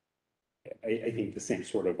 I think, the same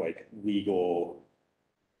sort of like legal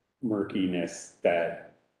murkiness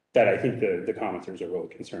that I think the commenters are really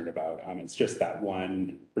concerned about. It's just that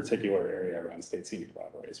one particular area around state scenic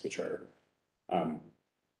waterways, which are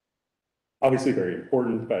obviously very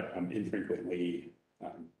important, but infrequently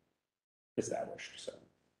established.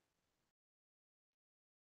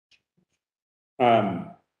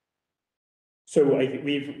 So I think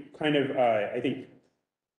we've kind of,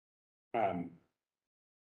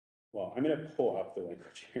 well, I'm going to pull up the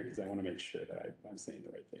language here because I want to make sure that I'm saying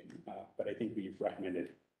the right thing. But I think we've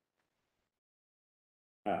recommended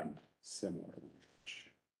similar language.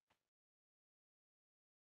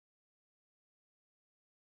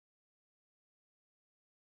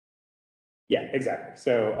 Yeah, exactly.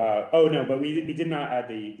 So, oh no, but we did not add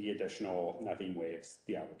the additional nothing waives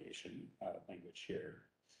the obligation language here.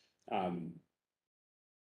 Thank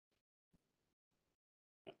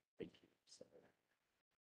you. Sorry.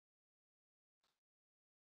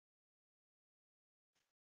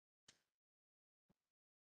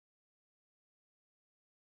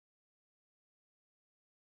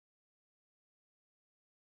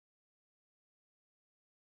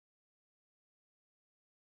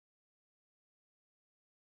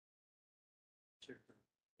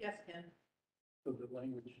 Yes, Ken. So the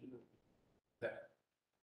language that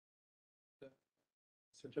the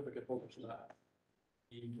certificate holders not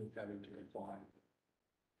need of having to comply.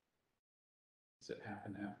 Does it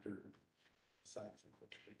happen after site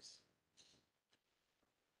completes?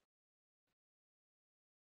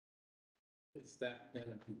 Is that then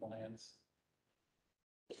a compliance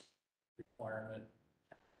requirement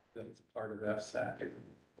that is part of FSAC?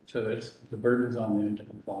 So it's the burden's on them to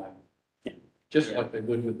comply. Just like they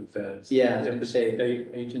would with the feds. Yeah, I was If gonna the say- state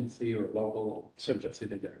agency or local agency,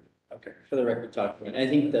 they do. Okay. For the record, talk about it. I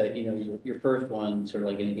think that, your first one, sort of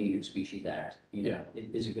like Endangered Species Act, Yeah.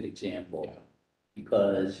 is a good example. Yeah.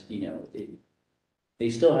 Because, they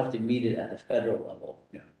still have to meet it at the federal level.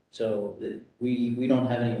 Yeah. So we don't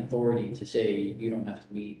have any authority to say you don't have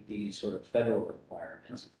to meet these sort of federal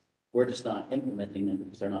requirements. We're just not implementing them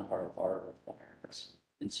because they're not part of our requirements.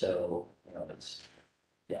 And so,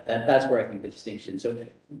 yeah, that's where I think the distinction. So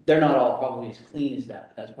they're not all probably as clean as that,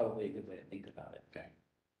 but that's probably a good way to think about it. Okay.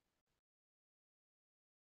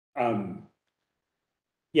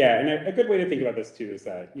 Yeah, and a good way to think about this too is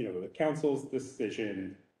that, the council's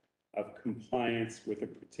decision of compliance with a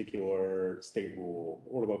particular state rule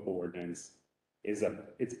or local ordinance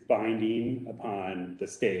it's binding upon the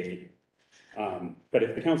state. But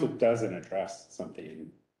if the council doesn't address something,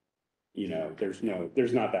 there's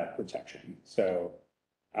not that protection. So,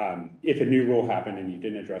 if a new rule happened and you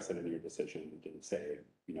didn't address it in your decision, you didn't say,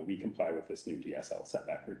 we comply with this new DSL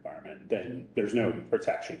setback requirement, then there's no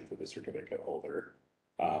protection for the certificate holder.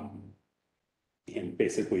 And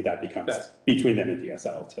basically that becomes That's- between them and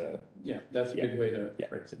DSL to, Yeah, that's a good way to Yeah.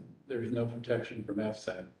 phrase it. There's no protection from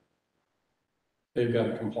FSAT. They've got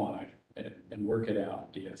to comply and work it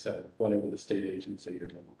out, DSL, whatever the state agency or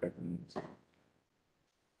local government is.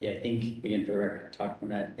 Yeah, I think, again, for the record, talking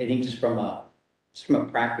about that, I think just from a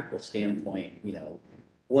practical standpoint,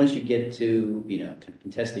 once you get to,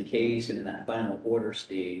 contested case and in that final order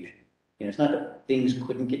stage, it's not that things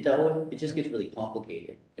couldn't get dealt with, it just gets really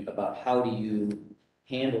complicated about how do you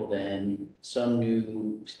handle then some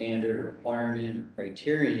new standard requirement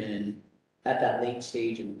criterion at that late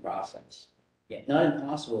stage in the process. Yeah, not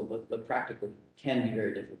impossible, but practically can be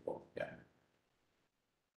very difficult. Yeah.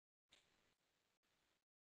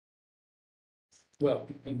 Well,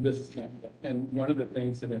 and this is, and one of the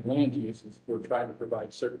things that in land use is we're trying to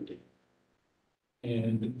provide certainty.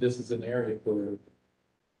 And this is an area where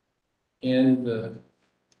in the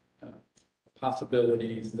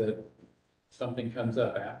possibilities that something comes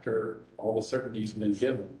up after all the certainty's been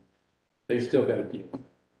given, they've still got to deal.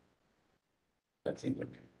 That seems like.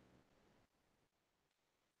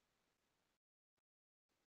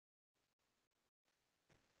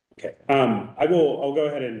 okay. I'll go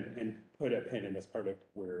ahead and put a pin in this part of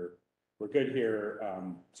where we're good here.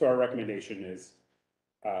 So our recommendation is,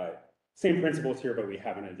 same principles here, but we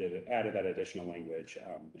haven't added that additional language.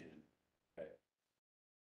 And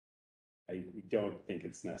I don't think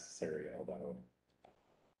it's necessary, although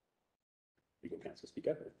legal counsel speak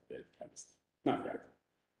up if it's not correct.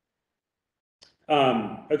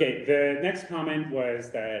 Okay, the next comment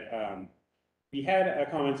was that we had a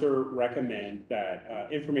commenter recommend that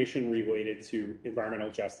information related to environmental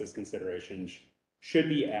justice considerations should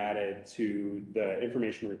be added to the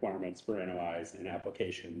information requirements for NOIs and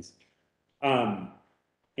applications. The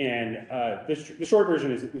short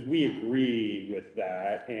version is we agree with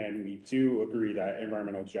that, and we do agree that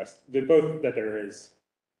environmental justice, that there is,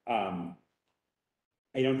 I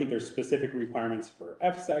don't think there's specific requirements for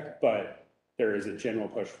FSEC, but there is a general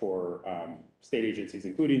push for state agencies,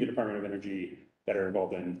 including the Department of Energy, that are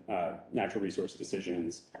involved in natural resource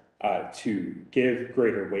decisions, to give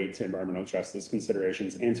greater weight to environmental justice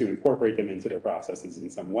considerations and to incorporate them into their processes in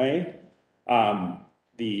some way.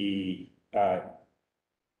 The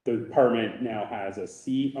department now has a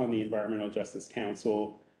seat on the Environmental Justice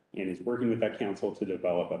Council and is working with that council to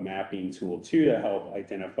develop a mapping tool to help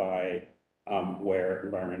identify where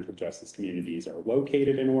environmental justice communities are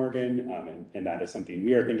located in Oregon. And that is something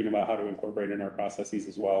we are thinking about how to incorporate in our processes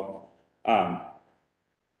as well.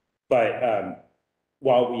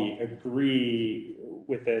 While we agree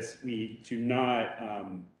with this, we do not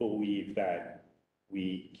believe that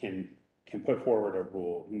we can put forward a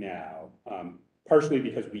rule now. Partially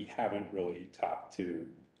because we haven't really talked to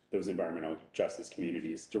those environmental justice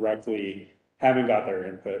communities directly, haven't got their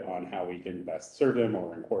input on how we can best serve them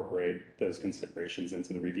or incorporate those considerations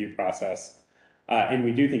into the review process. And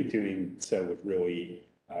we do think doing so would really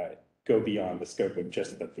go beyond the scope of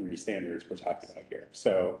just the 3 standards we're talking about here.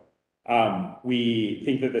 So we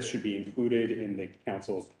think that this should be included in the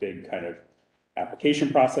council's big kind of application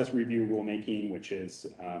process review rulemaking, which is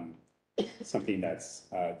something that's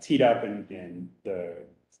teed up, and the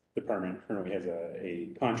department currently has a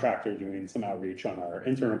contractor doing some outreach on our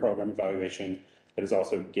internal program evaluation that is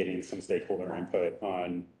also getting some stakeholder input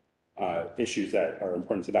on issues that are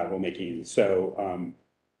important to that rulemaking. So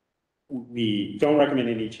we don't recommend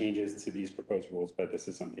any changes to these proposed rules, but this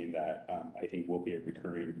is something that I think will be a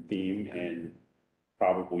recurring theme and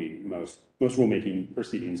probably most rulemaking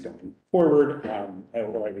proceedings going forward,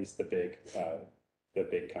 or at least the big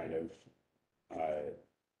kind of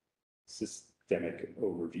systemic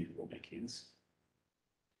overview rulemakings.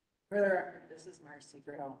 For the record, this is Marcy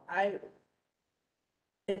Grill.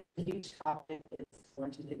 It's a huge topic. It's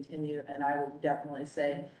going to continue, and I would definitely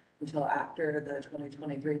say until after the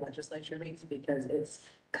 2023 legislature meets, because it's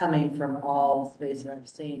coming from all spaces. I've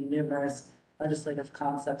seen numerous legislative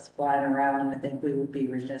concepts flying around, and I think we would be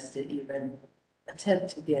remiss to even attempt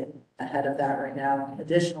to get ahead of that right now.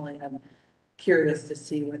 Additionally, I'm curious to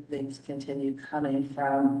see what things continue coming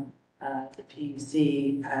from the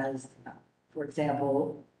PUC as, for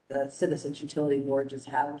example, the Citizens Utility Board just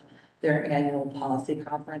had their annual policy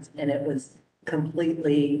conference, and it was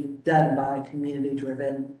completely done by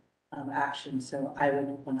community-driven action. So I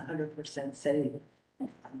would 100% say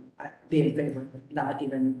I'd be in favor of not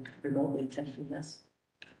even remotely attending this.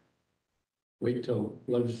 Wait till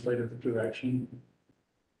legislative direction.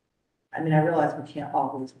 I mean, I realize we can't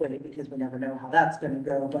always wait because we never know how that's going to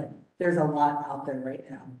go, but there's a lot out there right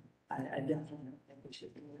now. I definitely don't think we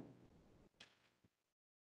should do it.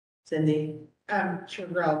 Cindy? Sure,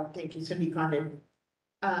 Girl, thank you, Cindy Condon.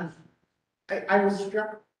 I was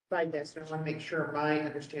struck by this, and I want to make sure my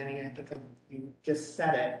understanding, I think you just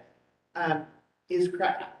said it, is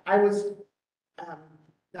correct. I was,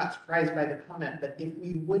 not surprised by the comment, but if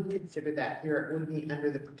we would consider that here, it would be under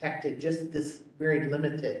the protected, just this very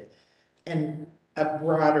limited and a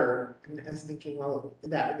broader, and I was thinking, well,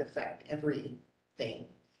 that would affect everything.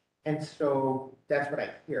 And so that's what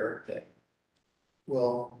I hear, that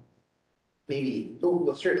will maybe,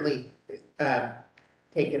 we'll certainly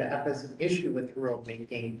take it up as an issue with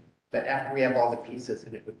rulemaking, but after we have all the pieces,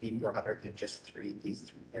 and it would be broader than just these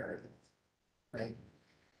three areas, right?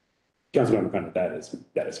 Councilmember Condon, that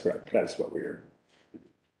is correct. That is what we're.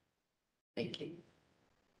 Thank you.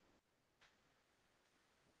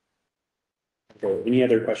 Okay, any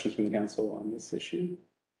other questions from the council on this issue?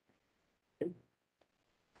 Okay.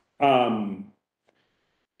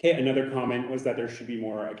 Okay, another comment was that there should be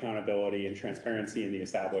more accountability and transparency in the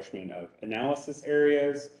establishment of analysis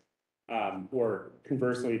areas. Or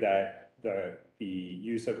conversely, that the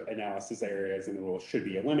use of analysis areas in the rules should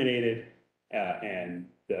be eliminated. And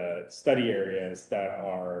the study areas that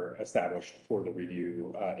are established for the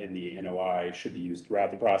review in the NOI should be used throughout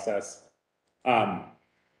the process.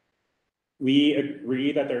 We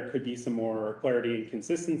agree that there could be some more clarity and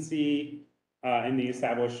consistency in the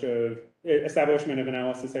establishment of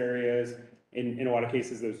analysis areas. In a lot of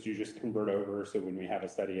cases, those do just convert over. So when we have a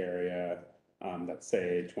study area that's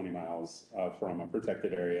say 20 miles from a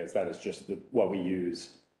protected area, that is just what we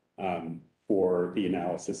use for the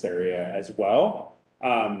analysis area as well.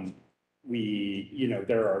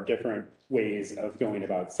 There are different ways of going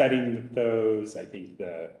about setting those. I think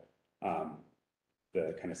the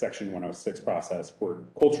kind of section 106 process for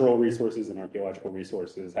cultural resources and archaeological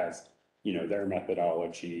resources has, their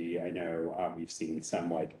methodology. I know we've seen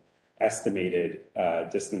some like estimated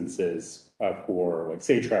distances for like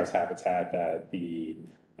sage-grouse habitat that the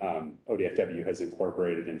ODFW has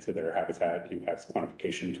incorporated into their habitat impacts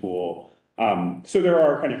quantification tool. So there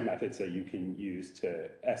are kind of methods that you can use to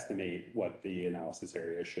estimate what the analysis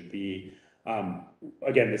area should be.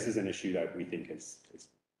 Again, this is an issue that we think is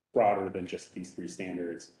broader than just these three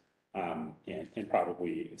standards, and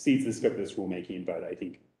probably exceeds the scope of this rulemaking. But I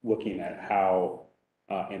think looking at how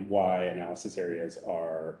and why analysis areas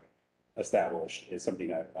are established is something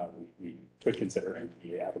that we could consider in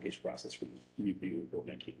the application process for review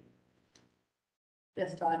rulemaking.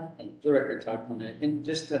 Yes, Todd? The record talked on it, and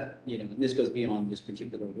just that, this goes beyond this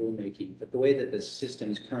particular rulemaking, but the way that the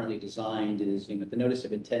system is currently designed is, the notice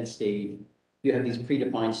of intent stage, you have these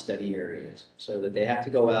predefined study areas, so that they have to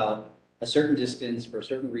go out a certain distance for a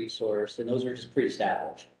certain resource, and those are just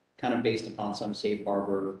pre-established, kind of based upon some safe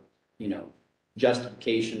harbor,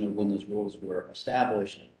 justification of when those rules were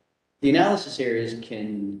established. The analysis areas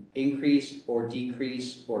can increase or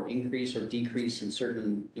decrease, or increase or decrease in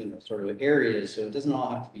certain, sort of areas, so it doesn't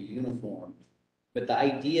all have to be uniform. But the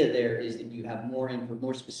idea there is that you have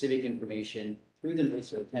more specific information through the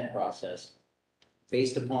notice of intent process,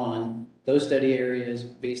 based upon those study areas,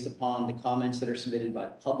 based upon the comments that are submitted by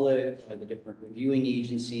the public, by the different reviewing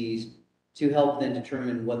agencies, to help then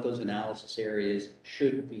determine what those analysis areas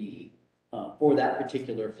should be for that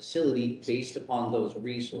particular facility based upon those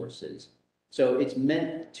resources. So it's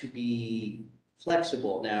meant to be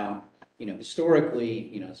flexible. Now,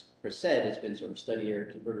 historically, as Chris said, it's been sort of study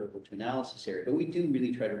area converted over to analysis area, but we do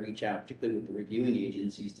really try to reach out, particularly with the reviewing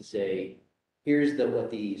agencies, to say, here's what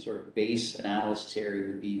the sort of base analysis area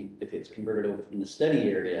would be if it's converted over from the study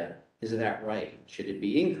area. Is that right? Should it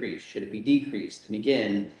be increased? Should it be decreased? And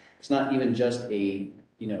again, it's not even just a,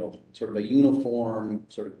 sort of a uniform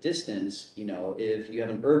sort of distance. If you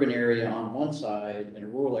have an urban area on one side and a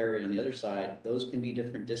rural area on the other side, those can be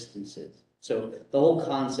different distances. So the whole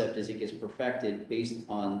concept is it gets perfected based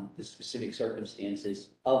upon the specific circumstances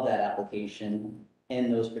of that application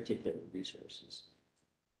and those particular resources.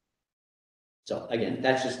 So again,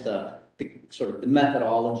 that's just the sort of the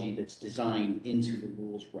methodology that's designed into the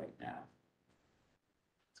rules right now.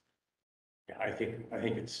 Yeah, I think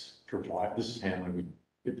it's this is handling,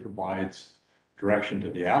 it provides direction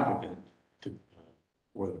to the applicant to,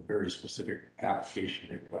 for the very specific application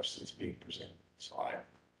request that's being presented. So I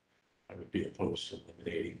would be opposed to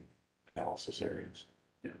eliminating analysis areas.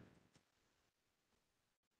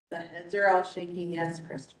 The heads are all shaking yes,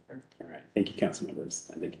 Christopher. All right, thank you, council members,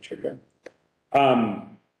 and thank you, Chair Graham.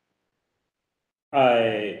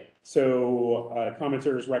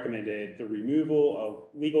 Commenters recommended the removal of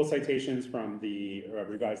legal citations from the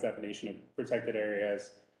revised definition of protected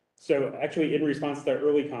areas. So actually, in response to their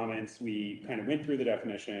early comments, we kind of went through the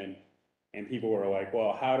definition, and people were like,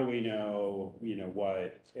 well, how do we know,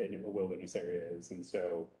 what a wilderness area is? And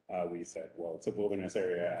so we said, well, it's a wilderness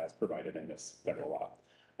area as provided in this federal law.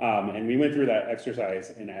 And we went through that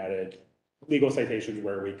exercise and added legal citations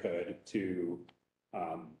where we could to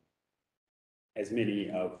as many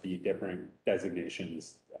of the different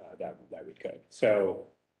designations that we could. So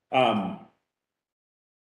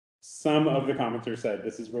some of the commenters said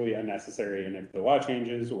this is really unnecessary, and if the law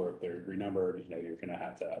changes or if they're renumbered, you're going to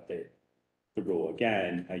have to update the rule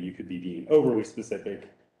again. You could be being overly specific,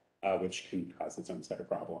 which can cause its own set of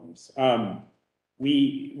problems.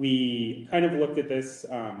 We kind of looked at this.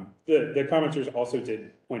 The commenters also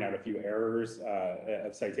did point out a few errors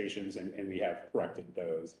of citations, and we have corrected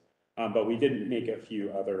those. But we did make a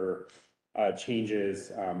few other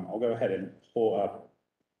changes. I'll go ahead and pull up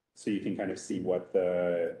so you can kind of see what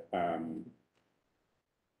the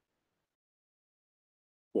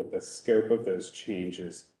scope of those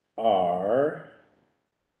changes are.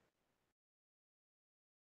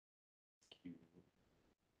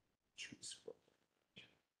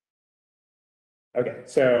 Okay,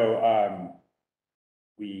 so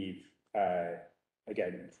we've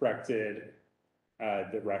again corrected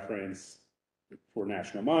the reference for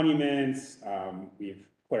national monuments. We've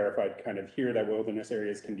clarified kind of here that wilderness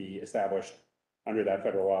areas can be established under that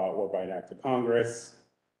federal law or by an act of Congress.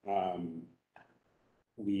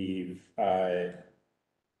 We've added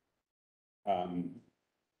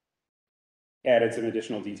some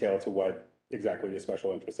additional detail to what exactly the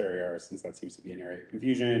special interest area are, since that seems to be an area of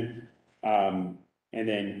confusion. And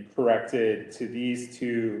then corrected to these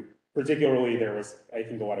two, particularly there was, I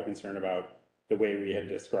think, a lot of concern about the way we had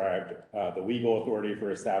described the legal authority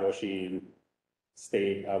for establishing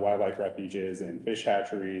state wildlife refuges and fish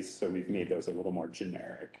hatcheries. So we've made those a little more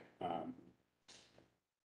generic.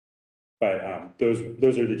 But those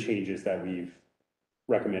are the changes that we've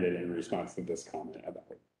recommended in response to this comment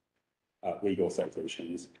about legal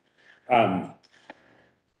citations. Go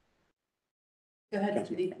ahead,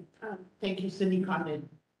 Cindy. Thank you, Cindy Condon.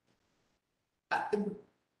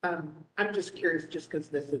 I'm just curious, just because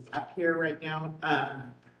this is up here right now,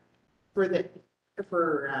 for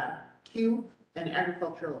Q, an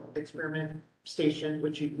agricultural experiment station,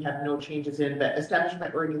 which you have no changes in, but established by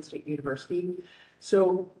Oregon State University.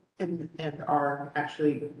 So, and are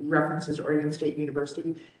actually references Oregon State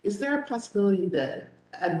University. Is there a possibility that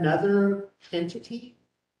another entity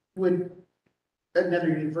another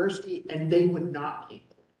university, and they would not be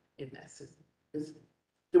in this? Is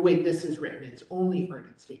the way this is written, it's only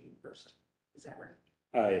Oregon State University. Is that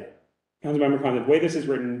right? Councilmember Condon, the way this is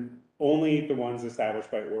written, only the ones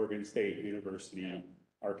established by Oregon State University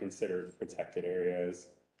are considered protected areas.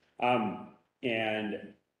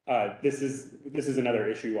 This is another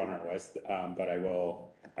issue on our list, but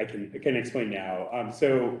I can explain now.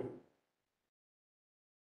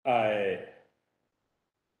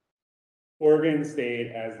 Oregon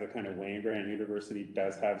State, as the kind of land grant university,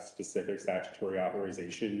 does have specific statutory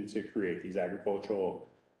authorization to create these agricultural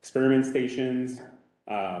experiment stations.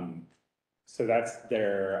 So that's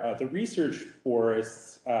there. The research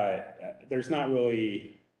forests, there's not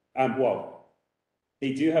really, well,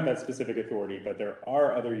 they do have that specific authority, but there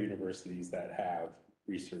are other universities that have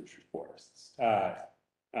research forests.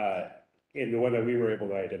 And the one that we were able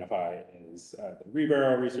to identify is the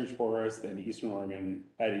Rebaro Research Forest in Eastern Oregon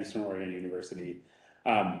at Eastern Oregon University.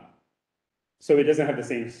 So it doesn't have the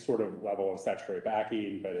same sort of level of statutory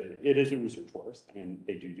backing, but it is a research forest, and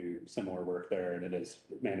they do similar work there, and it is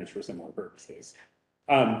managed for similar purposes.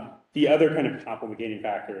 The other kind of complicating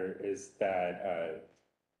factor is that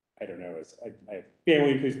I don't know, I have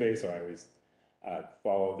family in Coos Bay, so I always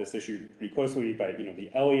follow this issue pretty closely, but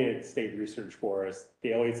the Elliott State Research Forest,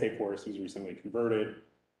 the Elliott State Forest was recently converted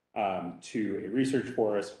to a research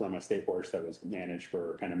forest from a state forest that was managed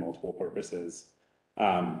for kind of multiple purposes.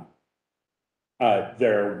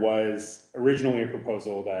 There was originally a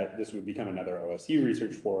proposal that this would become another OSU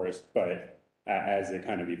research forest, but as it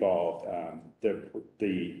kind of evolved,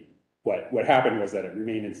 what happened was that it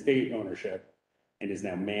remained in state ownership and is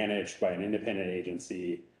now managed by an independent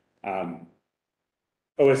agency.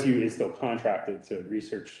 OSU is still contracted to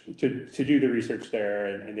research, to do the research there,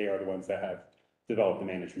 and they are the ones that have developed the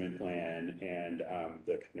management plan and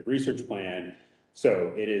the kind of research plan.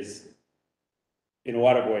 So it is, in a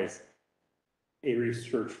lot of ways, a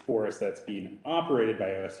research forest that's being operated by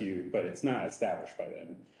OSU, but it's not established by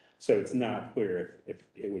them. So it's not clear if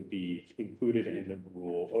it would be included in the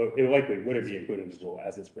rule, or it likely wouldn't be included in the rule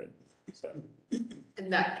as it's written, so.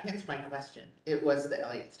 And that, hence my question. It was the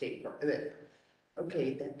Elliott State,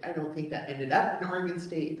 okay, then I don't think that ended up in Oregon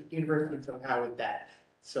State University, so how would that?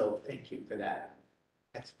 So thank you for that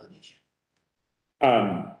explanation.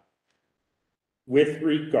 With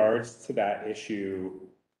regards to that issue,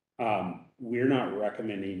 we're not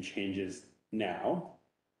recommending changes now,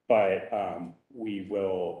 but, we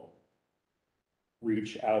will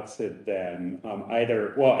reach out to them,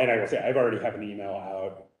 either, well, and I will say, I've already have an email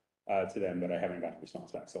out, to them, but I haven't gotten a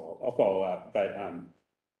response back, so I'll follow up, but,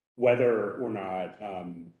 whether or not,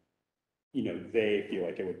 they feel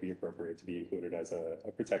like it would be appropriate to be included as a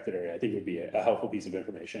protected area, I think would be a helpful piece of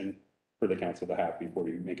information for the council to have before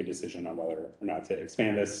you make a decision on whether or not to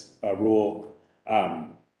expand this, rule.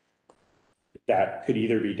 That could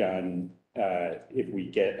either be done, if we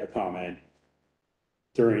get a comment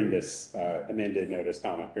during this, amended notice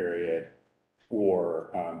comment period,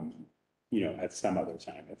 or, at some other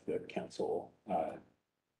time if the council,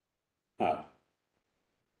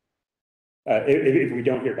 if we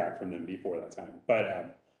don't hear back from them before that time.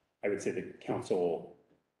 But I would say the council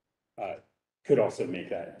could also make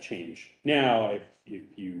that change now if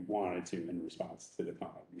you wanted to in response to the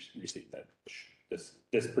comment you received that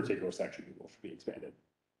this particular section of the rule should be expanded.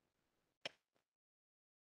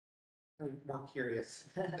 I'm more curious.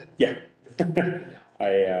 Yeah.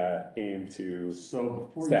 I aim to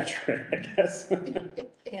So before you, saturate, I guess.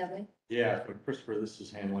 Hanley? yeah, but Christopher, this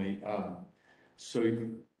is Hanley. So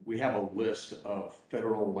we have a list of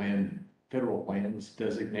federal lands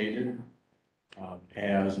designated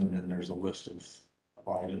as, and then there's a list of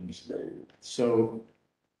items. So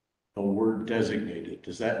the word designated,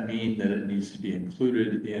 does that mean that it needs to be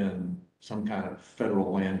included in some kind of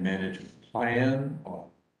federal land management plan? Or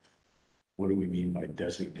what do we mean by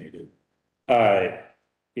designated? Thank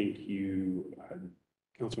you,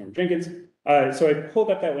 Councilmember Jenkins. So I pulled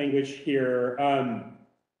up that language here.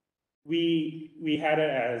 We had it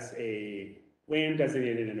as a land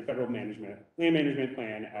designated in a federal land management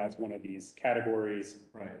plan as one of these categories.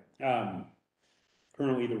 Right.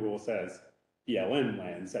 Currently, the rule says BLM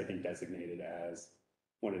lands, I think, designated as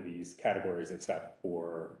one of these categories, except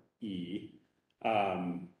for E,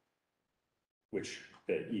 which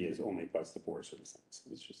the E is only plus the Forest Service.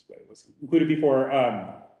 It's just the way it was included before.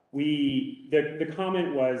 The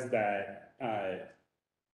comment was that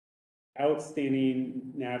outstanding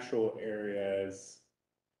natural areas,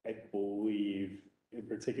 I believe, in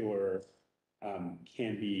particular,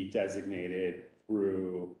 can be designated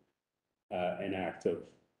through an act of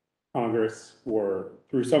Congress or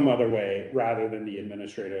through some other way, rather than the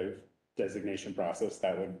administrative designation process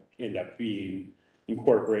that would end up being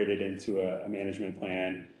incorporated into a management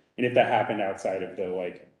plan. And if that happened outside of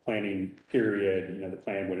the planning period, the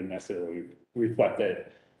plan wouldn't necessarily reflect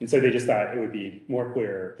it. And so they just thought it would be more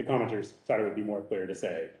clear, the commenters thought it would be more clear to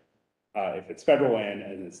say, if it's federal land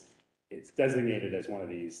and it's designated as one of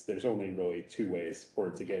these, there's only really two ways for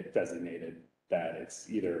it to get designated, that it's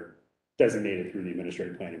either designated through the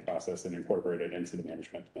administrative planning process and incorporated into the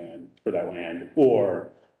management plan for that land,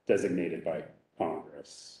 or designated by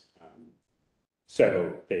Congress.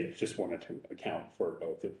 So they just wanted to account for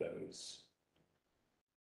both of those.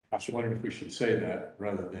 I was wondering if we should say that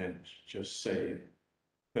rather than just say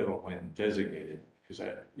federal land designated, because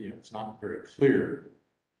that, it's not very clear.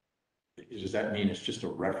 Does that mean it's just a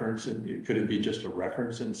reference, and could it be just a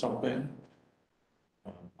reference in something?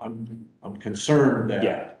 I'm concerned that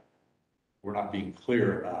Yeah. we're not being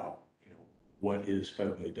clear about, what is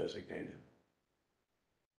federally designated.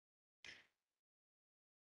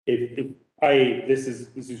 This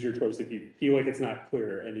is your choice. If you feel like it's not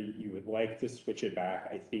clear and you would like to switch it back,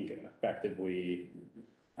 I think effectively,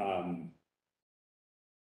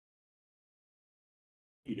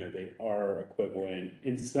 they are equivalent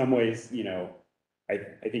in some ways. I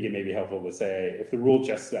think it may be helpful to say, if the rule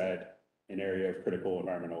just said an area of critical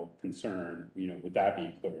environmental concern, would that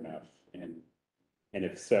be clear enough? And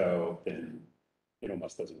if so, then it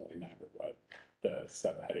almost doesn't really matter what the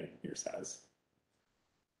subheading here says.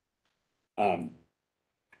 I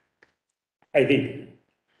think,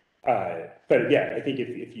 but yeah, I think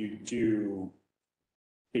if you do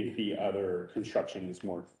think the other construction is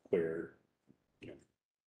more clear, you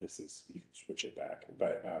can switch it back,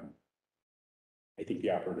 but, I think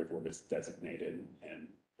the operative word is designated, and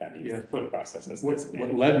that means the process is What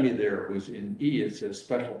designated. led me there was in E, it says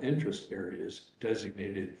special interest areas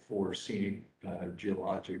designated for scenic,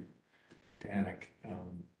 geologic, botanic.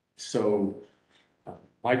 So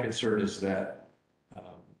my concern is that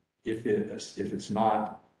if it's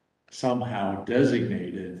not somehow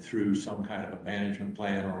designated through some kind of a management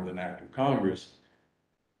plan or an act of Congress,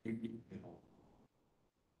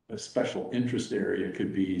 a special interest area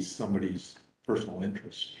could be somebody's personal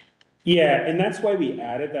interest. Yeah, and that's why we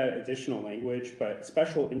added that additional language, but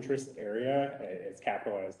special interest area, it's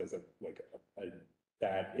capitalized as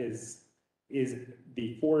that is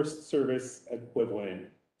the Forest Service equivalent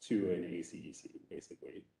to an ACEC,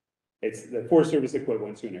 basically. It's the Forest Service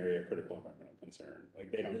equivalent to an area of critical environmental concern,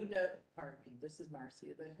 like they Who don't. knows, pardon me, this is Marcia,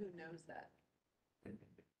 but who knows that?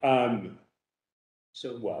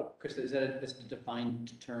 So, Well- Krista, is that that's a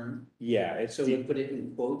defined term? Yeah, it's, So we put it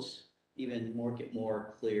in quotes, even more, get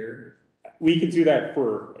more clear. we could do that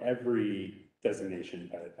for every designation,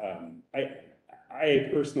 but, I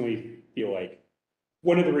personally feel like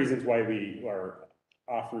one of the reasons why we are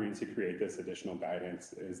offering to create this additional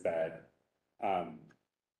guidance is that,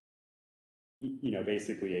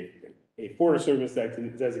 basically a Forest Service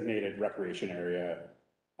designated recreation area,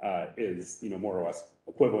 is, more or less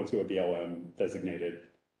equivalent to a BLM designated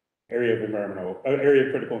area of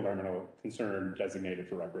critical environmental concern designated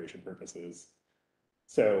for recreation purposes.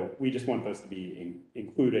 So we just want those to be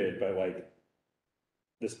included, but like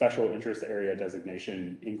the special interest area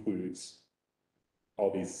designation includes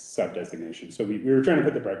all these sub designations. So we were trying to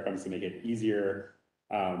put the breadcrumbs to make it easier.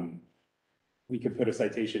 We could put a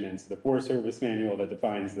citation into the Forest Service manual that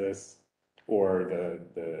defines this, or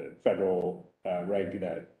the federal reg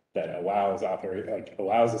that allows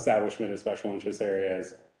allows establishment of special interest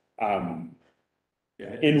areas.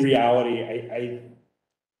 In reality,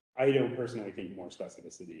 I don't personally think more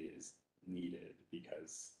specificity is needed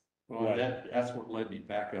because. Well, that's what led me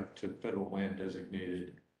back up to federal land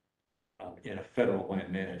designated in a federal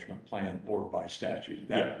land management plan or by statute.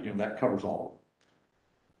 That covers all.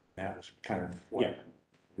 That was kind of what,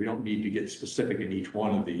 we don't need to get specific in each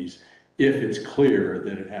one of these if it's clear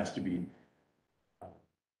that it has to be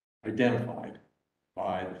identified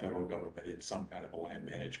by the federal government in some kind of a land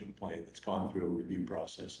management plan that's gone through a review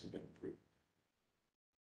process and been approved.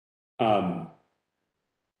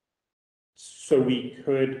 So we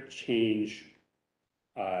could change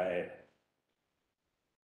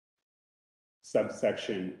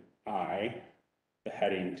subsection I, the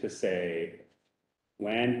heading, to say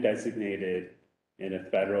land designated in a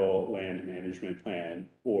federal land management plan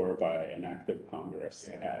or by an act of Congress,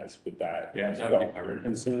 as with that. Yeah, that would be my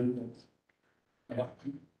concern.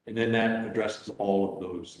 And then that addresses all of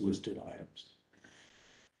those listed items.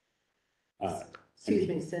 Excuse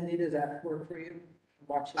me, Cindy, does that work for you? I'm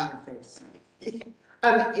watching your face.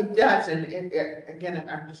 It does, and again,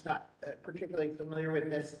 I'm just not particularly familiar with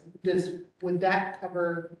this. Would that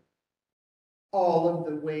cover all of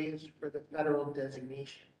the ways for the federal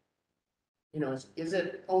designation? Is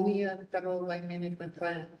it only a federal land management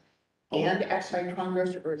plan and act by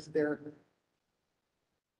Congress, or is there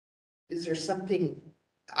something,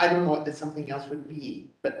 I don't know what the something else would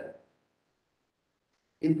be, but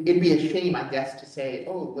it'd be a shame, I guess, to say,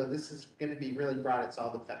 oh, well, this is gonna be really broad, it's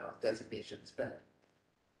all the federal designations, but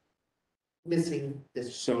missing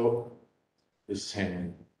this. So this is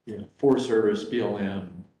saying, Forest Service, BLM,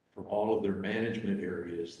 for all of their management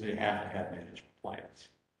areas, they have to have management plans.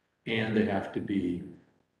 And they have to be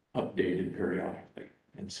updated periodically.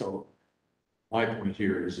 And so my point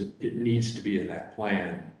here is it needs to be in that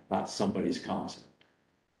plan, not somebody's concept.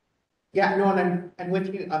 Yeah, no, and I'm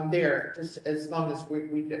with you, I'm there, just as long as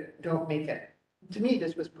we don't make it, to me,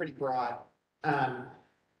 this was pretty broad,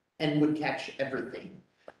 and would catch everything.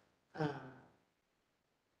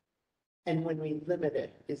 And when we limit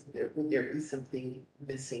it, would there be something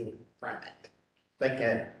missing from it? Like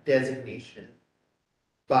a designation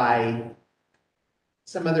by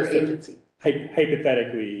some other agency?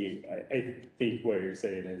 Hypothetically, I think what you're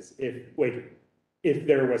saying is if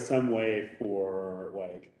there was some way for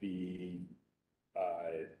the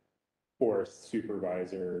forest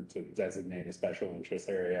supervisor to designate a special interest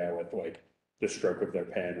area with the stroke of their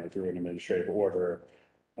pen or through an administrative order,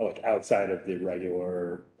 outside of the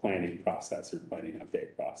regular planning process or planning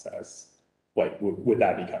update process, would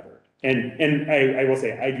that be covered? And I will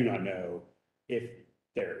say, I do not know if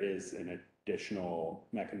there is an additional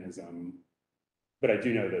mechanism, but I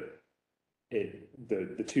do know that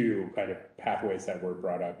the two kind of pathways that were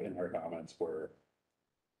brought up in our comments were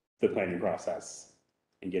the planning process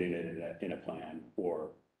and getting it in a plan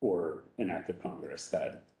or an act of Congress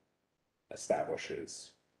that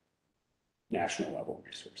establishes national level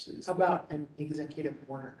resources. How about an executive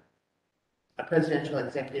order? A presidential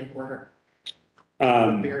executive order?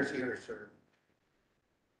 Bears ears or?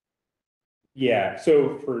 Yeah,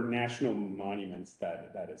 so for national monuments,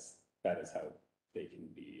 that is how they can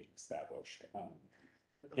be established.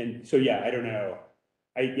 And so, yeah, I don't know.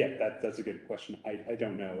 Yeah, that's a good question. I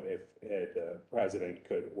don't know if the president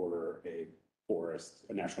could order a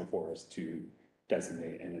national forest to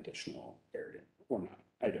designate an additional area or not.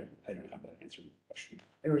 I don't have that answer to the question.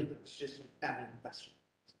 Everything's just having a question.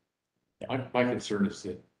 My concern is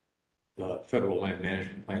that the federal land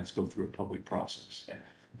management plans go through a public process.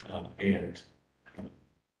 And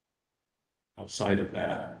outside of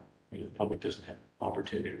that, the public doesn't have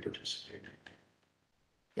opportunity to participate.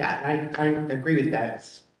 Yeah, and I agree with that.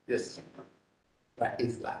 It's just, that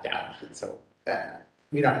is left out, and so,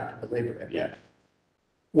 we don't have to belabor it. Yeah.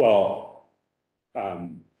 Well,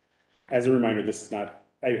 as a reminder, this is not,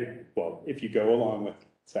 if you go along with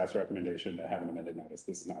staff's recommendation to have an amended notice,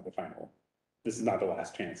 this is not the final. This is not the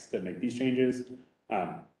last chance to make these changes.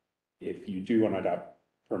 If you do want to adopt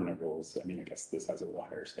permanent rules, I mean, I guess this has a little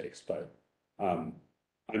higher stakes, but I'm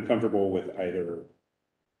comfortable with either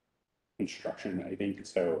construction, I think.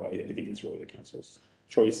 So I think it's really the council's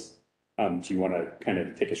choice. Do you want to kind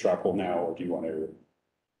of take a straw poll now, or do you want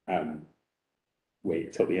to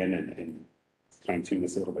wait till the end and fine tune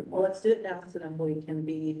this a little bit Well, more? let's do it now so then we can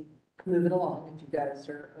be moving along. If you guys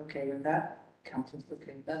are okay with that, council's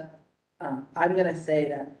okay with that. I'm gonna say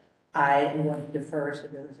that I am going to defer to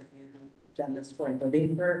those of you who've done this for a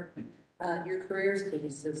living for your careers, because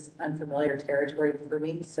this is unfamiliar territory for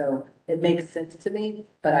me, so it makes sense to me,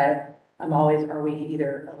 but I'm always, are we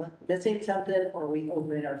either missing something or are we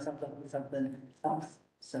opening ourselves up with something else?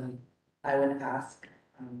 So I would ask,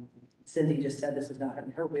 Cindy just said this is not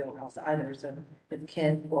in her wheelhouse either, so if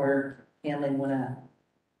Kent or Hanley wanna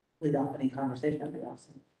lead off any conversation, that'd be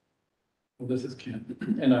awesome. Well, this is Ken,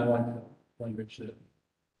 and I like the language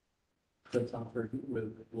that's offered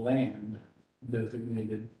with land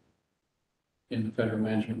designated in the federal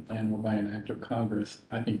management plan or by an act of Congress.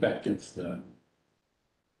 I think that gets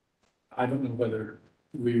I don't know whether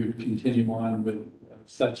we would continue on with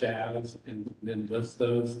such as and then list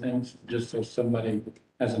those things, just so somebody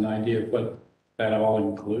has an idea of what that all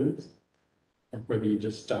includes, or whether you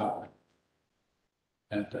just stop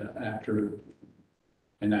at after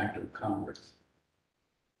an act of Congress.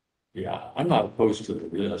 Yeah, I'm not opposed to the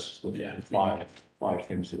list, with Yeah. five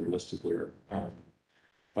things that are listed there.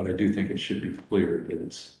 But I do think it should be clear that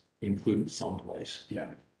it's included someplace.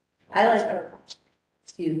 Yeah. I like,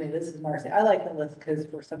 excuse me, this is Marcy, I like the list because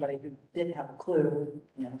for somebody who didn't have a clue,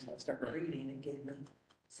 so I started reading and gave them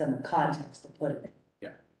some context to put it in.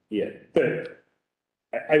 Yeah, but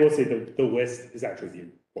I will say the list is actually the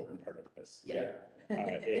important part of this. Yeah.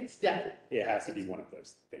 It's definitely. It has to be one of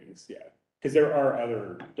those things, yeah. Because there are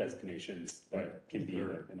other designations that can be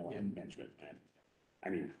in a land management plan. I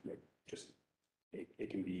mean, like, just, it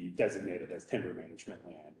can be designated as timber management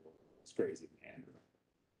land or grazing land.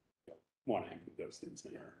 Want to include those things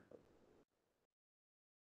in there.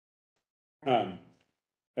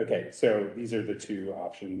 Okay, so these are the two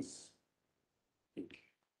options. I think.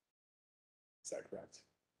 Is that correct?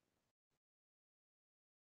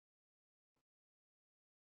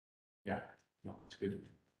 Yeah, no, it's good.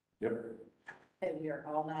 Yep. And we are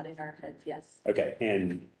all nodding our heads, yes. Okay,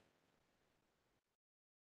 and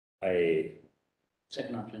I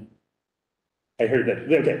Second option. heard that,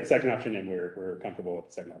 okay, second option, and we're comfortable with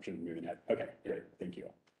the second option moving ahead. Okay, great, thank you.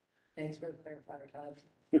 Thanks for clarifying, Todd.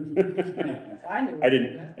 I I knew.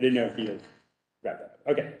 didn't know if you wrapped that up.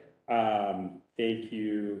 Okay, thank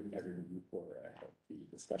you everyone for the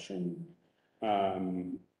discussion.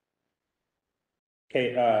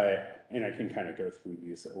 Okay, and I can kind of go through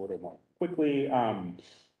these a little more quickly.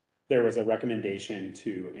 There was a recommendation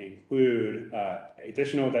to include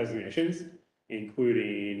additional designations,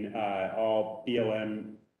 including all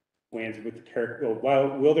BLM lands with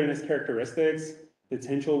wilderness characteristics,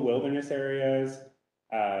 potential wilderness areas,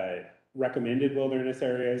 recommended wilderness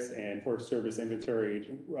areas, and Forest Service inventory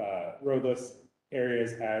roadless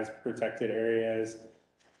areas as protected areas.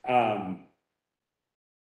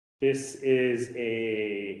 This is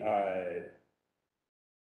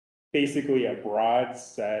basically a broad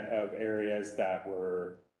set of areas that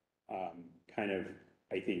were kind of,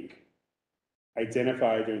 I think,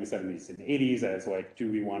 identified during the 70s and 80s as like, do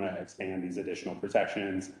we want to expand these additional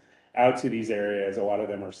protections out to these areas? A lot of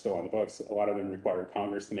them are still on the books. A lot of them require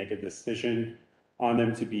Congress to make a decision on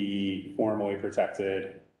them to be formally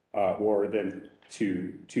protected, or then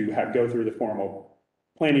to go through the formal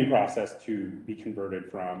planning process to be converted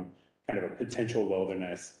from kind of a potential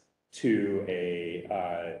wilderness to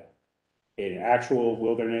an actual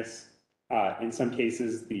wilderness. In some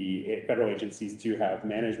cases, the federal agencies do have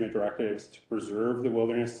management directives to preserve the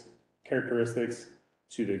wilderness characteristics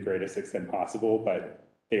to the greatest extent possible, but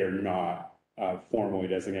they are not formally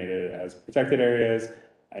designated as protected areas.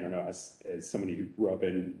 I don't know, as somebody who grew up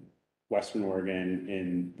in Western Oregon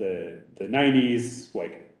in the nineties,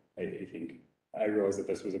 like, I think I realized that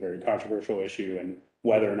this was a very controversial issue, and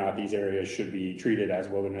whether or not these areas should be treated as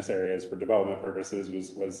wilderness areas for development purposes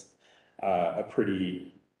was a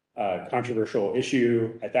pretty controversial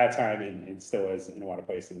issue at that time, and still is in a lot of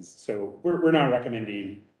places. So we're not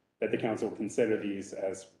recommending that the council consider these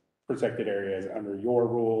as protected areas under your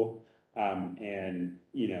rule. And,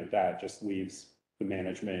 you know, that just leaves the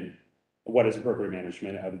management, what is appropriate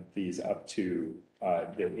management of these up to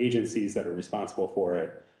the agencies that are responsible for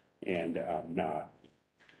it, and not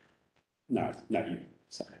you.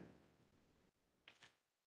 Sorry.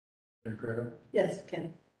 Greta, Yes,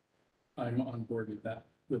 Ken, I'm on board with that,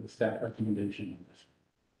 with the staff recommendation on this.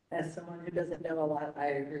 as someone who doesn't know a lot, I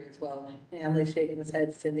agree as well. Emily's shaking his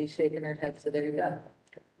head, Cindy's shaking her head, so there you go.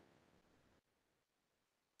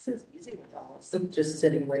 This is easy with all of us, just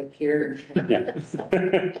sitting right here. Yeah.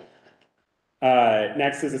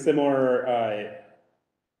 Next is a similar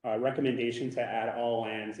recommendation to add all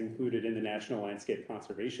lands included in the National Landscape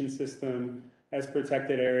Conservation System as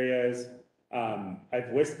protected areas.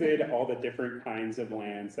 I've listed all the different kinds of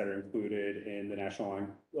lands that are included in the National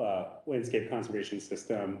Landscape Conservation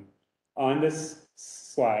System on this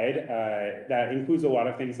slide. That includes a lot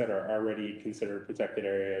of things that are already considered protected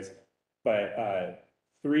areas, but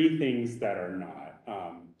three things that are not.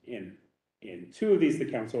 In two of these, the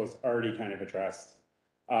council has already kind of addressed.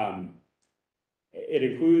 It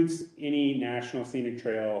includes any national scenic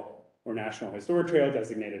trail or national historic trail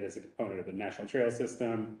designated as a component of the national trail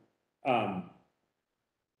system.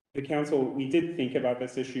 The council, we did think about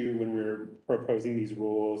this issue when we were proposing these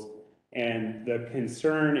rules, and the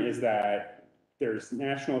concern is that there's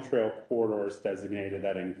national trail corridors designated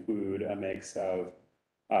that include a mix of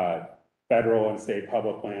federal and state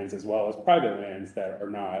public lands as well as private lands that are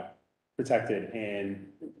not protected, and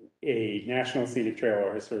a national scenic trail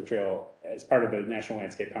or historic trail as part of the National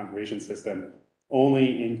Landscape Conservation System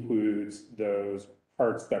only includes those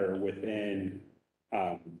parts that are within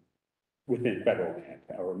federal land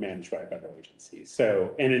or managed by federal agencies.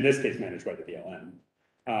 So, and in this case, managed by the BLM.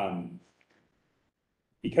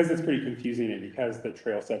 Because it's pretty confusing, and because the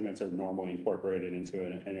trail segments are normally incorporated into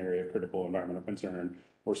an area of critical environmental concern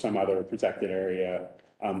or some other protected area,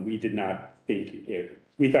 we did not think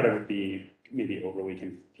we thought it would be maybe overly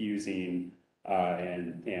confusing,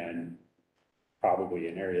 and probably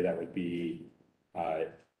an area that would be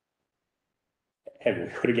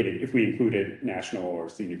heavily litigated if we included national or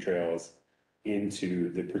scenic trails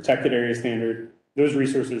into the protected area standard. Those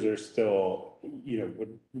resources are still,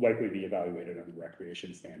 would likely be evaluated under the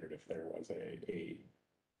recreation standard if there was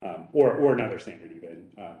or another standard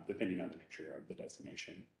even, depending on the nature of the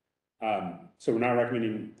destination. So we're not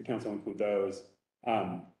recommending the council include those.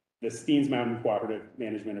 The Steens Mountain Cooperative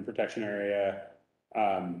Management and Protection Area,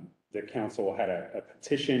 the council had a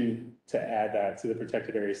petition to add that to the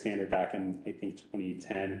protected area standard back in, I think,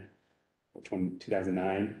 2010 or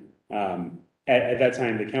 2009. At that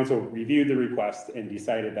time, the council reviewed the request and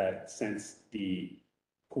decided that since the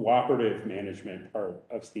cooperative management part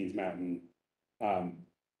of Steens Mountain,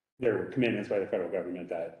 there were commitments by the federal government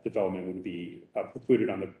that development would be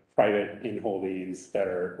precluded on the private holdings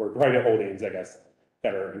or private holdings, I guess,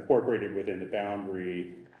 that are incorporated within the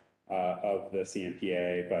boundary of the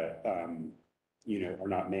CMPA, but are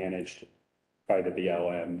not managed by the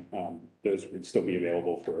BLM. Those would still be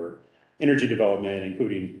available for energy development,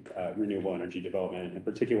 including renewable energy development. In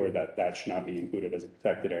particular, that should not be included as a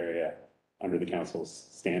protected area under the council's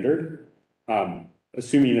standard.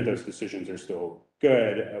 Assuming that those decisions are still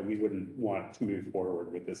good, we wouldn't want to move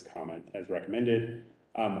forward with this comment as recommended.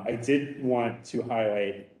 I did want to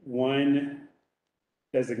highlight one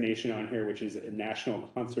designation on here, which is a national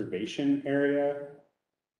conservation area.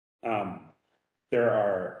 There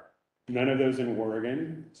are none of those in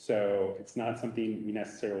Oregon, so it's not something we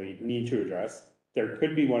necessarily need to address. There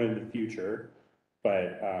could be one in the future,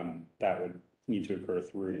 but that would need to occur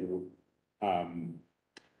through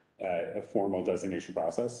a formal designation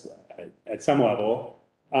process at some level.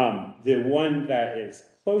 The one that is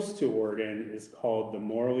close to Oregon is called the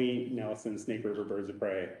Morley-Nelson Snake River Birds of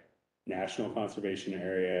Prey National Conservation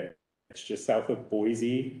Area. It's just south of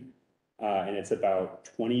Boise, and it's about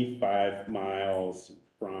 25 miles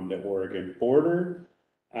from the Oregon border.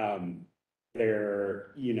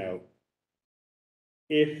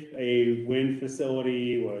 If a wind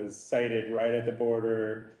facility was sited right at the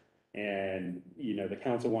border and, the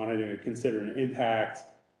council wanted to consider an impact,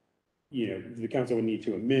 the council would need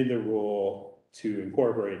to amend the rule to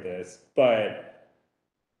incorporate this. But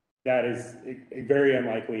that is very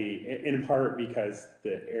unlikely, in part because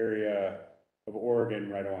the area of Oregon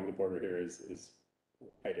right along the border here is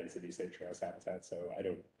high density sagebrush trails habitat, so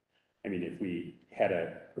I mean, if we had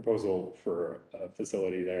a proposal for a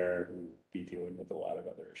facility there, we'd be dealing with a lot of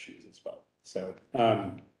other issues as well. So,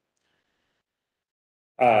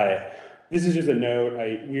 this is just a note.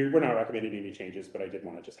 We're not recommending any changes, but I did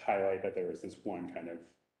want to just highlight that there was this one kind of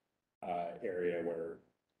area where,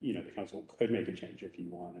 you know, the council could make a change if you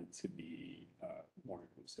wanted to be more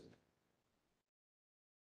inclusive.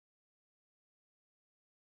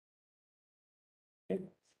 Okay.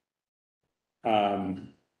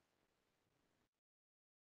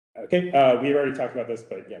 Okay, we already talked about this,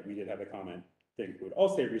 but yeah, we did have a comment to include all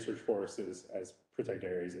state research forests as protected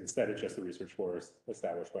areas instead of just the research forest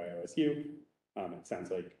established by OSU. It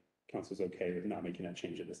sounds like council's okay with not making that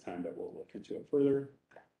change at this time, but we'll look into it further.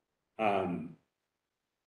 Oh,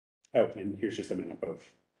 and here's just a map of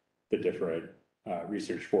the different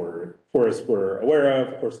research forests we're aware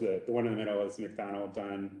of. Of course, the one in the middle is McDonald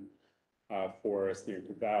Dunn Forest near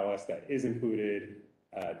Corvallis that is included.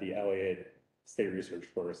 The Elliott State Research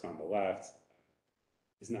Forest on the left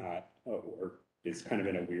is not, or is kind of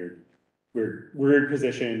in a weird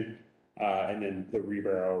position. And then the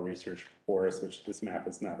Rebaro Research Forest, which this map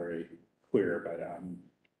is not very clear, but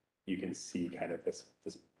you can see kind of this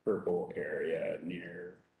purple area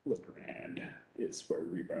near LeGrand is where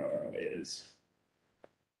Rebaro is.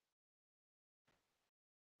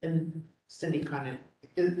 And Cindy Conant,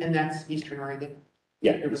 and that's Eastern Oregon?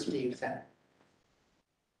 Yeah. University, you said.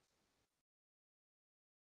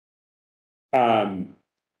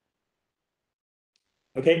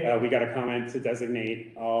 Okay, we got a comment to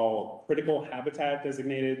designate all critical habitat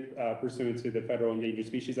designated pursuant to the Federal Endangered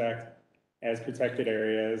Species Act as protected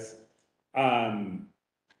areas.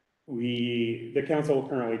 The council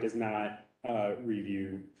currently does not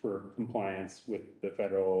review for compliance with the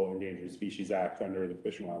Federal Endangered Species Act under the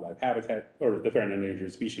Fish and Wildlife Habitat or the Federal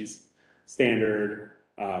Endangered Species Standard.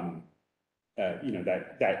 You know,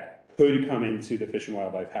 that could come into the Fish and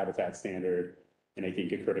Wildlife Habitat Standard. And I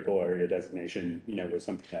think a critical area designation, you know, was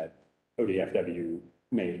something that ODFW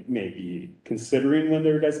may be considering when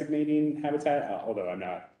they're designating habitat, although I'm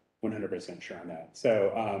not 100% sure on that.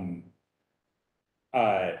 So,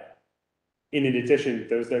 in addition,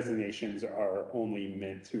 those designations are only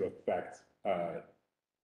meant to affect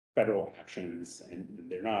federal actions, and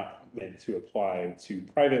they're not meant to apply to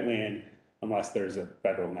private land unless there's a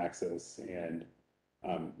federal nexus. And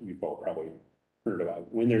you've all probably heard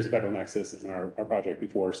about when there's a federal nexus in our project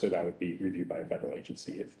before, so that would be reviewed by a federal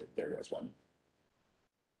agency if there was one.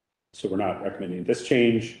 So we're not recommending this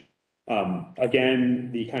change. Again,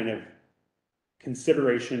 the kind of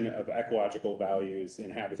consideration of ecological values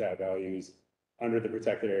and habitat values under the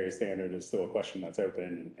protected area standard is still a question that's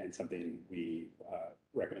open and something we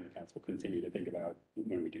recommend the council continue to think about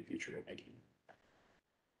when we do future rulemaking.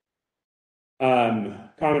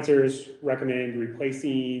 Commenters recommend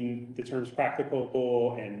replacing the terms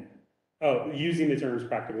practicable and, using the terms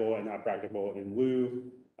practical and not practicable in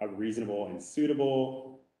lieu of reasonable and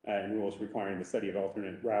suitable, and rules requiring the study of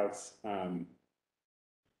alternate routes.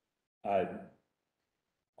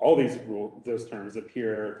 All those terms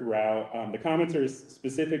appear throughout. The commenters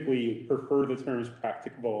specifically prefer the terms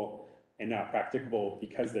practicable and not practicable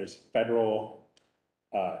because there's federal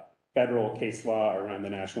case law around the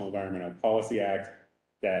National Environmental Policy Act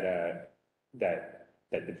that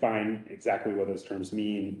define exactly what those terms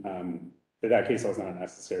mean. But that case law is not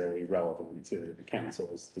necessarily relevant to the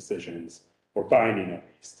council's decisions or binding at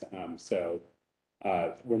least. So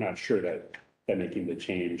we're not sure that making the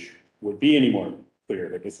change would be any more clear.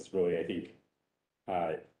 But this is really,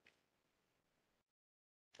 I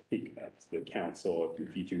think that's the council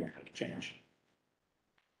if you do want to make a change.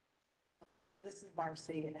 This is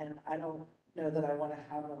Marcy, and I don't know that I want to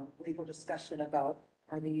have a legal discussion about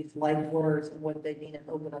are these light words and what they mean and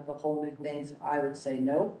open up a whole new thing. So I would say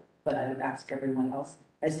no, but I would ask everyone else.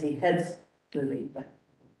 I see heads moving, but.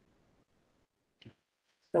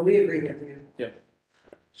 So we agree with you.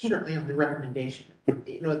 Certainly on the recommendation,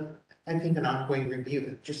 you know, I think an ongoing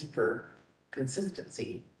review just for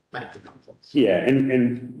consistency might be helpful. Yeah,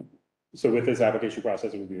 and so with this application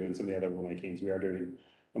process review and some of the other rulemakings, we are doing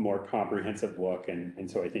a more comprehensive look, and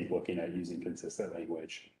so I think looking at using consistent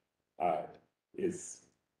language is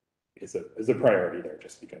a priority there,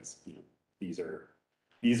 just because, you know, these are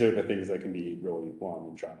the things that can be really long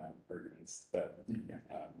and drawn out arguments that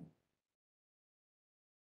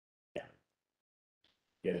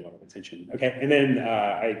get a lot of attention. Okay, and then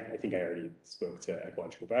I think I already spoke to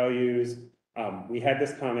ecological values. We had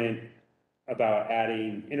this comment about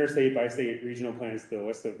adding interstate, bi-state, regional plans to the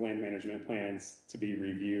list of land management plans to be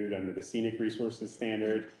reviewed under the scenic resources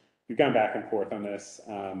standard. We've gone back and forth on this.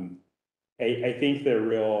 I think the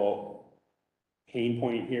real pain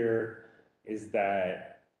point here is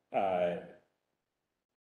that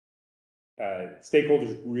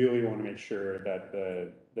stakeholders really want to make sure that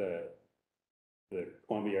the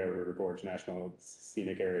Columbia River Gorge National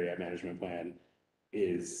Scenic Area Management Plan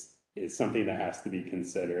is something that has to be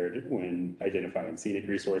considered when identifying scenic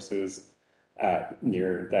resources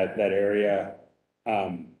near that area.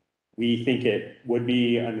 We think it would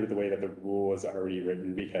be under the way that the rule is already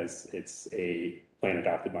written because it's a plan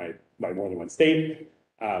adopted by more than one state.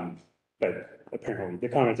 But apparently the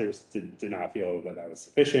commenters did not feel that that was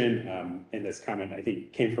sufficient. And this comment, I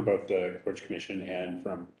think, came from both the Gorge Commission and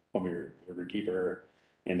from Columbia Riverkeeper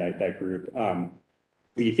and that group.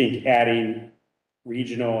 We think adding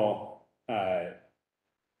regional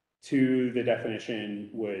to the definition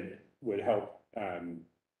would help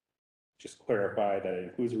just clarify that it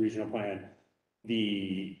includes a regional plan.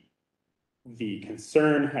 The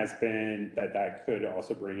concern has been that that could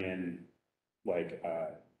also bring in like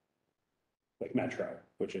Metro,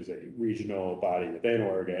 which is a regional body within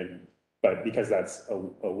Oregon, but because that's a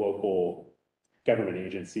local government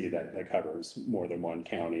agency that covers more than one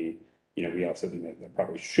county, you know, we also think that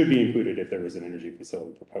probably should be included if there was an energy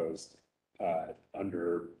facility proposed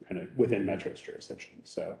under kind of within Metro's jurisdiction.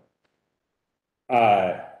 So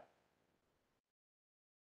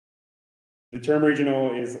the term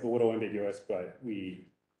regional is a little ambiguous, but we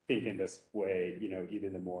think in this way, you know,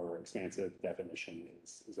 even the more expansive definition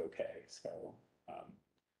is okay. So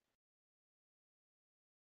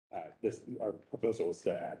our proposal is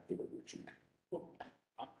to add the word regional. Well,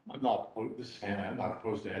 I'm not, opposed- this is Hannah, I'm not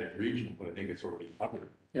opposed to adding regional, but I think it's already covered.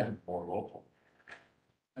 Yeah. More local.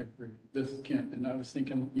 I agree. This can't, and I was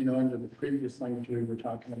thinking, you know, under the previous language we were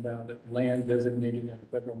talking about, that land designated in a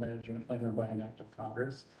federal management plan or by an act of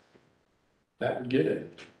Congress, that would get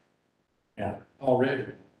it Yeah, already.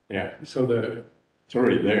 yeah, So the it's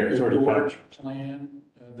already there, it's already Gorge covered. plan,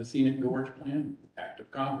 the scenic gorge plan, act of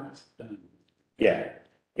Congress, done. Yeah,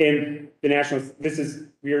 and the national,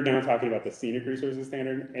 we are now talking about the scenic resources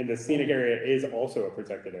standard, and the scenic area is also a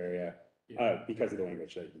protected area because of the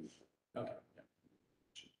language that you use. Okay.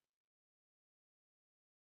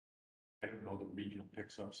 I don't know that regional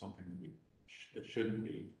picks up something that shouldn't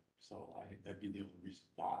be, so I think that'd be the only reason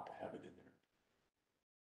not to have it in there.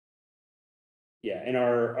 Yeah, and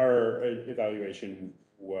our evaluation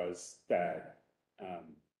was that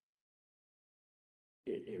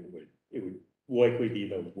it would likely be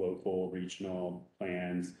the local regional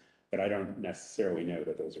plans, but I don't necessarily know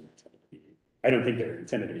that those are intended to be, I don't think they're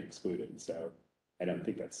intended to be excluded, so I don't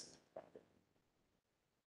think that's.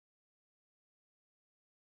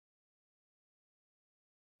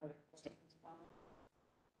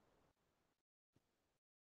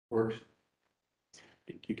 Works.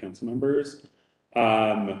 Thank you, council members.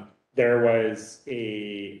 There was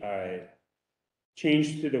a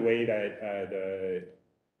change to the way that the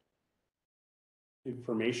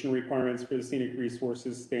information requirements for the scenic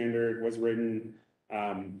resources standard was written,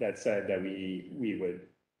 that said that we would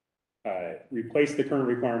replace the current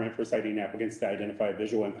requirement for citing applicants to identify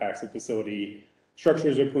visual impacts of facility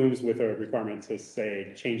structures or plumes with a requirement to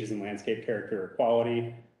say changes in landscape character or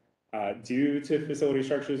quality due to facility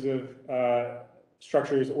structures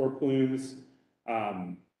or plumes.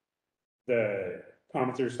 The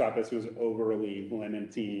commenters thought this was overly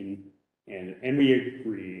limiting, and we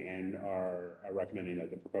agree and are recommending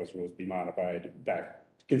that the proposed rules be modified back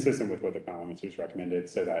consistent with what the commenters recommended,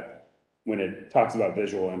 so that when it talks about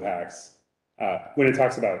visual impacts, when it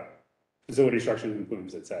talks about facility structures and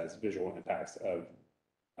plumes, it says visual impacts of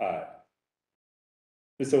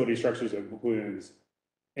facility structures and plumes,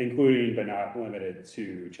 including but not limited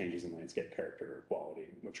to changes in landscape character or quality,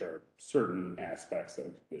 which are certain aspects of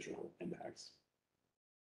visual impacts.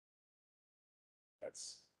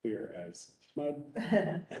 That's clear as mud.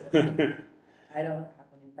 I don't have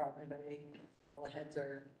any problem, but all heads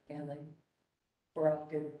are handling. We're all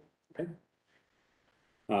good.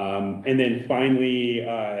 And then finally,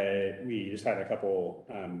 we just had a couple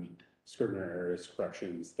Scrivener errors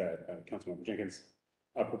corrections that Councilmember Jenkins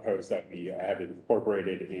proposed that we have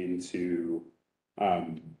incorporated into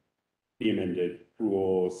the amended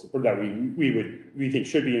rules, or that we think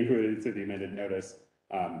should be included into the amended notice,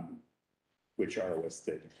 which are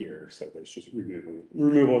listed here. So there's just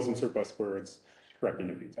removals and surplus words, correcting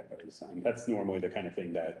a few typos. That's normally the kind of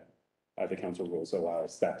thing that the council rules allow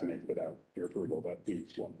staff to make without your approval, but we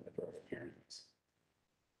wanted to throw it here.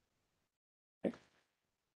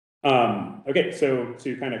 Okay, so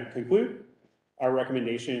to kind of conclude, our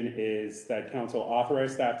recommendation is that council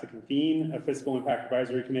authorize staff to convene a fiscal impact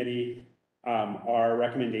advisory committee. Our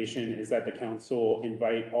recommendation is that the council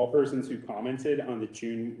invite all persons who commented on the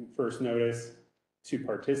June 1st notice to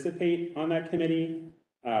participate on that committee.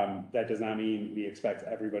 That does not mean we expect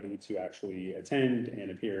everybody to actually attend and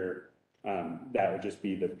appear. That would just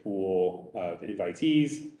be the pool of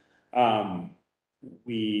invitees.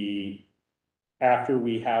 After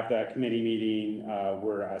we have that committee meeting,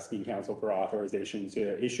 we're asking council for authorization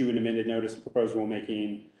to issue an amended notice of proposed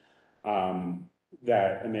rulemaking.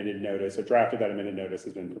 That amended notice, a draft of that amended notice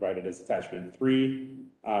has been provided as attachment 3.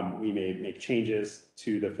 We may make changes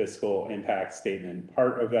to the fiscal impact statement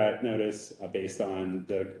part of that notice based on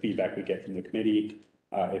the feedback we get from the committee,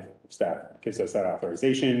 if staff gives us that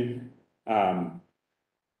authorization.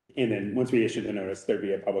 And then once we issue the notice, there'd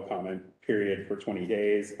be a public comment period for 20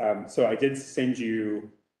 days. So I did send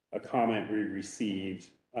you a comment we received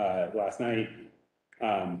last night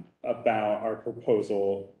about our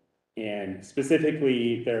proposal. And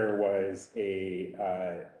specifically, there was a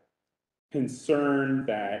concern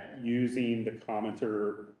that using the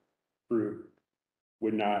commenter group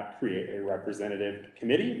would not create a representative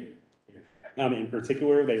committee. In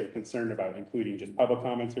particular, they were concerned about including just public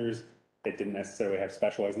commenters that didn't necessarily have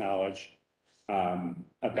specialized knowledge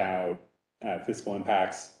about fiscal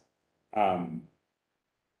impacts.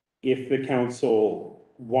 If the council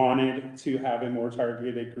wanted to have a more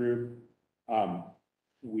targeted group,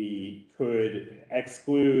 we could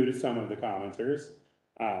exclude some of the commenters.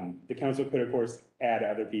 The council could, of course, add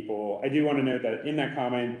other people. I do want to note that in that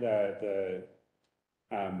comment, the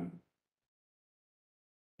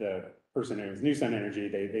person who was New Sun Energy,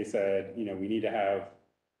 they said, you know, we need to have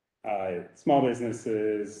small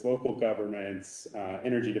businesses, local governments,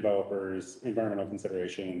 energy developers, environmental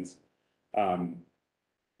considerations,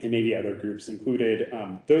 and maybe other groups included.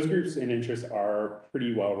 Those groups and interests are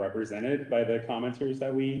pretty well represented by the commenters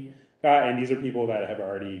that we got, and these are people that have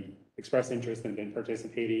already expressed interest and been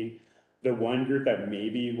participating. The one group that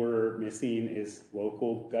maybe we're missing is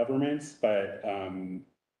local governments, but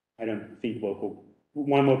I don't think local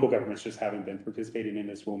governments just haven't been participating in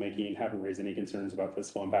this rulemaking, haven't raised any concerns about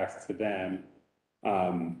fiscal impacts to them,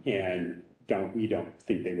 and we don't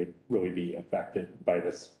think they would really be affected by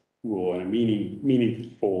this rule in a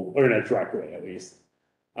meaningful, or in a direct way at least.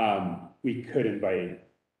 We could invite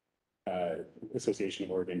Association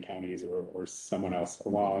of Oregon Counties or someone else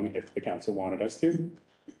along if the council wanted us to.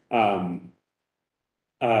 And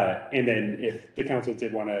then if the council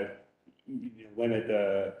did want to limit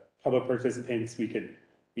the public participants, we could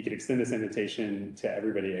extend this invitation to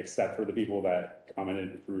everybody except for the people that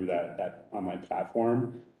commented through that online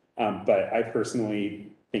platform. But I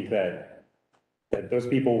personally think that those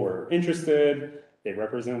people were interested, they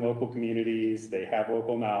represent local communities, they have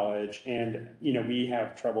local knowledge, and, you know, we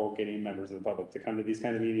have trouble getting members of the public to come to these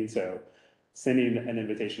kind of meetings, so sending an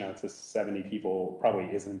invitation out to 70 people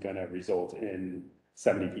probably isn't going to result in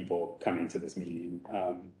 70 people coming to this meeting.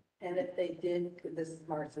 And if they did, this is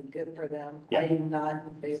Marcy, good for them. Yeah. I am not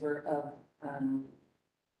in favor of,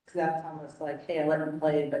 because that's almost like, hey, I let them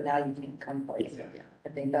play, but now you can't come play. Yeah. I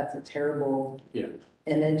think that's a terrible Yeah.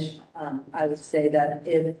 image. I would say that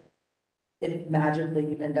if magically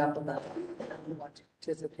you end up with a, you want to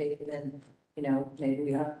participate, then, you know, maybe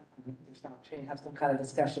we have, there's an opportunity to have some kind of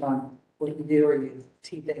discussion on what you do or you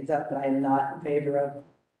tee things up, but I am not in favor of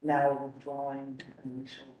now withdrawing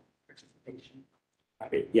initial participation.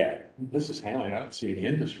 Yeah. This is handling, I don't see any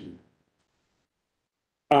industry.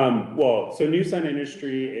 Well, so New Sun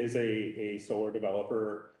Industry is a solar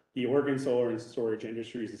developer. The Oregon Solar and Storage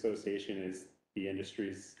Industries Association is the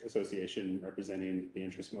industries association representing the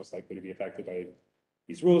interests most likely to be affected by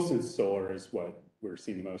these rules, since solar is what we're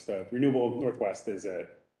seeing the most of. Renewable Northwest is a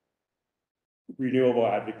renewable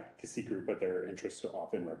advocacy group, but their interests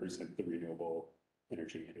often represent the renewable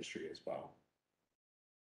energy industry as well.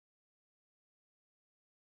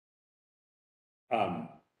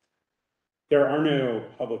 There are no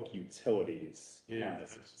public utilities. Yeah, on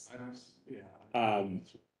this. I don't, yeah.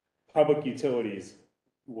 Public utilities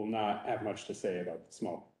will not have much to say about the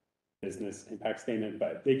small business impact statement,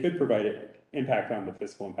 but they could provide impact on the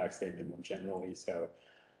fiscal impact statement more generally. So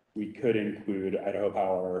we could include Idaho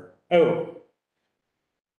Power. Oh,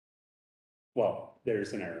 well,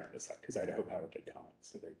 there's an error on this side because Idaho Power did comment.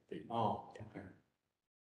 So they Oh, okay.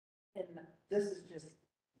 And this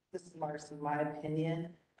is Marcy, my opinion.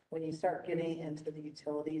 When you start getting into the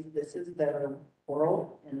utilities, this is their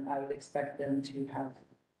world, and I would expect them to have,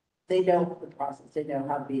 they know the process, they know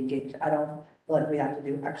how to be engaged. I don't feel like we have to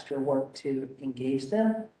do extra work to engage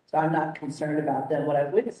them, so I'm not concerned about them. What I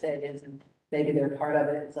would say is, maybe they're part of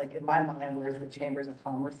it. It's like in my mind, where's the chambers of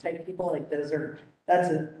commerce type people, like those are, that's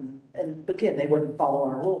a, and again, they wouldn't follow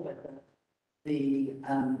our rule, but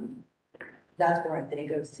that's where I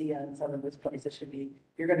think OCA and some of those places should be.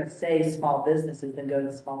 If you're gonna say small businesses, then go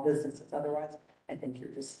to small businesses. Otherwise, I think you're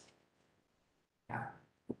just, yeah.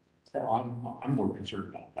 So, I'm more concerned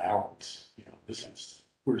about balance, you know, this is,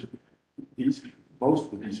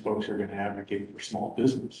 most of these folks are gonna advocate for small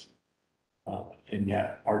business. And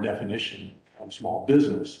yet our definition of small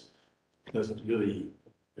business doesn't really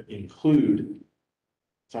include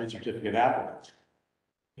site certificate applicants.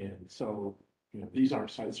 And so, you know, these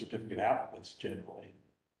aren't site certificate applicants generally.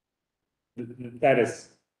 That is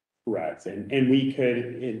correct, and we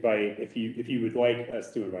could invite, if you would like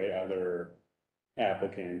us to invite other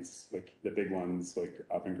applicants, like the big ones, like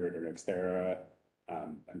Avangrid or Nextera,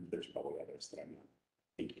 and there's probably others that I'm not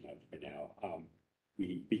thinking of right now.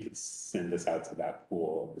 We could send this out to that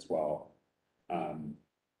pool as well.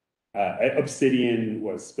 Obsidian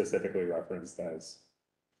was specifically referenced as,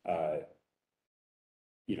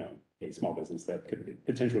 you know, a small business that could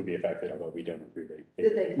potentially be affected, although we don't agree.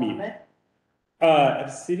 did they comment?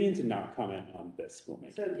 Obsidian did not comment on this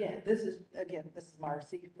rulemaking. So this is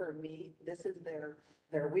Marcy. For me, this is their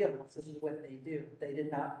wheelhouse. This is what they do. They did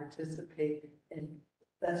not participate in,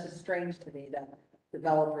 that's just strange to me that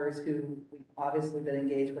developers who we've obviously been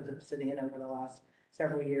engaged with Obsidian over the last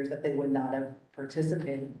several years, that they would not have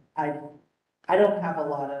participated. I don't have a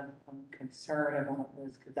lot of concern about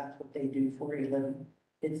this because that's what they do for a living.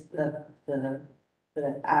 It's the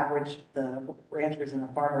average, the ranchers and the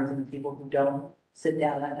farmers and the people who don't sit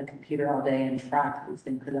down at a computer all day and track these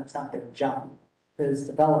things because that's not their job. Those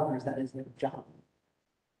developers, that is their job.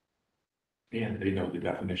 And they know the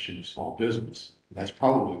definition of small business. That's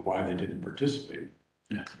probably why they didn't participate.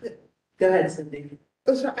 Go ahead, Cindy.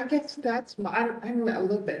 So I guess I'm a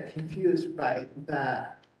little bit confused by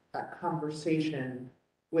that conversation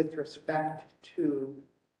with respect to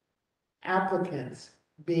applicants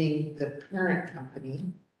being the parent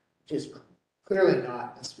company, which is clearly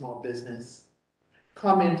not a small business,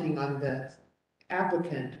 commenting on the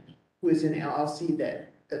applicant who is an LLC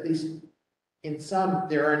that at least in some,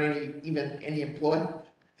 there aren't any employees.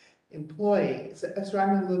 So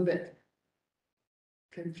I'm a little bit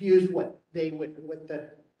confused what the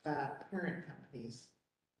parent companies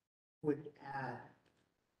would add,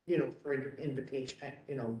 you know, for an invitation,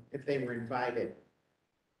 you know, if they were invited.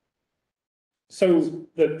 So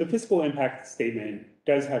the fiscal impact statement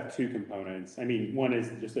does have two components. I mean, one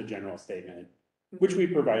is just a general statement, which we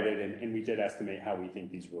provided, and we did estimate how we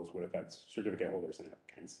think these rules would affect certificate holders and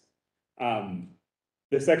applicants.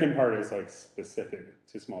 The second part is like specific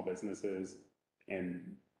to small businesses.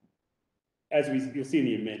 And as you'll see in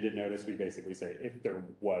the amended notice, we basically say if there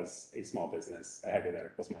was a small business, a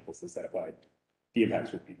hypothetical small business that applied, the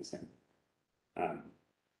impacts would be the same.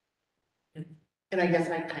 And I guess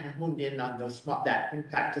I kind of honed in on that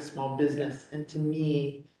impact to small business. And to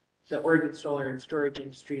me, the Oregon Solar and Storage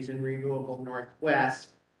Industries and Renewable Northwest,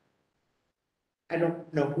 I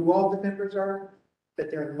don't know who all the members are,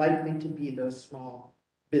 but they're likely to be those small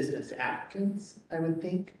business applicants, I would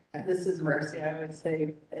think. This is Mercy. I would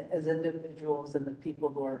say as individuals and the people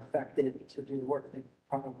who are affected to do the work, they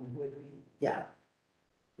probably would be. Yeah.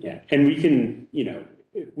 Yeah, and we can, you know,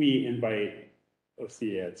 if we invite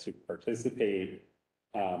OCA to participate,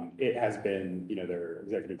 it has been, you know, their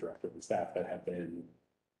executive director and staff that have been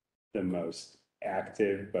the most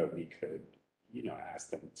active, but we could, you know,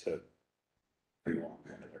 ask them to bring along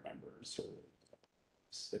one of their members or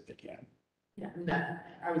if they can. Yeah, and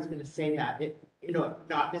I was gonna say that, you know,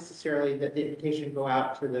 not necessarily that the invitation go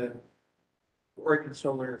out to the Oregon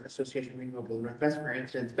Solar Association Renewable Northwest, for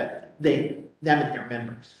instance, but them and their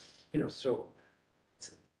members, you know, so it's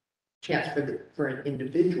a chance for an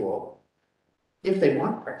individual, if they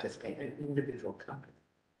want to participate, an individual company.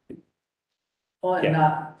 Well, and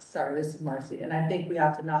Yeah. sorry, this is Marcy, and I think we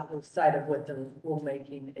have to not lose sight of what the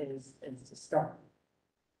rulemaking is to start.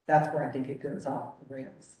 That's where I think it goes off the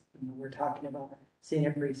rails. You know, we're talking about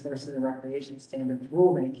scenic resources and recreation standards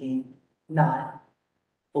rulemaking, not.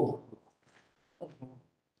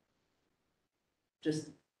 Just.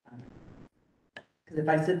 Because if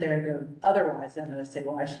I sit there and go otherwise, then I'm gonna say,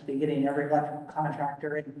 well, I should be getting every electrical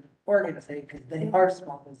contractor in Oregon to say, because they are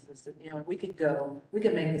small businesses, you know, we could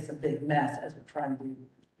make this a big mess as we're trying to do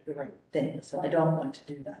the right thing, so I don't want to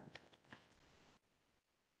do that.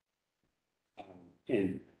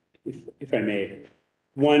 And if I may,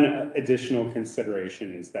 one additional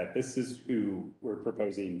consideration is that this is who we're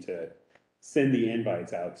proposing to send the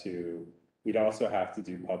invites out to. We'd also have to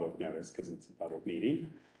do public notice because it's a public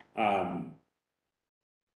meeting.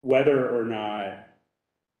 whether or not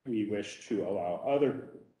we wish to allow other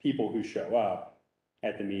people who show up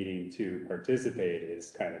at the meeting to participate is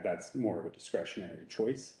kind of, that's more of a discretionary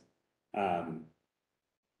choice.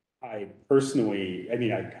 I personally, I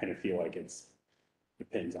mean, I kind of feel like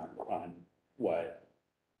depends on what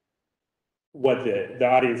the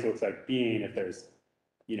audience looks like being, if there's,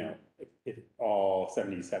 you know, if all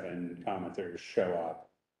 77 commenters show up,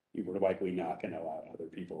 we're likely not going to allow other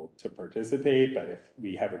people to participate. But if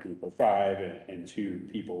we have a group of 5 and 2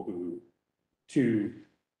 people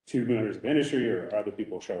two members of industry or other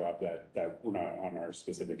people show up that were not on our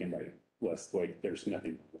specific invite list, like there's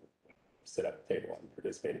nothing to sit at the table and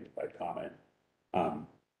participate and provide comment.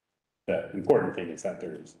 The important thing is that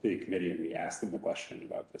there's the committee and we ask them the question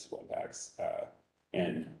about fiscal impacts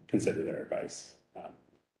and consider their advice.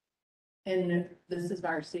 And this is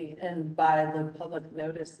Marcy, and by the public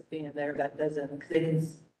notice being there, that doesn't, they can,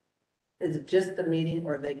 is it just the meeting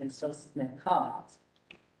or they can still submit comments?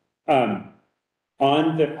 On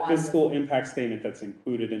the fiscal impact statement that's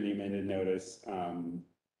included in the amended notice,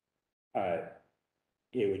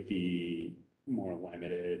 it would be more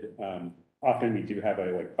limited. Often we do have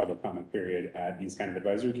a like public comment period at these kind of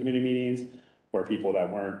advisory committee meetings where people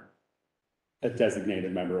that weren't a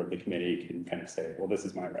designated member of the committee can kind of say, well, this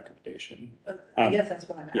is my recommendation. I guess that's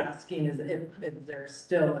what I'm yeah. asking, is if there's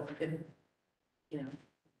still, if, you know,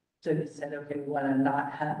 so they said, okay, we want to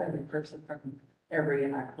not have every person from every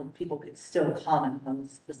act, people could still comment on the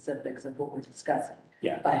specifics of what we're discussing.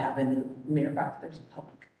 Yeah. By having the mere fact there's a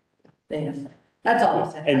public thing. That's all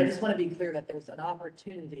I'm saying. I And- just want to be clear that there's an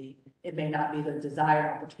opportunity. It may not be the desired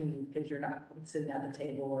opportunity because you're not sitting at the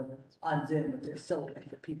table or on Zoom, but there's still a way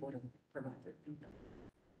for people to provide their feedback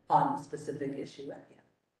on the specific issue at hand.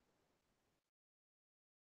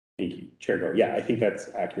 Thank you, Chair Doyle. Yeah, I think that's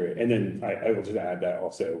accurate. And then I will just add that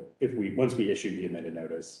also, once we issue the amended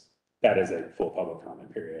notice, that is a full public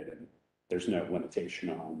comment period and there's no limitation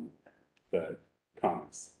on the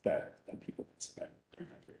comments that people can submit.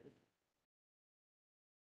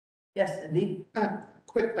 Yes, indeed.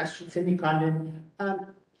 Quick question, Cindy Condon.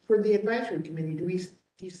 For the advisory committee, do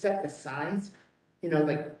you set the size? You know,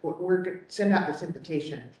 like, send out this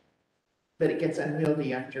invitation, but it gets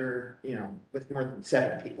unwieldy after, you know, with more than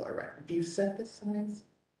 7 people around. Do you set the size?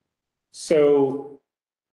 So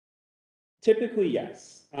typically,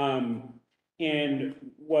 yes. And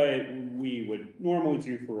what we would normally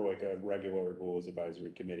do for like a regular rules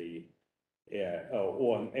advisory committee,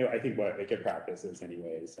 well, I think what a good practice is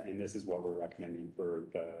anyways, and this is what we're recommending for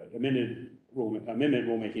the amendment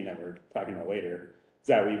rulemaking that we're talking about later, is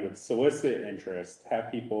that we would solicit interest,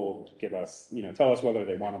 have people give us, you know, tell us whether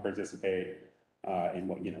they want to participate, and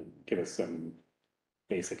what, you know, give us some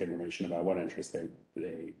basic information about what interest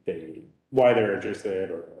why they're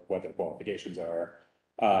interested or what their qualifications are.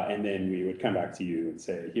 And then we would come back to you and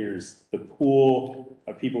say, here's the pool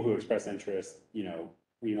of people who express interest, you know,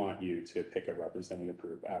 we want you to pick a representative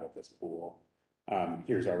group out of this pool.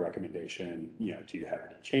 Here's our recommendation, you know, do you have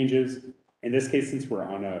any changes? In this case, since we're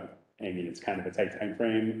on it's kind of a tight time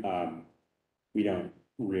frame. We don't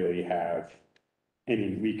really have,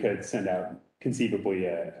 we could send out conceivably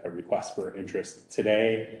a request for interest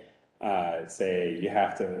today. Say you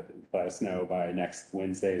have to let us know by next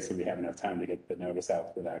Wednesday, so we have enough time to get the notice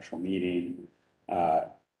out for the actual meeting.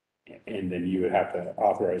 And then you would have to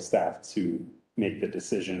authorize staff to make the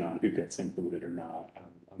decision on who gets included or not,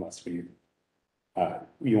 unless you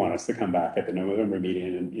want us to come back at the November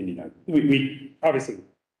meeting and you know, we obviously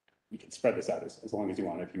you can spread this out as long as you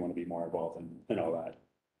want. If you want to be more involved and all that,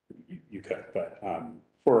 you could. But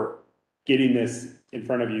for getting this in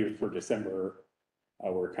front of you for December,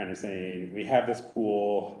 we're kind of saying we have this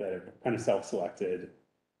pool that are kind of self-selected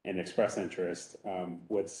and express interest.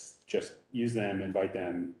 Let's just use them, invite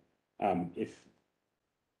them.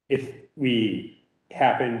 If we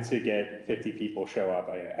happen to get 50 people show up,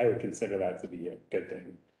 I would consider that to be a good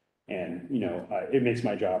thing. And, you know, it makes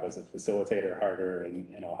my job as a facilitator harder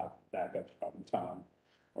and I'll have that from Tom.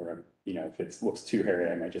 Or, you know, if it looks too hairy,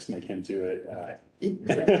 I might just make him do it.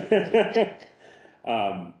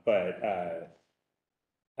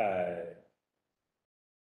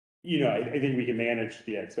 You know, I think we can manage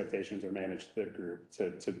the expectations or manage the group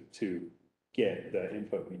to get the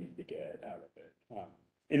input we need to get out of it.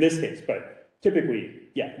 In this case, but typically,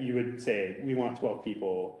 yeah, you would say, we want 12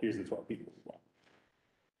 people, here's the 12 people we want.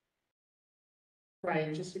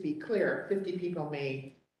 Brian, just to be clear, 50 people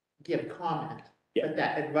may give comment, Yeah. but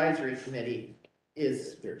that advisory committee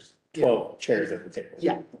is. There's 12 chairs at the table.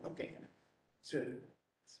 Yeah, okay. So,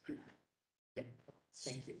 yeah,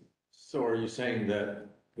 thank you. So are you saying that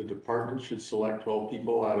the department should select 12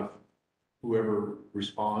 people out of whoever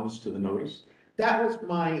responds to the notice? That was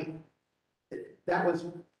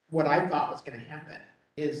what I thought was gonna happen,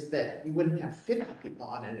 is that you wouldn't have 50 people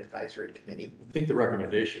on an advisory committee. I think the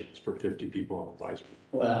recommendation is for 50 people on advisory.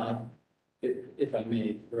 Well, if I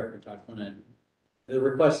may, the record talk on it. The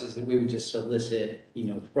request is that we would just solicit,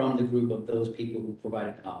 from the group of those people who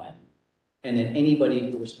provided comment. And then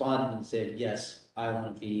anybody who responded and said, yes, I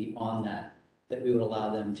want to be on that we would allow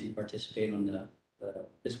them to participate on the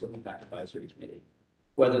Fiscal Impact Advisory Committee.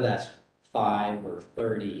 Whether that's 5 or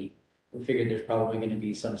 30, we figured there's probably going to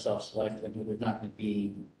be some self-selection, where there's not going to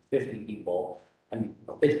be 50 people. I mean,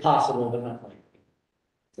 it's possible, but not likely.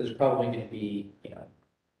 There's probably going to be,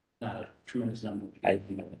 not a tremendous number.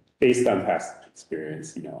 Based on past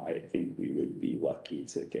experience, I think we would be lucky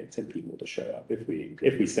to get 10 people to show up if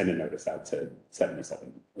we send a notice out to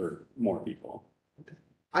 77 or more people.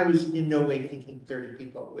 I was in no way thinking 30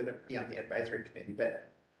 people would be on the advisory committee,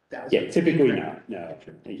 but that was. Yeah, typically not, no.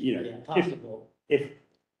 Yeah, possible. If,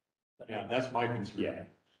 Yeah, that's my concern.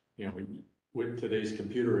 Yeah. With today's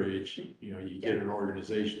computer age, you get an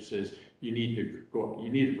organization that says, you need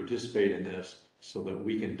to participate in this so that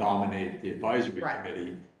we can dominate the advisory Right.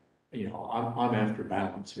 committee. I'm after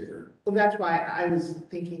balance here. Well, that's why I was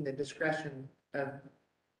thinking the discretion of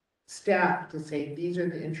staff to say, these are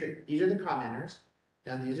the commenters.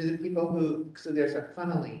 Now, these are the people who, so there's a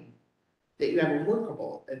funneling, that you have a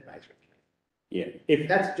workable advisory committee. yeah,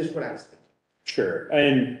 That's just what I was thinking. sure,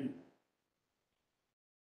 and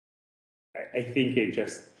I think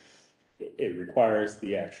it requires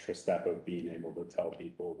the extra step of being able to tell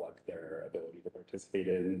people what their ability to participate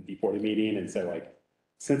in before the meeting, and so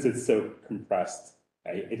since it's so compressed,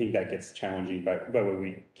 I think that gets challenging, but what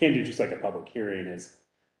we can do, just like a public hearing, is,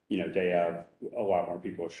 day of, a lot more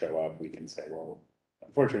people show up, we can say, well,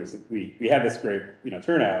 unfortunately, we had this great,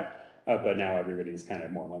 turnout, but now everybody's kind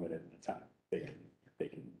of more limited in the time they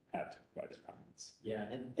can have to provide their comments. Yeah,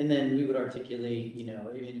 and then we would articulate, even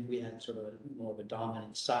if we had sort of more of a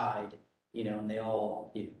dominant side, and they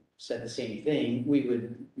all said the same thing, we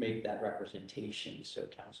would make that representation so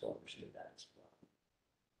council understood that as well.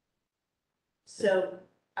 So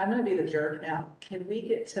I'm gonna be the jerk now. Can we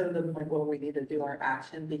get to the point where we need to do our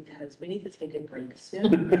action because we need to take a break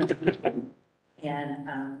soon?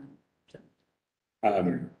 And,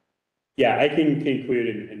 Yeah, I can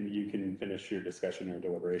conclude and you can finish your discussion or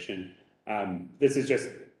deliberation. This is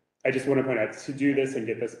I just want to point out, to do this and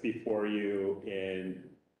get this before you in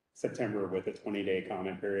September with a 20-day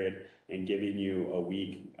comment period and giving you a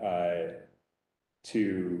week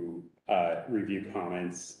to review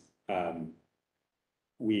comments,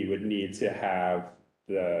 we would need to have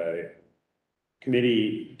the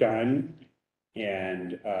committee done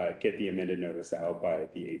and get the amended notice out by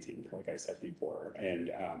the 18th, like I said before.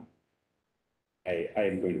 And I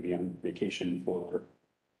am going to be on vacation for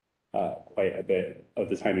quite a bit of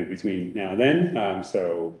the time in between now and then.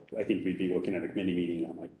 So I think we'd be looking at a committee meeting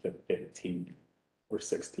on like the 15th or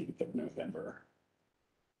 16th of November.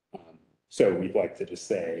 So we'd like to just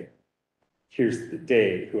say, here's the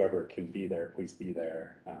date, whoever can be there, please be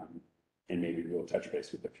there. And maybe we'll touch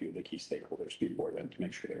base with a few of the key stakeholders before then to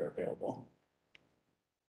make sure they're available.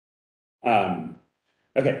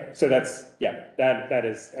 Okay, so that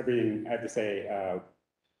is everything I have to say.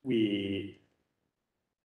 We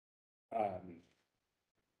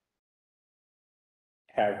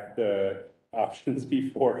have the options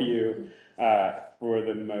before you for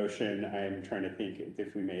the motion. I'm trying to think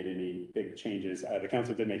if we made any big changes. The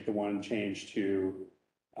council did make the one change to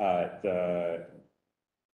the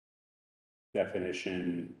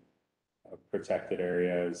definition of protected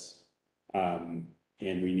areas.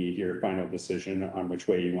 And we need your final decision on which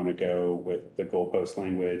way you want to go with the goalpost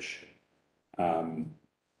language. And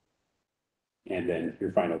then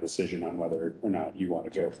your final decision on whether or not you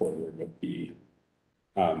want to go forward with the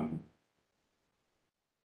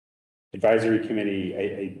advisory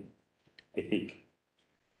committee. I think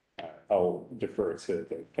I'll defer to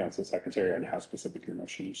the council secretary on how specific your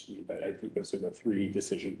motion needs to be, but I think those are the three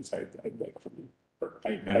decisions I'd like from you.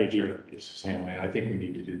 Madam Chair, this is Hanley. I think we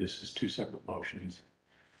need to do this as two separate motions.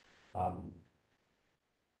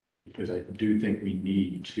 Because I do think we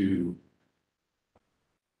need to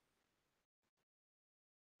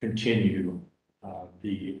continue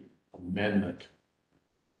the amendment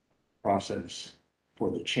process for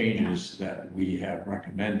the changes that we have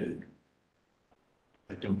recommended.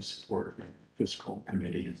 I don't support fiscal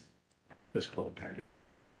committee, fiscal impact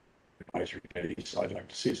advisory committee, so I'd like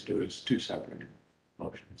to see us do it as two separate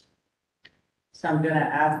motions. so I'm gonna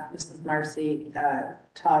ask Mrs. Marcy,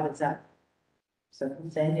 Todd, is that, so I'm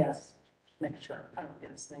saying yes. make sure I don't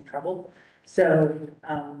get us in any trouble. So,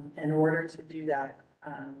 in order to do that,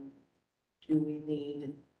 do we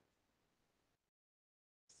need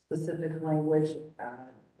specific language,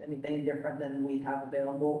 anything different than we have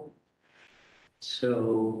available?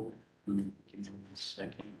 So, give me 1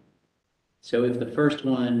 second. So if the first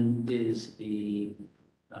one is the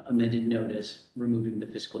amended notice, removing the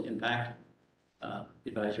fiscal impact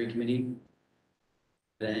advisory committee,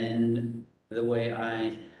 then the way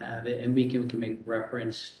I have it, and we can make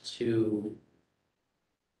reference to,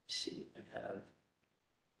 let's see, I have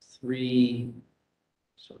 3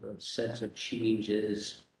 sort of sets of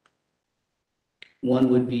changes. One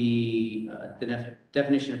would be the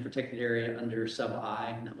definition of protected area under sub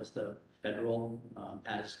I, and that was the federal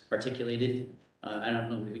as articulated. I don't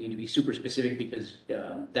know if we need to be super specific because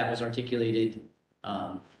that was articulated.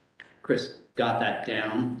 Chris got that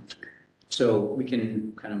down. So we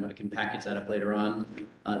can I can package that up later on.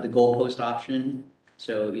 The goalpost option,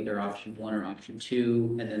 so either option 1 or option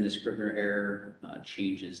 2, and then the Scrivener error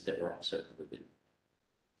changes that were also included.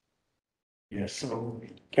 Yes, so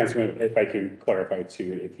Councilman, if I can clarify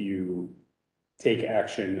too, if you take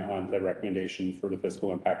action on the recommendation for the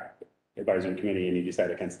fiscal impact advisory committee and you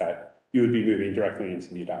decide against that, you would be moving directly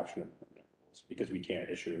into the adoption of permanent rules because we can't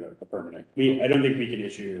issue a permanent. I don't think we can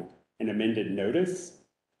issue an amended notice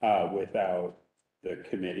without the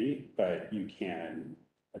committee, but you can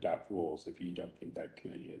adopt rules if you don't think that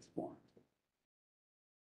committee is warranted.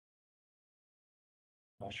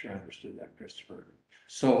 not sure I understood that, Christopher.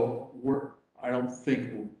 So I don't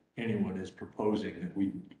think anyone is proposing that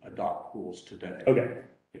we adopt rules today. Okay.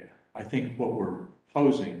 Yeah, I think what we're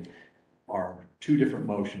proposing are 2 different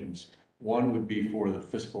motions. One would be for the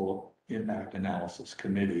fiscal impact analysis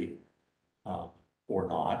committee, or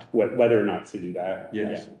not. Whether or not to do that.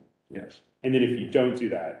 Yes, Yeah. yes. And then if you don't do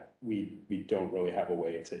that, we don't really have a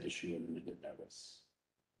way to issue an amended notice.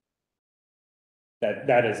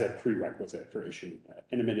 That is a prerequisite for issuing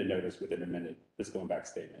an amended notice with an amended fiscal impact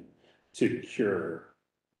statement to cure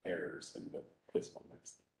errors in the fiscal impact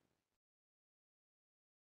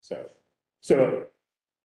statement. So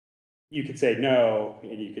you could say no,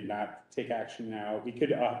 and you could not take action now. We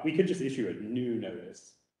could just issue a new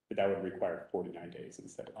notice, but that would require 49 days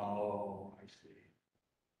instead of, Oh, I see.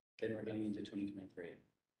 Then we're getting into 2023.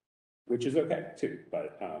 which is okay too,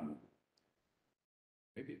 but,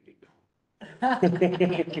 Maybe it'd be gone.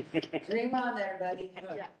 Dream on there, buddy.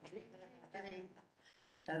 Yeah.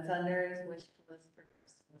 That's under his wish list for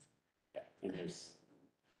Christmas. yeah, and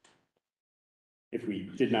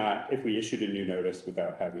if we issued a new notice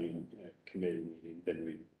without having a committee meeting,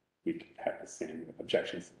 then we could have the same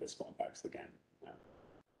objections to fiscal impacts again.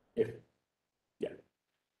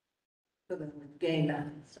 So then we gain that.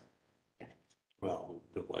 Well,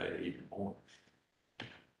 delay even more.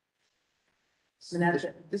 And that's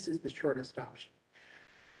it. This is the shortest option.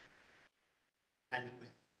 Anyway,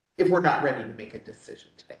 if we're not ready to make a decision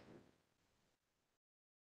today.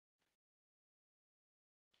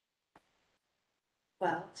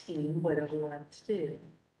 Well, team, what do we want to do?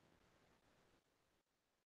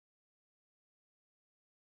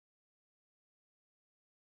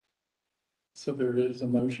 So there is a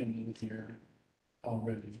motion in here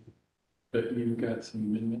already, but you've got some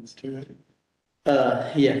amendments to it.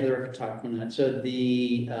 Yeah, for the record, talk on that. So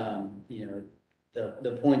the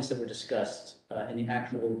the points that were discussed in the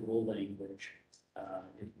actual rule language,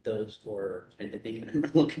 those were, I think,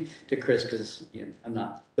 I'm looking to Chris because I'm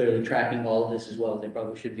not clearly tracking all of this as well as they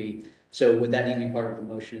probably should be. So would that need to be part of the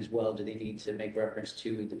motion as well? Do they need to make reference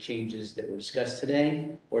to the changes that were discussed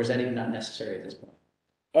today, or is that even not necessary at this point?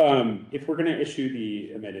 If we're gonna issue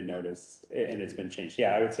the amended notice and it's been changed,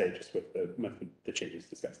 yeah, I would say just with the changes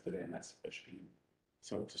discussed today, and that's sufficient.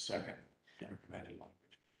 So it's a second recommended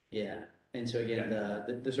language. Yeah, and so again,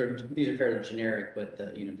 the sort of, these are fairly generic, but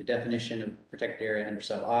the definition of protected area under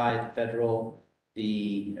sub I, the federal,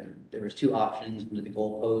 there was 2 options under the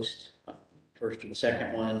goalpost. First or the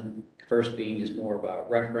second one, first being is more about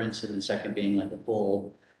reference, and the second being like a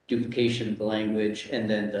full duplication of the language, and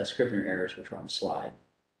then the Scrivener errors, which are on the slide.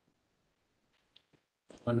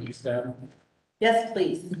 Let me stab. Yes,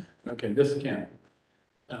 please. Okay, this can.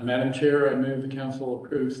 Madam Chair, I move the council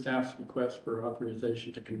approve staff's request for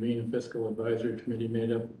authorization to convene a fiscal advisory committee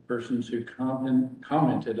made up of persons who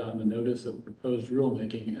commented on the notice of proposed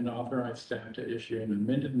rulemaking and authorize staff to issue an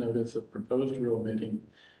amended notice of proposed rulemaking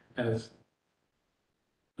as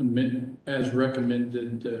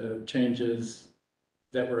recommended changes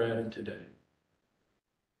that were added today.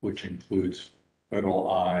 Which includes federal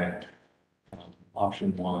I,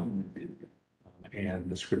 option 1, and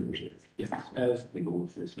the Scrivener's error. Yes, as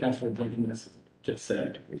Councilor Jenkins just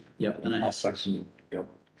said. Yep, and I, I'll second, yep.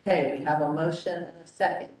 Okay, we have a motion and a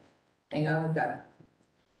second. Hang on, we've got.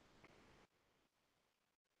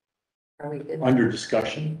 Are we good? Under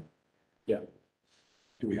discussion? Yeah.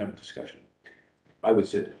 Do we have a discussion? I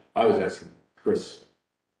was asking Chris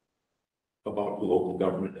about local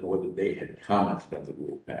government and whether they had commented on the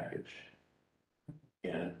rule package.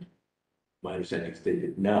 And my understanding is they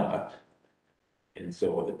did not. And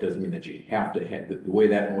so it doesn't mean that you have to have, the way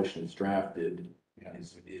that motion is drafted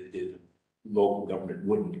is local government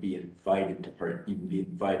wouldn't be invited to even be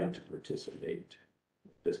invited to participate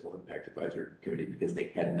in the Fiscal Impact Advisory Committee because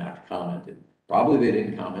they had not commented. Probably they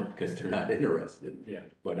didn't comment because they're not interested. Yeah.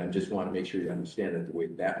 But I just want to make sure you understand that the way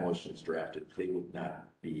that motion is drafted, they would not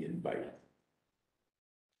be invited.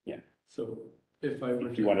 So if I were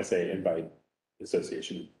If you to, want to say invite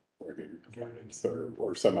association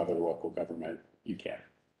or some other local government, you can.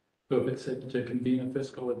 so if it said to convene a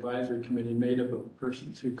fiscal advisory committee made up of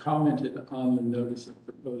persons who commented on the notice of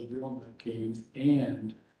proposed rulemaking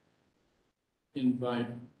and invite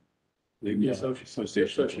the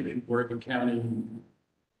association of Oregon County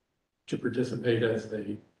to participate as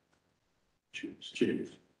they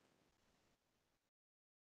choose.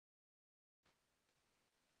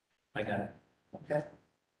 I got it. Okay.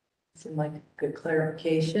 Seemed like good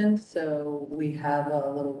clarification, so we have a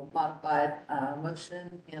little modified,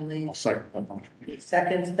 motion and I'll the second that motion.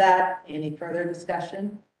 seconds that. Any further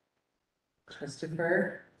discussion?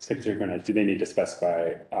 Christopher? So if they're gonna, do they need to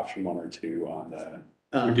specify option 1 or 2 on the,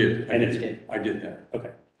 We did. And it's- did. I did that.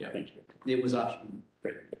 okay, Yeah. thank you. It was optional.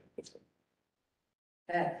 Great. That's good.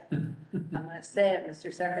 Okay, I'm gonna say it,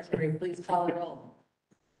 Mr. Secretary, please call the roll.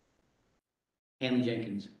 Hanley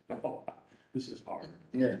Jenkins. This is hard.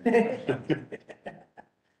 Yeah.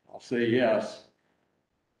 I'll say yes.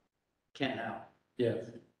 Kent Howe, Yes.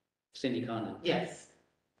 Cindy Condon, Yes.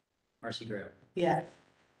 Marcy Graham. Yes.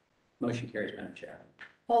 Motion carries, Madam Chair.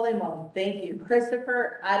 Holy moly, thank you.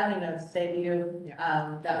 Christopher, I don't even know what to say to you.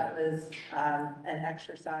 That was, an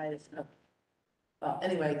exercise of, well,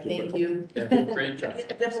 anyway, thank you. Yeah, great job.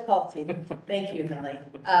 Difficulty. Thank you, Millie.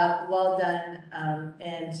 Well done.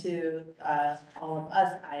 And to, all of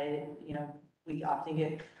us, we often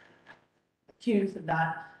get accused of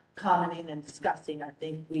not commenting and discussing. I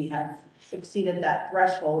think we have exceeded that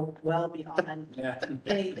threshold well beyond Yeah.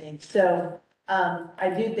 anything. So,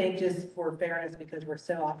 I do think just for fairness, because we're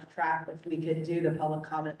so off track, if we could do the public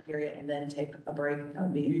comment period and then take a break, that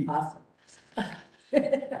would be awesome.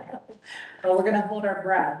 But we're gonna hold our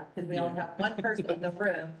breath because we only have one person in the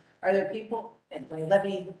room. Are there people, anyway,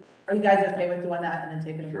 are you guys okay with doing that and then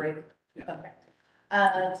taking a break? Okay.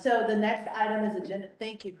 So the next item is agenda,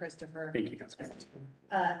 thank you, Christopher. Thank you, Councilman.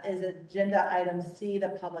 Is agenda item C, the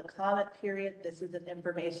public comment period. This is an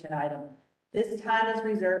information item. This time is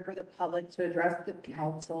reserved for the public to address the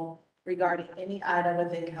council regarding any item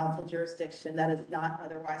within council jurisdiction that is not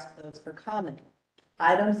otherwise closed for comment.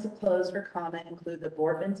 Items closed for comment include the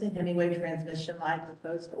Boardman to Hemingway transmission line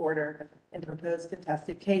proposed order and proposed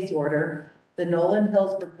contested case order, the Nolan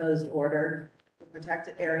Hills proposed order, the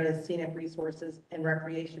protected areas, scenic resources, and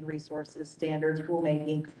recreation resources standards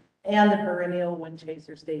rulemaking, and the perennial wind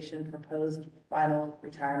chaser station proposed final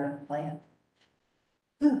retirement plan.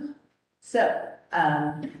 So,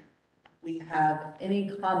 we have any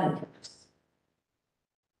commenters?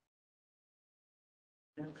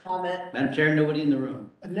 No comment? Madam Chair, nobody in the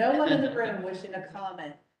room. No one in the room wishing to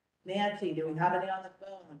comment. Nancy, do we have any on the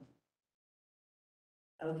phone?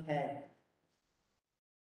 Okay.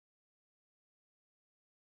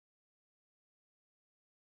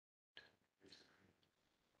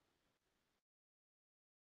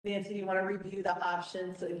 Nancy, do you want to review the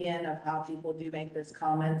options again of how people do make those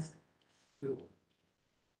comments?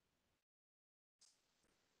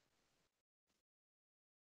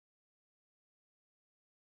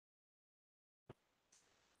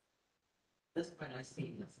 This point I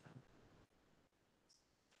see this.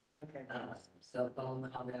 Okay. Cell phone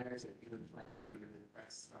commenters, if you would like to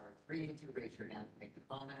press star 3 to raise your hand to make the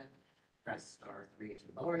comment, press star 3 to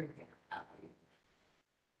lower your hand.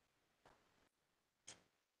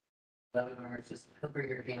 Webinar, just hover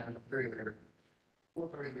your hand over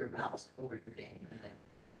your mouse over your name and then.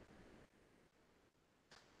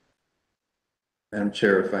 Madam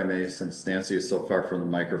Chair, if I may, since Nancy is so far from the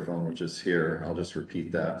microphone, which is here, I'll just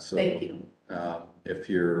repeat that. So, Thank you. if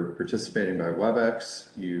you're participating by WebEx,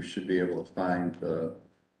 you should be able to find the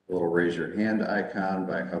little raise your hand icon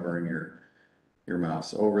by hovering your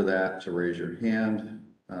mouse over that to raise your hand.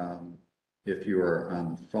 If you are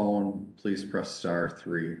on the phone, please press star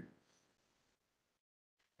 3.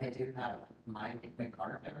 I do have my quick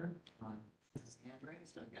card there on this hand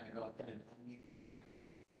raised, so I'm gonna go ahead and unmute you.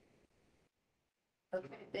 Okay,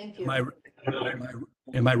 thank you.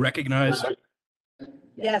 Am I recognized?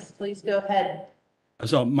 Yes, please go ahead.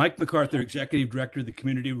 So Mike MacArthur, Executive Director of the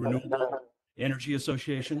Community Renewable Energy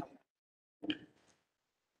Association.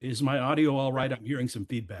 Is my audio all right? I'm hearing some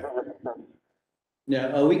feedback.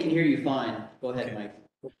 No, we can hear you fine. Go ahead, Okay.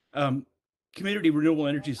 Mike. Community Renewable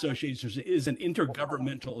Energy Association is an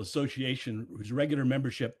intergovernmental association whose regular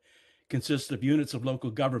membership consists of units of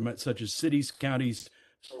local government such as cities, counties,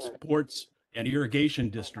 ports, and irrigation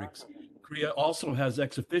districts. Korea also has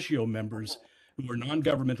ex officio members who are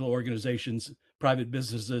non-governmental organizations, private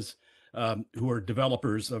businesses, who are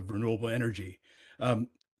developers of renewable energy.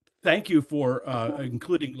 Thank you for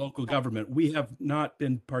including local government. We have not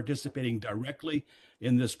been participating directly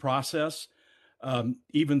in this process,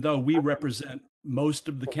 even though we represent most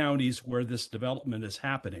of the counties where this development is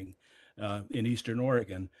happening in Eastern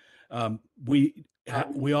Oregon. We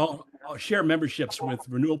all share memberships with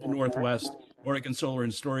Renewable Northwest, Oregon Solar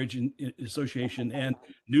and Storage Association, and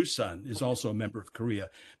New Sun is also a member of Korea.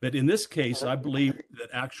 But in this case, I believe that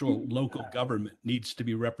actual local government needs to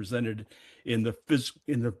be represented in the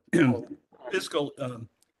fiscal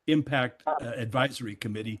Impact Advisory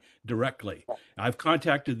Committee directly. I've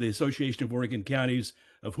contacted the Association of Oregon Counties,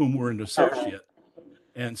 of whom we're an associate.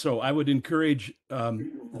 And so I would encourage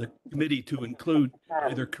the committee to include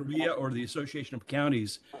either Korea or the Association of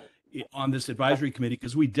Counties on this advisory committee,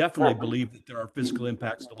 because we definitely believe that there are fiscal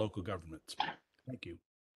impacts to local governments. Thank you.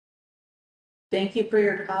 Thank you for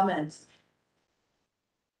your comments.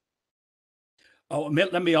 Oh,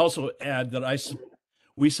 let me also add that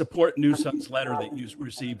we support New Sun's letter that you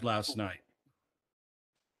received last night.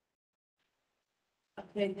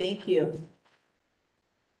 Okay, thank you.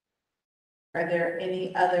 Are there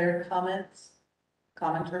any other comments,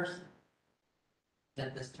 commenters?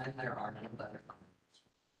 At this time, there are no other comments.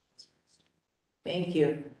 Thank you.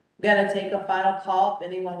 I'm gonna take a final call. If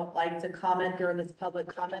anyone would like to comment during this public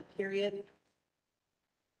comment period.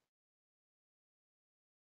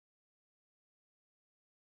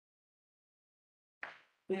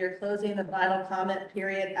 We are closing the final comment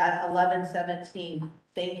period at 11:17.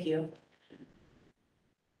 Thank you.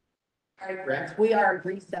 All right, Rex, we are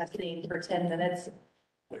recessing for 10 minutes.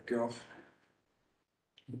 Let go.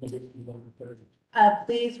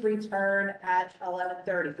 Please return at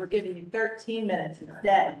 11:30. We're giving you 13 minutes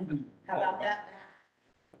instead. How about that?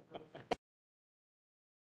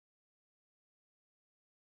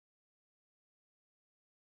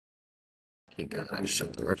 Okay, good. I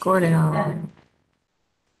shut the recording off.